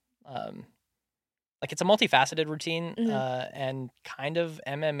 Like it's a multifaceted routine and kind of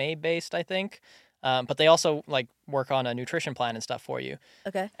MMA based, I think. But they also like work on a nutrition plan and stuff for you.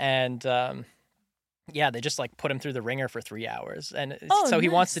 Okay. And yeah, they just like put him through the ringer for 3 hours. And Oh, he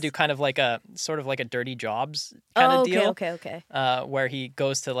wants to nice. do kind of like a sort of like a dirty jobs kind of deal. Okay. Where he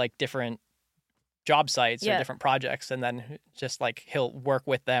goes to like different job sites or different projects and then just like he'll work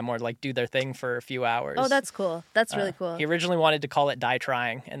with them or like do their thing for a few hours. Oh, that's cool. That's really cool. He originally wanted to call it Die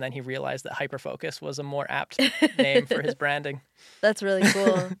Trying, and then he realized that Hyperfocus was a more apt name for his branding. That's really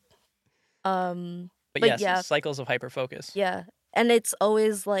cool. But yes, yeah. cycles of hyperfocus. Yeah. And it's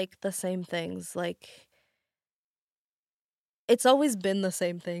always like the same things. Like it's always been the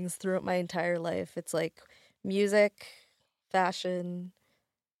same things throughout my entire life. It's like music, fashion,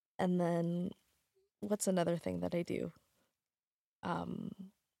 and then what's another thing that I do?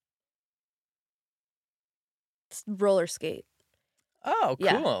 Roller skate. Oh, cool.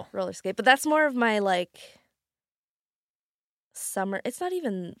 Yeah, roller skate. But that's more of my like summer. It's not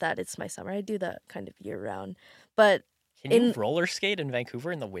even that it's my summer. I do that kind of year round. But Can you roller skate in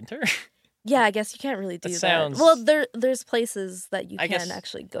Vancouver in the winter? yeah, I guess you can't really do that. Sounds... Well, there's places that you can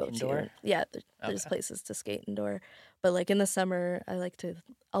actually go indoor? to. Yeah, there's places to skate indoor. But like in the summer,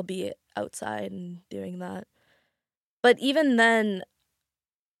 I'll be outside and doing that. But even then,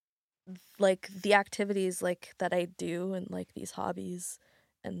 like the activities like that I do and like these hobbies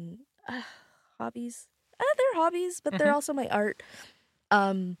and hobbies, they're hobbies, but they're also my art.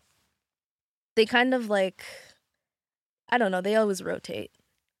 They kind of like, I don't know, they always rotate.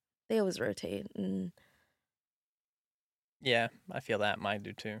 And yeah, I feel that. Mine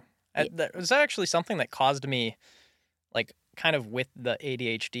do too. That was actually something that caused me, like, kind of with the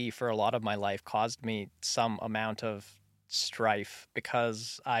ADHD for a lot of my life, caused me some amount of strife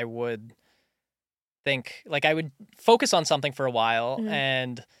because I would think, like, I would focus on something for a while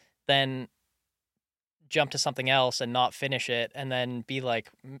and then jump to something else and not finish it and then be like,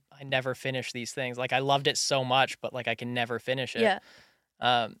 I never finish these things. Like, I loved it so much, but like I can never finish it.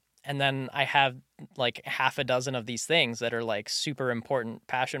 Yeah. And then I have like half a dozen of these things that are like super important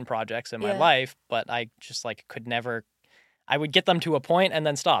passion projects in my life, but I just like could never, I would get them to a point and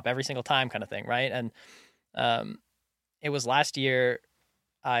then stop every single time kind of thing. Right. And it was last year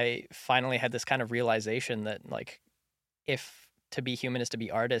I finally had this kind of realization that like, if to be human is to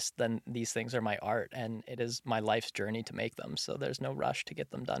be artist, then these things are my art and it is my life's journey to make them. So there's no rush to get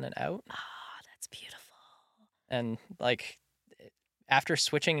them done and out. Oh, that's beautiful. And like, after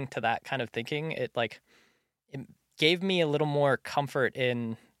switching to that kind of thinking, it gave me a little more comfort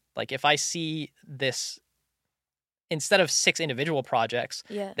in like, if I see this, instead of 6 individual projects,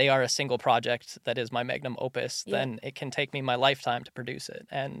 they are a single project that is my magnum opus, then it can take me my lifetime to produce it.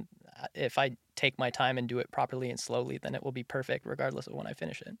 And if I take my time and do it properly and slowly, then it will be perfect regardless of when I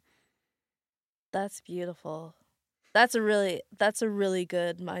finish it. That's beautiful. That's a really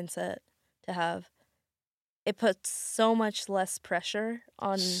good mindset to have. It puts so much less pressure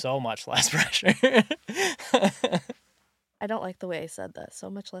on... So much less pressure. I don't like the way I said that.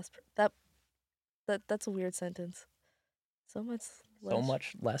 So much less... That's a weird sentence. So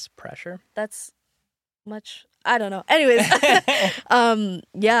much less pressure? That's much... I don't know. Anyways. I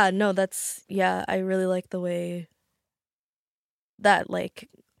really like the way that, like,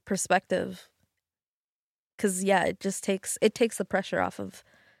 perspective. Because, it just takes the pressure off of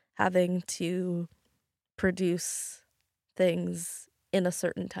having to produce things in a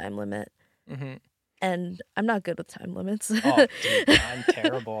certain time limit. And I'm not good with time limits. Oh, dude, I'm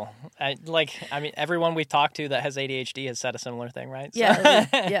terrible. Everyone we've talked to that has ADHD has said a similar thing, right? So,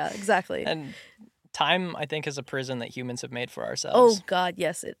 yeah, exactly. And time, I think, is a prison that humans have made for Oh ourselves. God,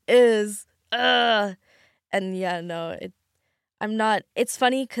 yes, it is. And I'm not. It's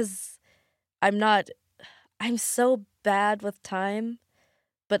funny because I'm so bad with time,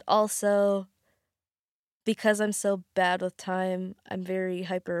 but also because I'm so bad with time, I'm very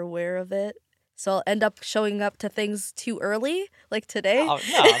hyper aware of it. So I'll end up showing up to things too early, like today. Oh,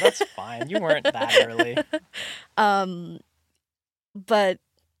 no, that's fine. You weren't that early. But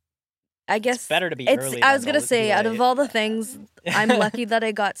I guess It's better to be it's. early. I than was gonna to say, be out of late. all the things, I'm lucky that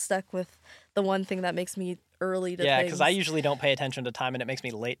I got stuck with the one thing that makes me early to Yeah, things. because I usually don't pay attention to time, and it makes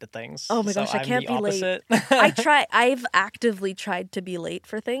me late to things. Oh my So gosh, I I'm can't the be late. opposite. I've actively tried to be late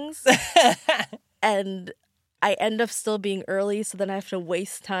for things, and I end up still being early. So then I have to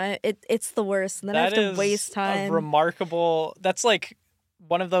waste time. It's the worst. And then I have to waste time. A remarkable. That's like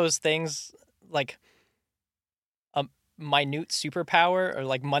one of those things, like a minute superpower or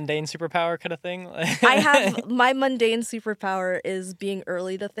like mundane superpower kind of thing. I have my mundane superpower is being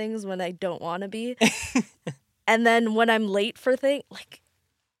early to things when I don't want to be. And then when I'm late for things, like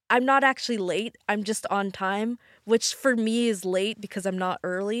I'm not actually late, I'm just on time, which for me is late because I'm not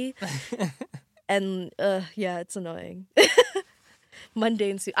early. And yeah, it's annoying.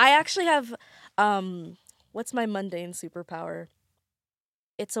 Mundane I actually have what's my mundane superpower?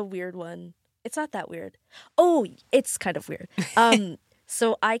 It's a weird one. It's not that weird. Oh, it's kind of weird.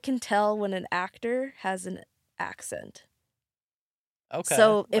 So I can tell when an actor has an accent. Okay.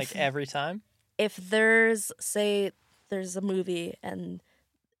 So like every time. If there's a movie and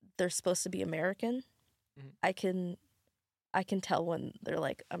they're supposed to be American, Mhm. I can tell when they're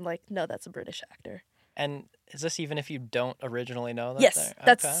like, I'm like, no, that's a British actor. And is this even if you don't originally know that? Yes,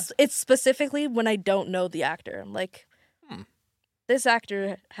 Okay. it's specifically when I don't know the actor. I'm like, this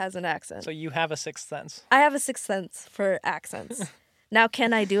actor has an accent. So you have a sixth sense. I have a sixth sense for accents. Now,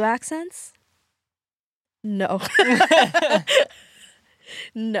 can I do accents? No.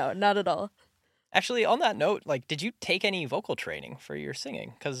 No, not at all. Actually, on that note, like, did you take any vocal training for your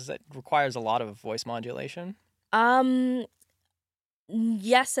singing? Because it requires a lot of voice modulation.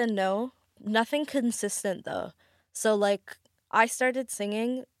 Yes and no. Nothing consistent though. So like I started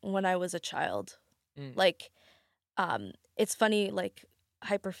singing when I was a child. Like it's funny, like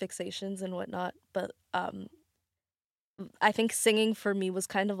hyperfixations and whatnot, but I think singing for me was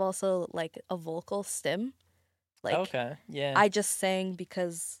kind of also like a vocal stim. Like Okay, yeah. I just sang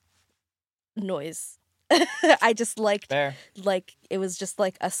because noise. I just liked Fair. like it was just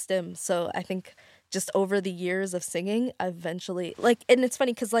like a stim. So I think just over the years of singing, I eventually like, and it's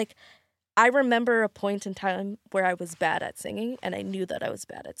funny because like I remember a point in time where I was bad at singing, and I knew that I was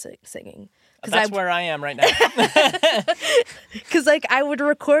bad at singing. That's where I am right now. Because like I would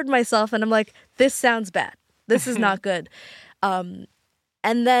record myself, and I'm like, this sounds bad. This is not good. And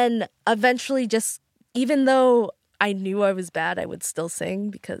then eventually, just even though I knew I was bad, I would still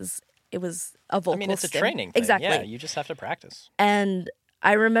sing because it was a vocal. I mean, it's a stim. training thing. Exactly. Yeah, you just have to practice. And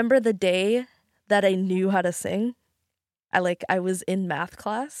I remember the day that I knew how to sing. I was in math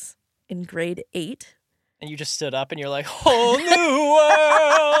class in grade 8. And you just stood up and you're like, whole new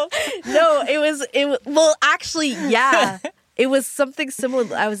world. No, it was well, actually, yeah. It was something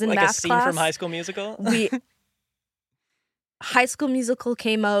similar. I was in like math a scene class. from High School Musical? High School Musical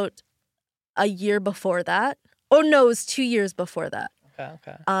came out a year before that. Oh no, it was 2 years before that.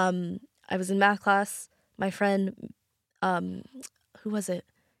 Okay. I was in math class. My friend, who was it?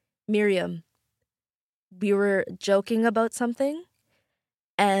 Miriam. We were joking about something,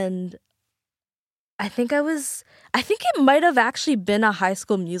 and I think it might have actually been a High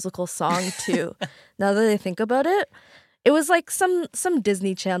School Musical song too. Now that I think about it, it was like some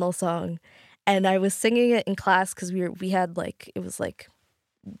Disney Channel song, and I was singing it in class because we had like, it was like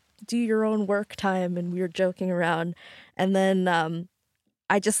do your own work time, and we were joking around, and then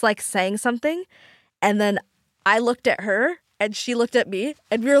I just like sang something, and then I looked at her and she looked at me,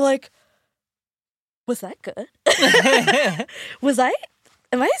 and we were like, was that good?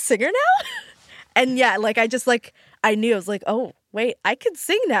 Am I a singer now? And yeah, like I just like, I knew, I was like, oh wait, I can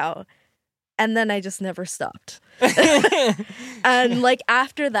sing now. And then I just never stopped. And like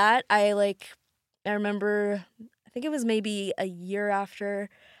after that, I remember, I think it was maybe a year after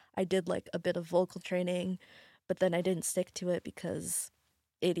I did like a bit of vocal training, but then I didn't stick to it because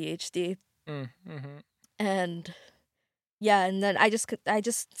ADHD. Mm-hmm. And yeah, and then I just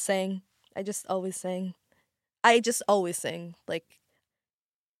sang. I just always sang. I just always sing, like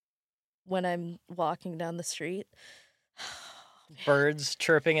when I'm walking down the street. Birds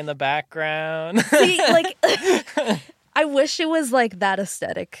chirping in the background. See, like I wish it was like that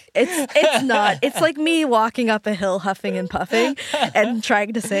aesthetic. It's not. It's like me walking up a hill huffing and puffing and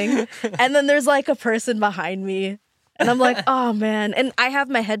trying to sing. And then there's like a person behind me. And I'm like, oh man. And I have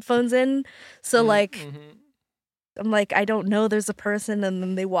my headphones in. So like I'm like, I don't know there's a person, and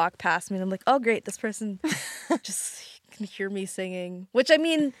then they walk past me and I'm like, oh great, this person just can hear me singing. Which I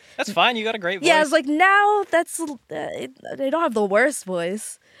mean, that's fine, you got a great voice. Yeah, I was like, now that's I don't have the worst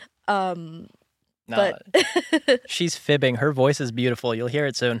voice. No, she's fibbing. Her voice is beautiful. You'll hear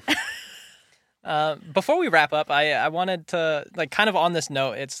it soon. Before we wrap up, I wanted to, like, kind of on this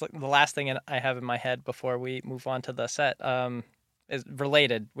note, it's like the last thing I have in my head before we move on to the set, is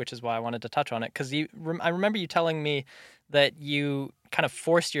related, which is why I wanted to touch on it. Because I remember you telling me that you kind of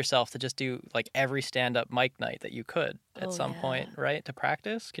forced yourself to just do like every stand-up mic night that you could at some point, right? To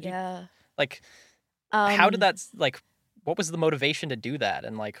practice. Could you, like, how did that, like, what was the motivation to do that?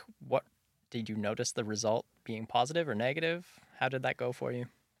 And like, what did you notice the result being positive or negative? How did that go for you?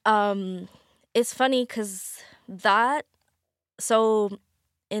 It's funny because so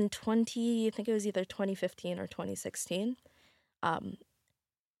in I think it was either 2015 or 2016,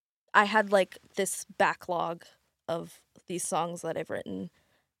 I had like this backlog of these songs that I've written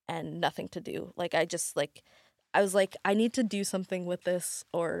and nothing to do. Like I was like, I need to do something with this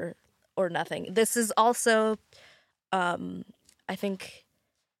or nothing. This is also, I think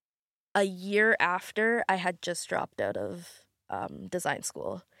a year after I had just dropped out of design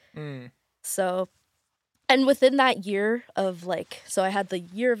school. So, and within that year of like, so I had the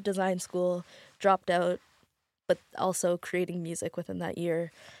year of design school, dropped out, but also creating music within that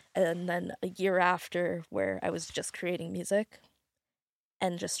year. And then a year after where I was just creating music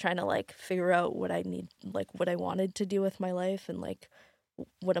and just trying to like figure out what I need, like what I wanted to do with my life and like,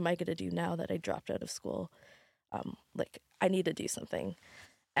 what am I going to do now that I dropped out of school? Like I need to do something.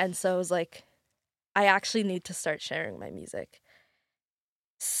 And so I was like, I actually need to start sharing my music.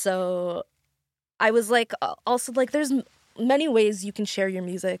 So I was like, also like, there's many ways you can share your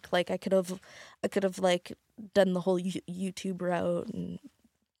music. Like I could have like done the whole YouTube route and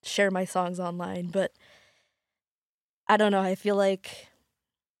share my songs online, but I don't know. I feel like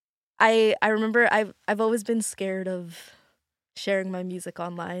I remember I've always been scared of sharing my music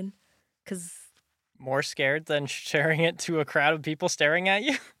online because more scared than sharing it to a crowd of people staring at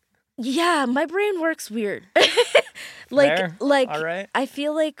you. Yeah, my brain works weird. like Fair. All right. I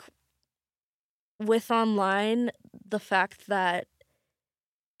feel like with online, the fact that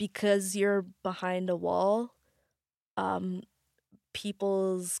because you're behind a wall,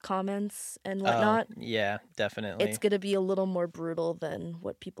 people's comments and whatnot, yeah, definitely, it's gonna be a little more brutal than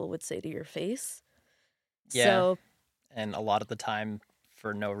what people would say to your face. Yeah, so, and a lot of the time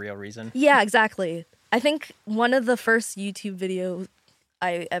for no real reason. Yeah, exactly. I think one of the first YouTube videos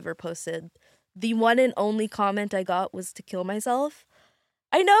I ever posted, the one and only comment I got was to kill myself.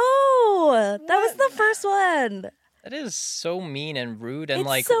 I know! That was the first one. That is so mean and rude, and It's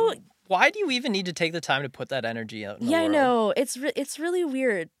like, so... why do you even need to take the time to put that energy out in the world? I know. It's really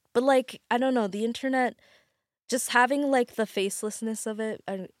weird. But like, I don't know, the internet, just having like the facelessness of it,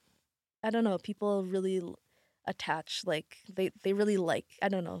 I don't know, people really attach, like, they really like, I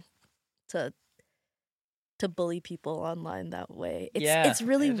don't know, to bully people online that way. It's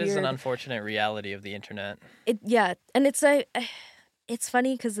really weird. It is an unfortunate reality of the internet. And it's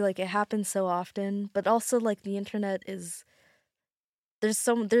funny because like it happens so often, but also like the internet is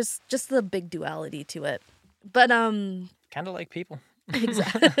there's just the big duality to it. But kind of like people.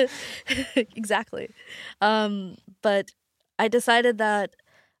 Exactly. Exactly. But I decided that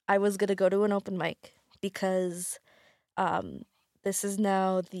I was gonna go to an open mic because this is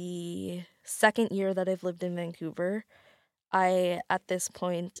now the second year that I've lived in Vancouver. I at this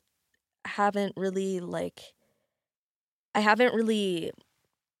point haven't really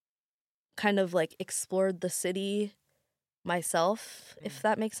kind of like explored the city myself, if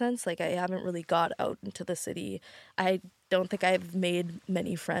that makes sense. Like I haven't really got out into the city. I don't think I've made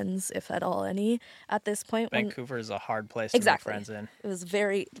many friends, if at all any, at this point. Vancouver is a hard place to make friends in. It was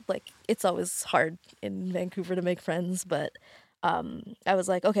very, like, it's always hard in Vancouver to make friends, but I was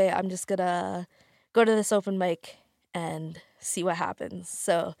like, okay, I'm just gonna go to this open mic and see what happens.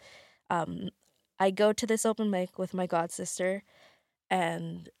 So I go to this open mic with my god sister,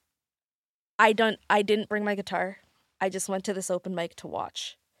 and I didn't bring my guitar. I just went to this open mic to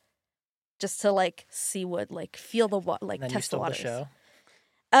watch, just to like see what, like, feel the like, test the waters. The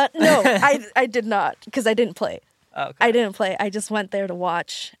show? No, I did not, because I didn't play. Oh, okay. I didn't play. I just went there to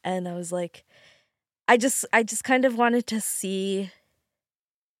watch, and I was like, I just kind of wanted to see,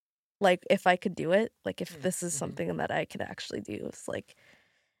 like, if I could do it, like if this is something that I could actually do. It's like,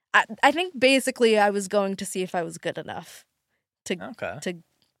 I think basically I was going to see if I was good enough to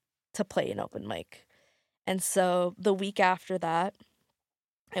play an open mic. And so the week after that,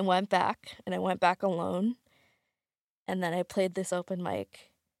 I went back, and I went back alone, and then I played this open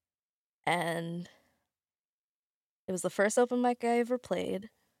mic, and it was the first open mic I ever played.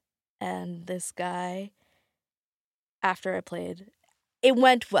 And this guy, after I played, it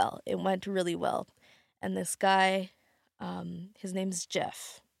went well. It went really well. And this guy, his name's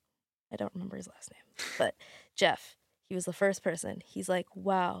Jeff. I don't remember his last name, but Jeff, he was the first person. He's like,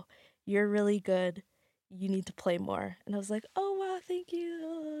 wow, you're really good. You need to play more. And I was like, oh, wow, thank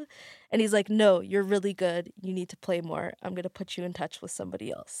you. And he's like, no, you're really good. You need to play more. I'm going to put you in touch with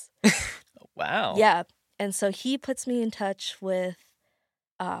somebody else. Wow. Yeah. And so he puts me in touch with,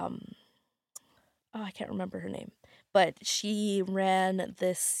 I can't remember her name, but she ran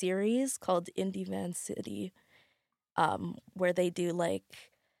this series called Indie Van City, where they do like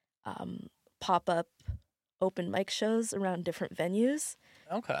pop-up open mic shows around different venues.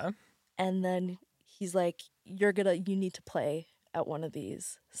 Okay. And then he's like, you need to play at one of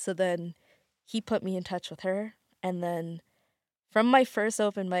these. So then he put me in touch with her. And then from my first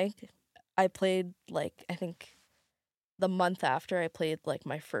open mic, I played like, I think the month after I played like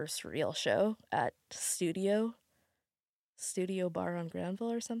my first real show at Studio Bar on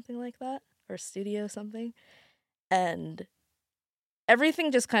Granville or something like that, or Studio something. And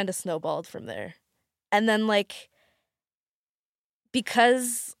everything just kind of snowballed from there. And then like,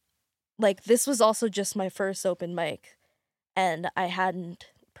 because like this was also just my first open mic and I hadn't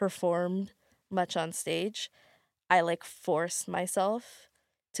performed much on stage, I like forced myself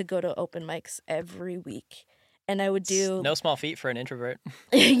to go to open mics every week. And I would do no small feat for an introvert.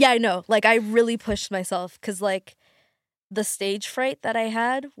 Yeah, I know. Like I really pushed myself because like the stage fright that I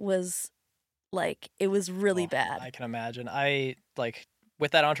had was like, it was really bad. I can imagine. I like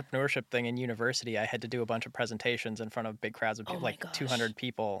with that entrepreneurship thing in university, I had to do a bunch of presentations in front of big crowds of people, like 200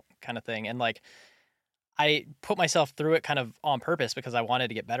 people kind of thing. And like, I put myself through it kind of on purpose because I wanted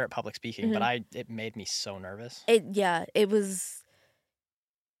to get better at public speaking, but it made me so nervous.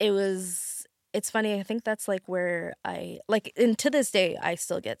 It's funny. I think that's like where and to this day, I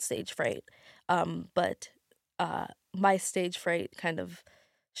still get stage fright. But my stage fright kind of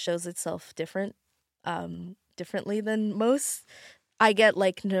shows itself differently than most. I get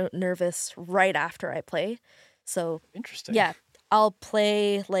like nervous right after I play. So interesting. Yeah, I'll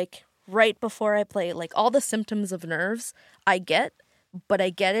play like right before I play, like all the symptoms of nerves I get, but I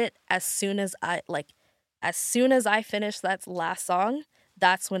get it as soon as I finish that last song.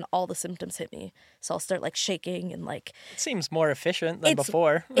 That's when all the symptoms hit me. So I'll start like shaking and like. It seems more efficient than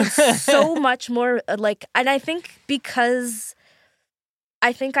before. It's so much more like, and I think because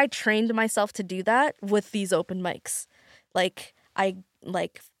I trained myself to do that with these open mics. Like I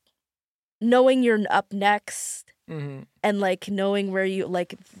like knowing you're up next and like knowing where you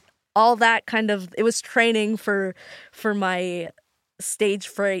like all that kind of, it was training for my stage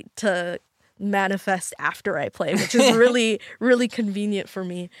fright to manifest after I play, which is really, really convenient for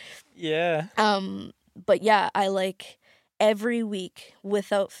me. Yeah. But yeah, I like every week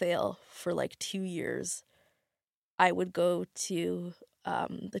without fail for like 2 years, I would go to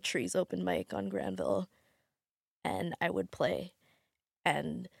the Trees open mic on Granville and I would play.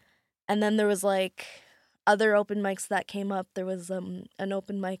 And then there was like other open mics that came up. There was an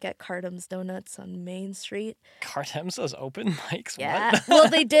open mic at Cardam's Donuts on Main Street. Cardam's those open mics? Yeah. What? Well,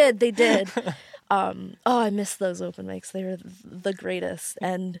 they did. I miss those open mics. They were the greatest.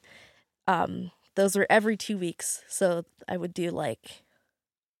 And those were every 2 weeks. So I would do like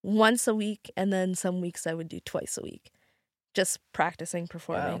once a week, and then some weeks I would do twice a week. Just practicing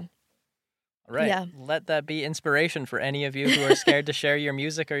performing. Wow. Right. Yeah. Let that be inspiration for any of you who are scared to share your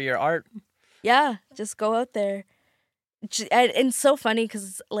music or your art. Yeah, just go out there. And it's so funny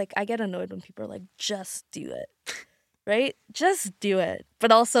because like I get annoyed when people are like, just do it. Right? Just do it.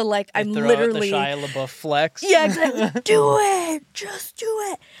 But also like I'm literally out the Shia LaBeouf flex. Yeah, exactly. Do it. Just do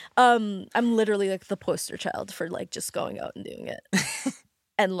it. I'm literally like the poster child for like just going out and doing it.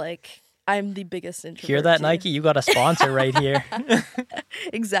 And like I'm the biggest introvert. Hear that, Nike? You got a sponsor right here.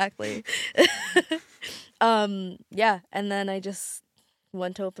 Exactly. Yeah, and then I just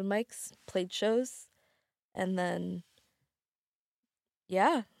went to open mics, played shows, and then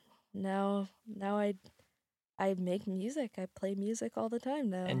yeah, now I make music. I play music all the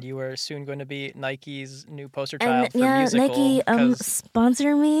time now. And you are soon going to be Nike's new poster child for musical. Nike,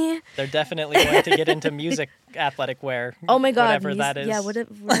 sponsor me. They're definitely going to get into music athletic wear. Oh my god, whatever that is. Yeah,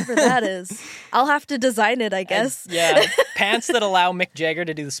 whatever that is. I'll have to design it, I guess. Yeah, pants that allow Mick Jagger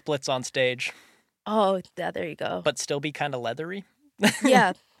to do the splits on stage. Oh, yeah, there you go. But still be kind of leathery.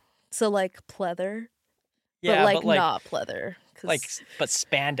 Yeah, so like pleather. Yeah, but like not pleather. Like, but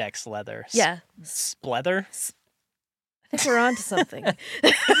spandex leather. Yeah. Spleather? I think we're on to something.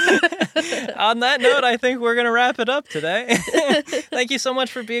 On that note, I think we're going to wrap it up today. Thank you so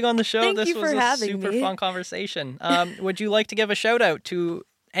much for being on the show. Thank this you was for a super fun conversation. Would you like to give a shout out to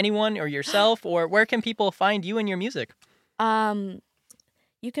anyone or yourself, or where can people find you and your music?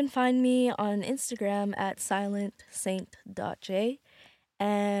 You can find me on Instagram at silentsaint.j.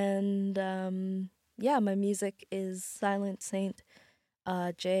 And yeah, my music is Silent Saint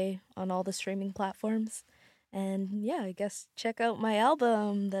J on all the streaming platforms. And yeah, I guess check out my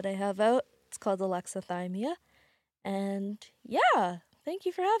album that I have out. It's called Alexithymia. And yeah, thank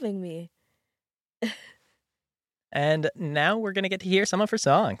you for having me. And now we're going to get to hear some of her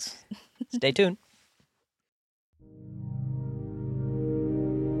songs. Stay tuned.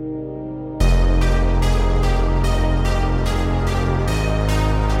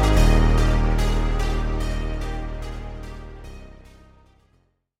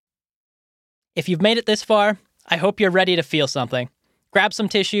 If you've made it this far, I hope you're ready to feel something. Grab some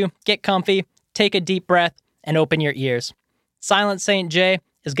tissue, get comfy, take a deep breath, and open your ears. Silent Saint J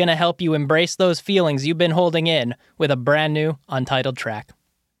is going to help you embrace those feelings you've been holding in with a brand new untitled track.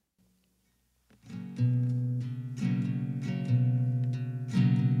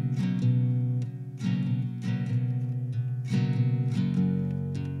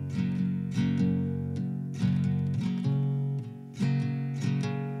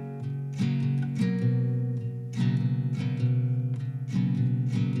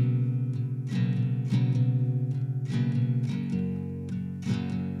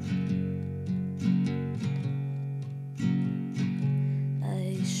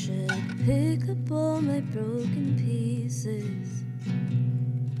 Pick up all my broken pieces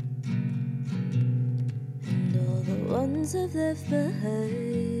and all the ones I've left behind.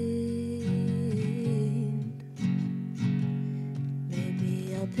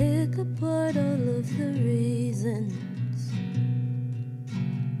 Maybe I'll pick apart all of the reasons,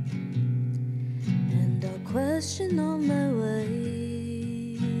 and I'll question all my ways.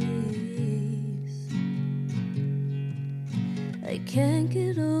 I can't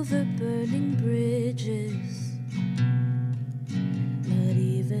get over burning bridges, not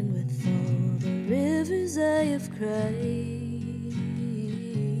even with all the rivers I have cried.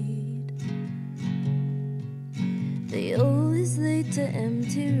 They always lead to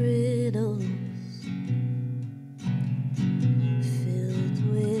empty riddles, filled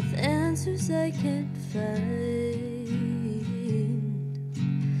with answers I can't find.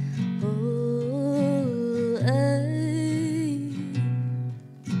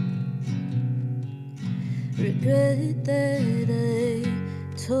 Regret that I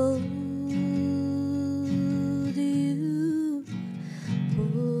told you.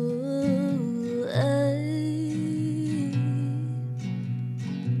 Oh, I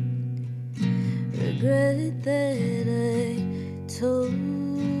regret that I told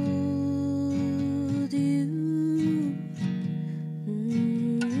you.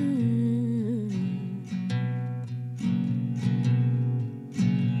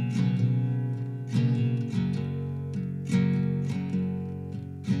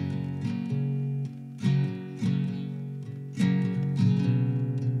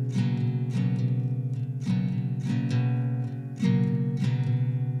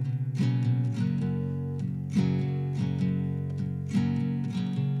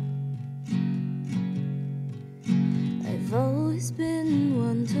 I've always been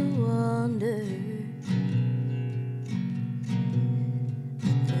one to wander,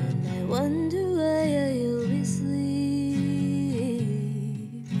 but then I wonder why I always leave.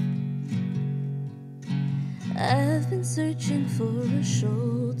 I've been searching for a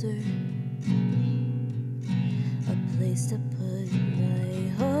shoulder, a place to put my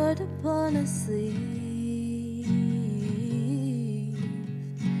heart upon a sleeve.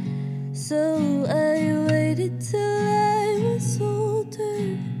 So I waited till I was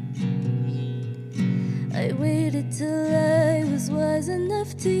older. I waited till I was wise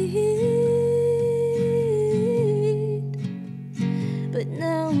enough to heed. But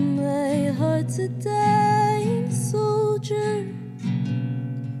now my heart's a dying soldier,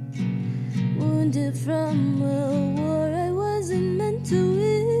 wounded from a war I wasn't meant to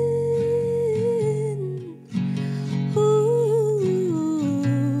win. Ooh,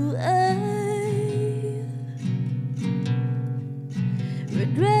 I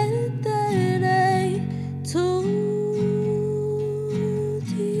regret that I told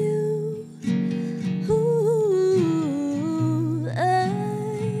you.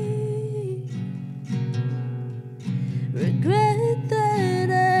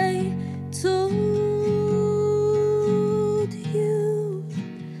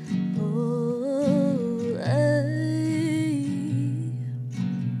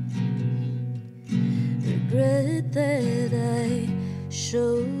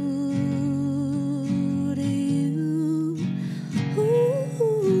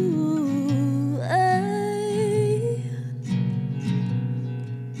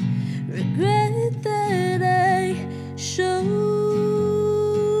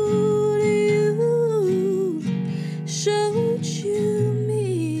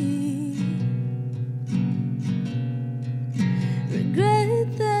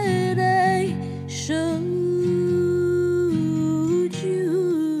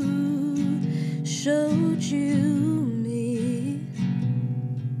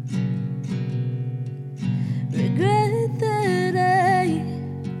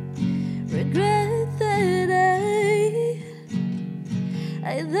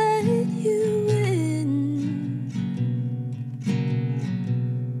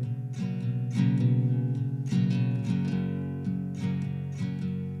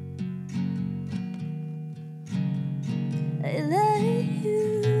 快乐